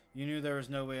body. You knew there was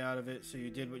no way out of it, so you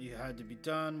did what you had to be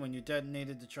done. When you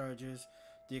detonated the charges,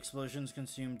 the explosions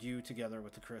consumed you together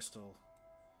with the crystal.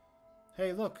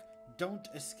 Hey, look! Don't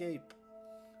escape!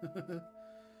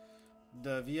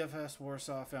 The VFS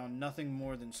Warsaw found nothing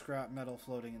more than scrap metal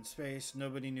floating in space.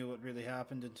 Nobody knew what really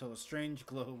happened until a strange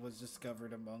glow was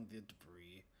discovered among the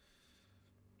debris.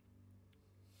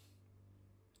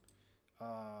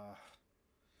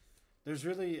 There's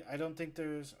really... I don't think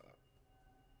there's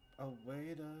a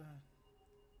way to...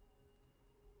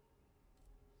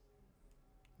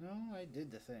 No, I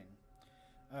did the thing.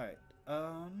 Alright,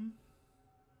 let's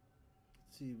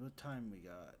see what time we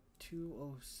got.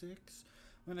 2:06.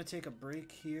 I'm going to take a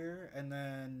break here, and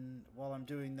then while I'm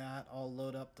doing that, I'll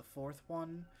load up the fourth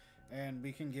one, and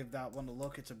we can give that one a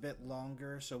look. It's a bit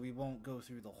longer, so we won't go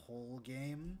through the whole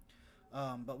game,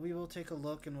 but we will take a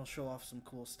look, and we'll show off some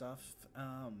cool stuff.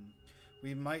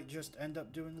 We might just end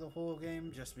up doing the whole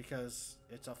game, just because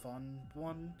it's a fun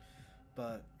one,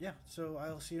 but yeah, so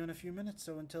I'll see you in a few minutes,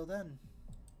 so until then.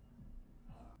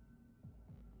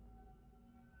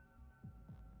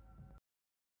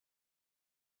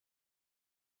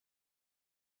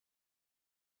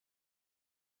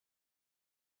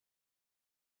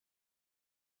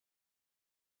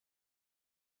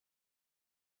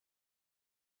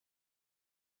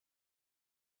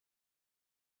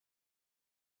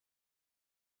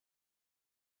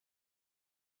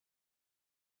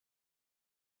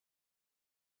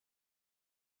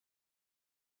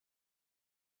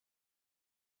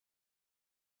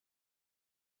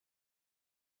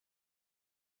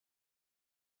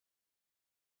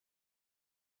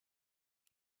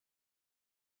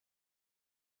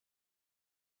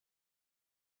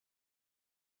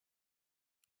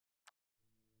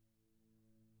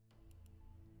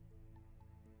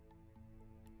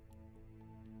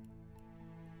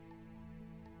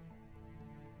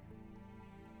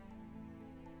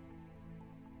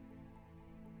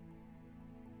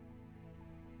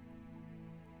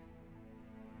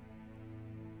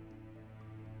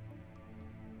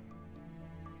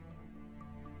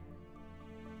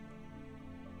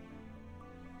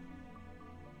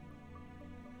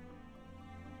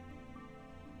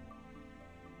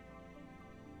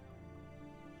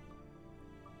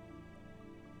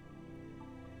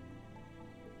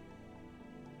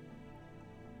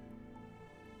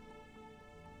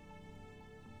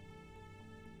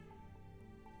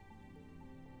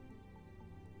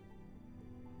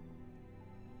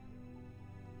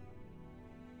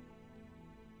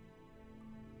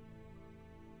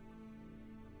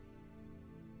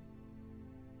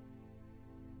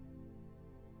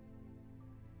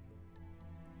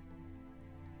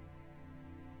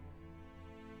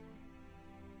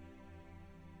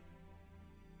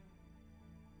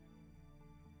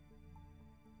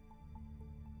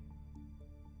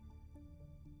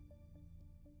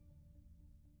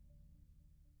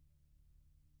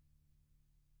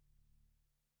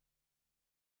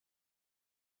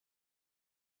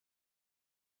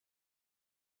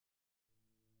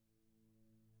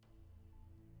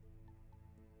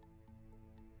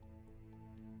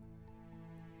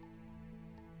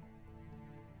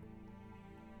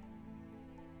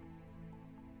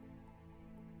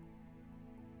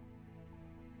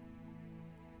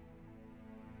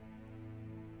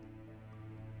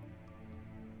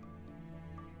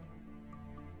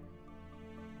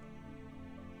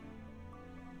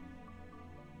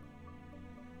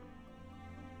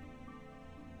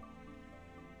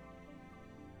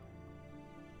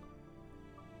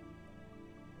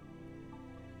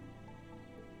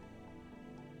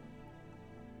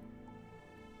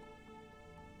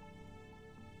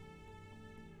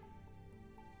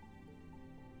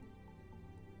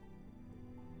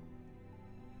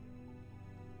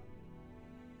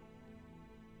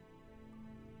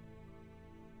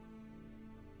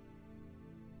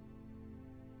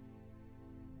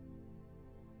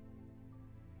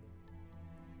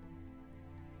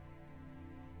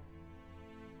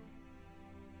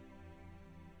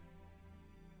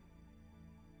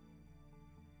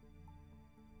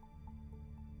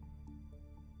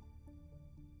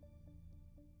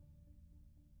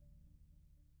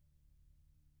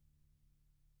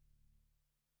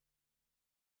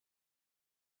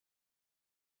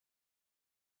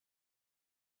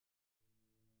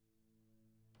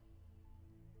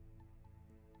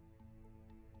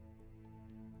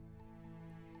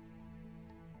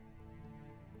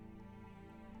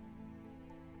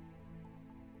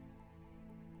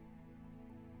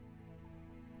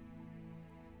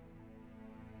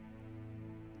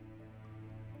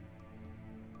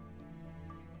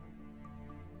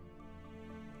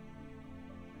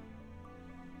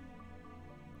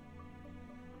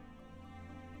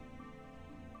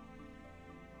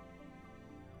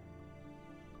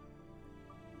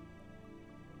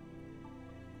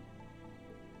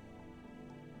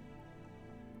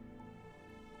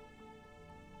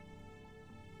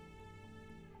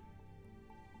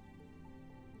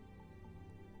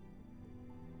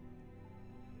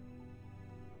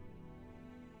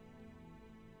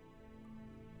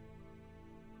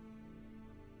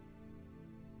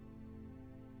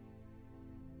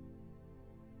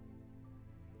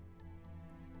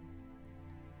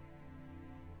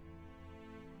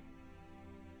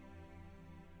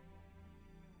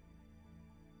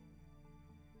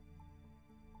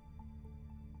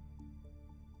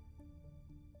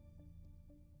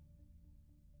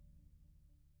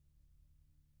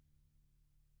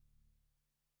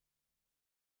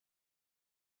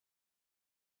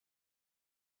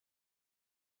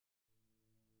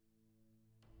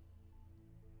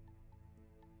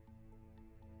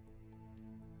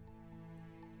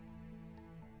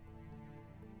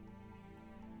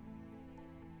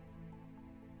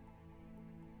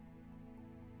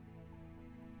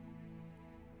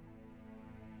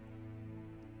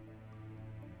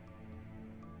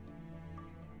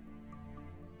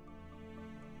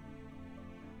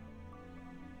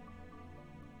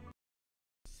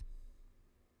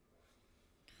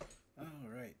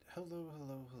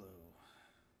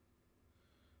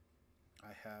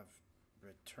 have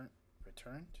returned.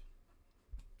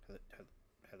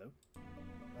 Hello?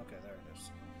 Okay, there it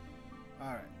is.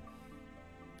 Alright.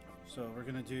 So we're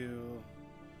gonna do...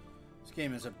 This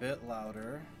game is a bit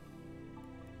louder.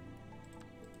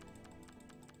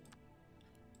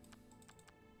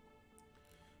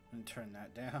 And turn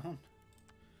that down.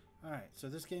 Alright, so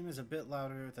this game is a bit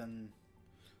louder than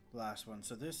the last one.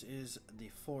 So this is the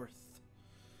fourth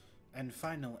and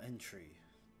final entry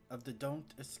of the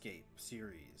Don't Escape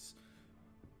series.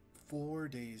 4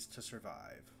 Days to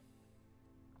Survive.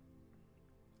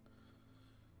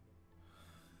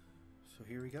 So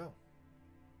here we go.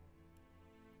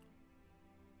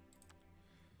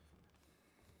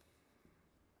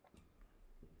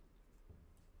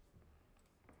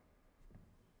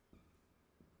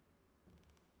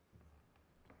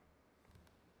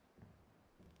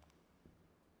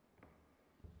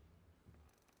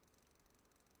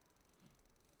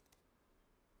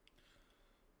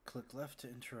 Click left to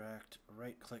interact,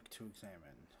 right click to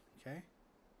examine. Okay?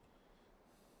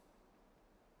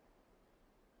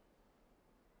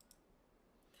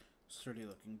 Sturdy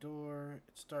looking door.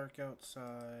 It's dark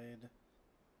outside.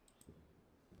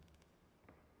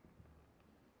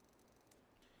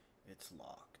 It's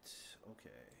locked. Okay.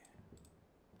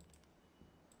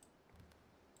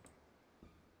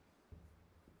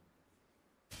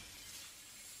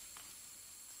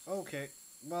 Okay,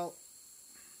 well...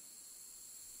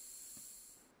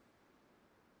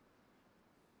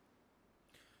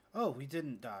 Oh, we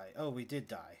didn't die. Oh, we did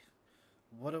die.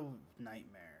 What a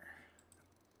nightmare.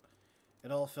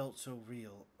 It all felt so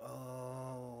real.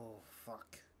 Oh,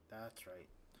 fuck. That's right.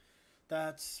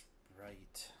 That's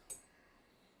right.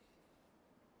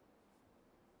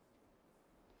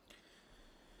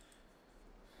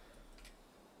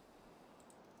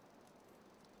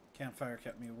 Campfire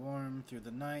kept me warm through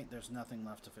the night. There's nothing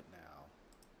left of it now.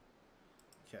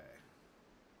 Okay.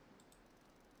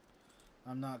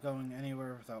 I'm not going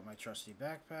anywhere without my trusty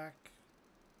backpack.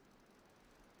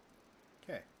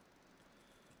 Okay.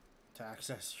 To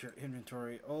access your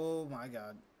inventory. Oh my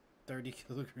god. 30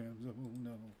 kilograms. Oh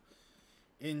no.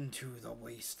 Into the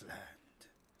wasteland.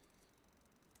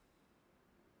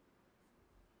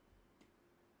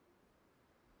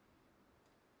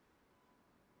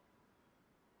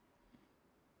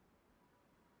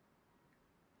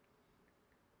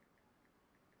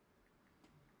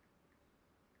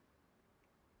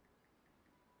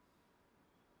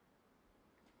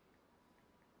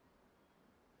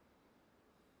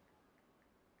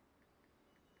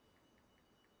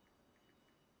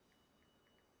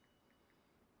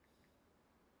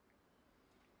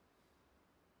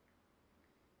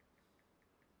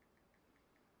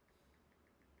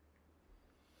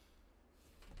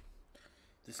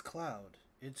 This cloud,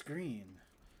 it's green.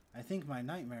 I think my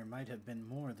nightmare might have been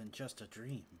more than just a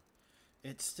dream.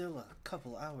 It's still a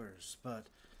couple hours, but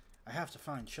I have to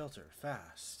find shelter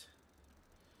fast.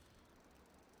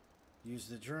 Use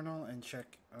the journal and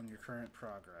check on your current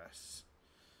progress.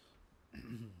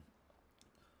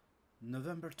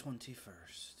 November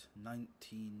 21st,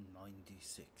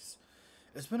 1996.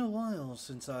 It's been a while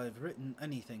since I've written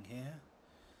anything here.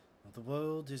 The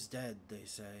world is dead, they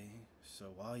say,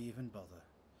 so why even bother?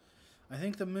 I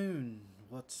think the moon,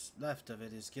 what's left of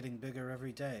it, is getting bigger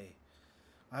every day.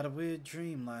 I had a weird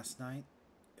dream last night.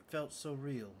 It felt so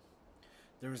real.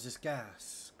 There was this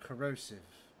gas, corrosive,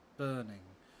 burning.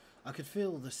 I could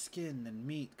feel the skin and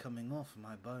meat coming off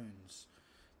my bones.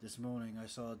 This morning I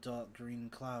saw a dark green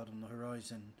cloud on the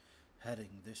horizon,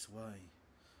 heading this way.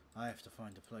 I have to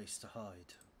find a place to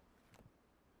hide.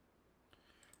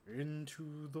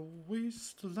 Into the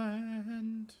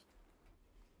wasteland.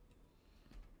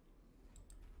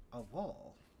 A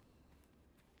wall?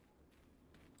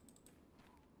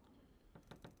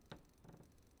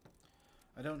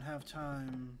 I don't have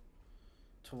time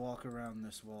to walk around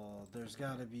this wall. There's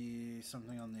gotta be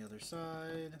something on the other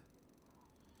side.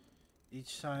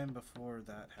 Each time before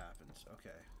that happens.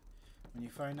 Okay. When you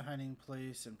find a hiding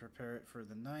place and prepare it for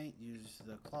the night, use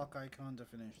the clock icon to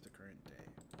finish the current day.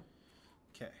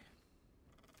 Okay.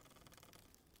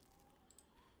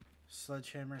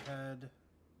 Sledgehammer head.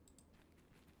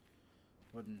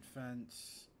 Wooden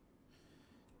fence.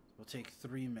 Will take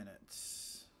 3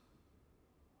 minutes.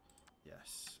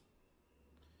 Yes.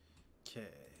 Okay.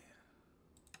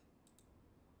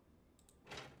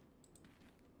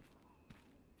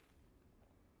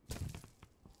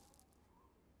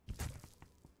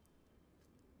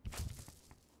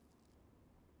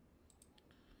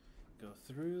 Go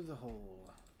through the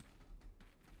hole.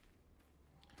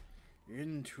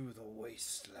 Into the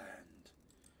wasteland.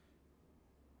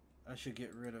 I should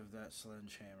get rid of that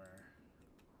sledgehammer.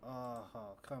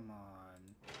 Oh, come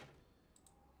on.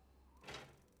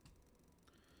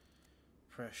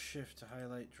 Press shift to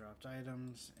highlight dropped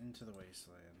items into the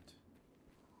wasteland.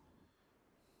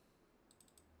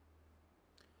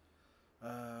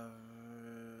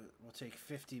 Will take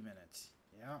 50 minutes.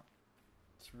 Yeah.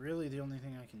 It's really the only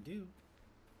thing I can do.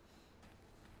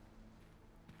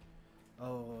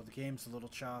 Oh, the game's a little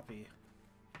choppy.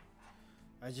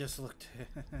 I just looked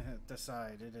at the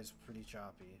side. It is pretty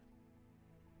choppy.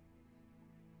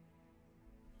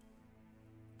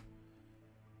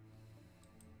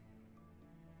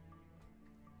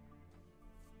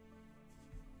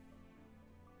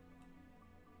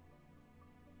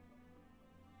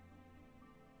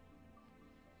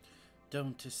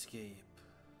 Don't escape.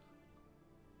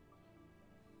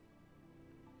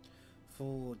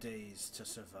 4 days to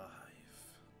survive.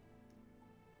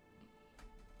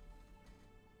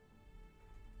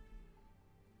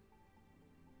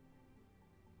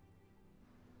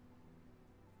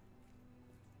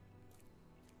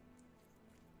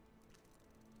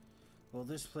 Well,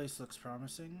 this place looks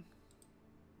promising.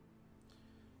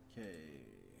 Okay.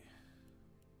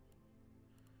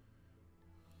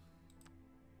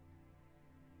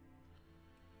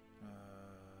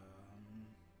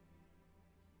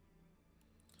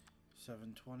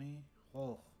 720.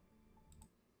 Oh.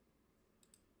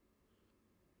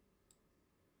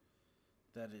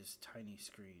 That is tiny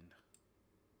screen.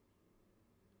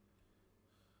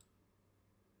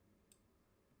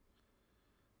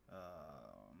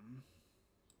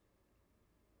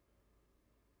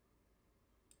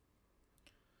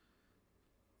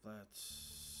 Let's...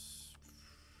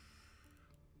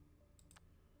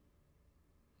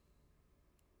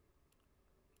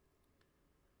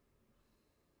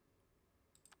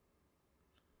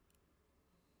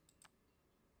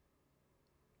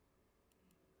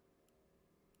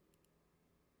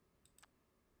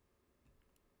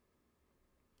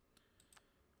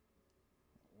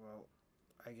 Well,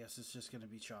 I guess it's just gonna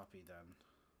be choppy then.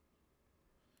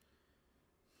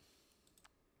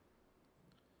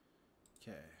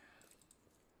 Okay.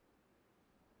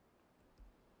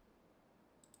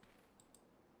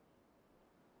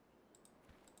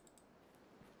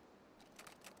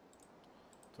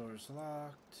 Door's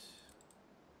locked.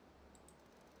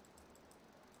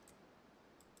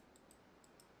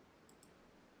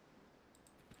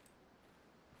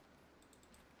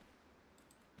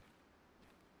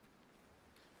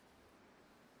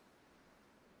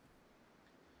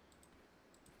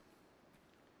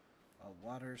 A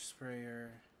water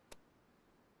sprayer.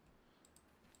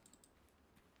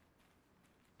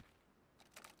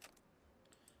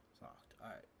 It's locked.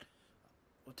 Alright.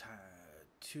 What time?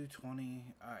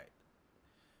 2:20. Alright.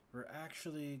 We're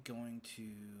actually going to...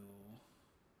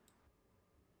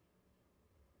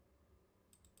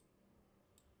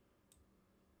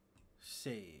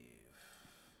 save.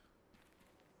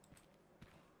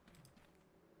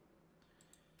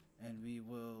 And we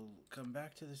will come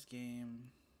back to this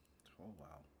game. Oh, wow.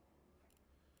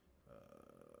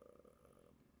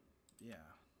 Yeah.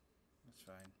 That's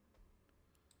fine.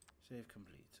 Save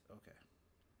complete. Okay.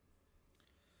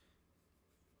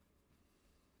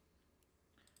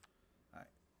 Alright.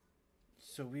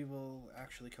 So we will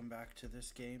actually come back to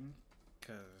this game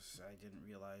because I didn't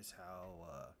realize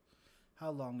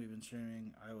how long we've been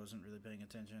streaming. I wasn't really paying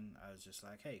attention. I was just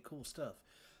like, hey, cool stuff.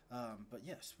 But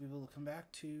yes, we will come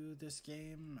back to this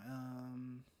game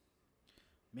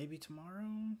maybe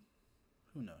tomorrow.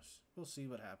 Who knows? We'll see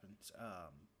what happens.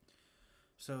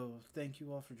 So thank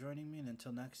you all for joining me, and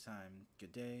until next time,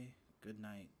 good day, good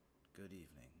night, good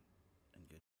evening.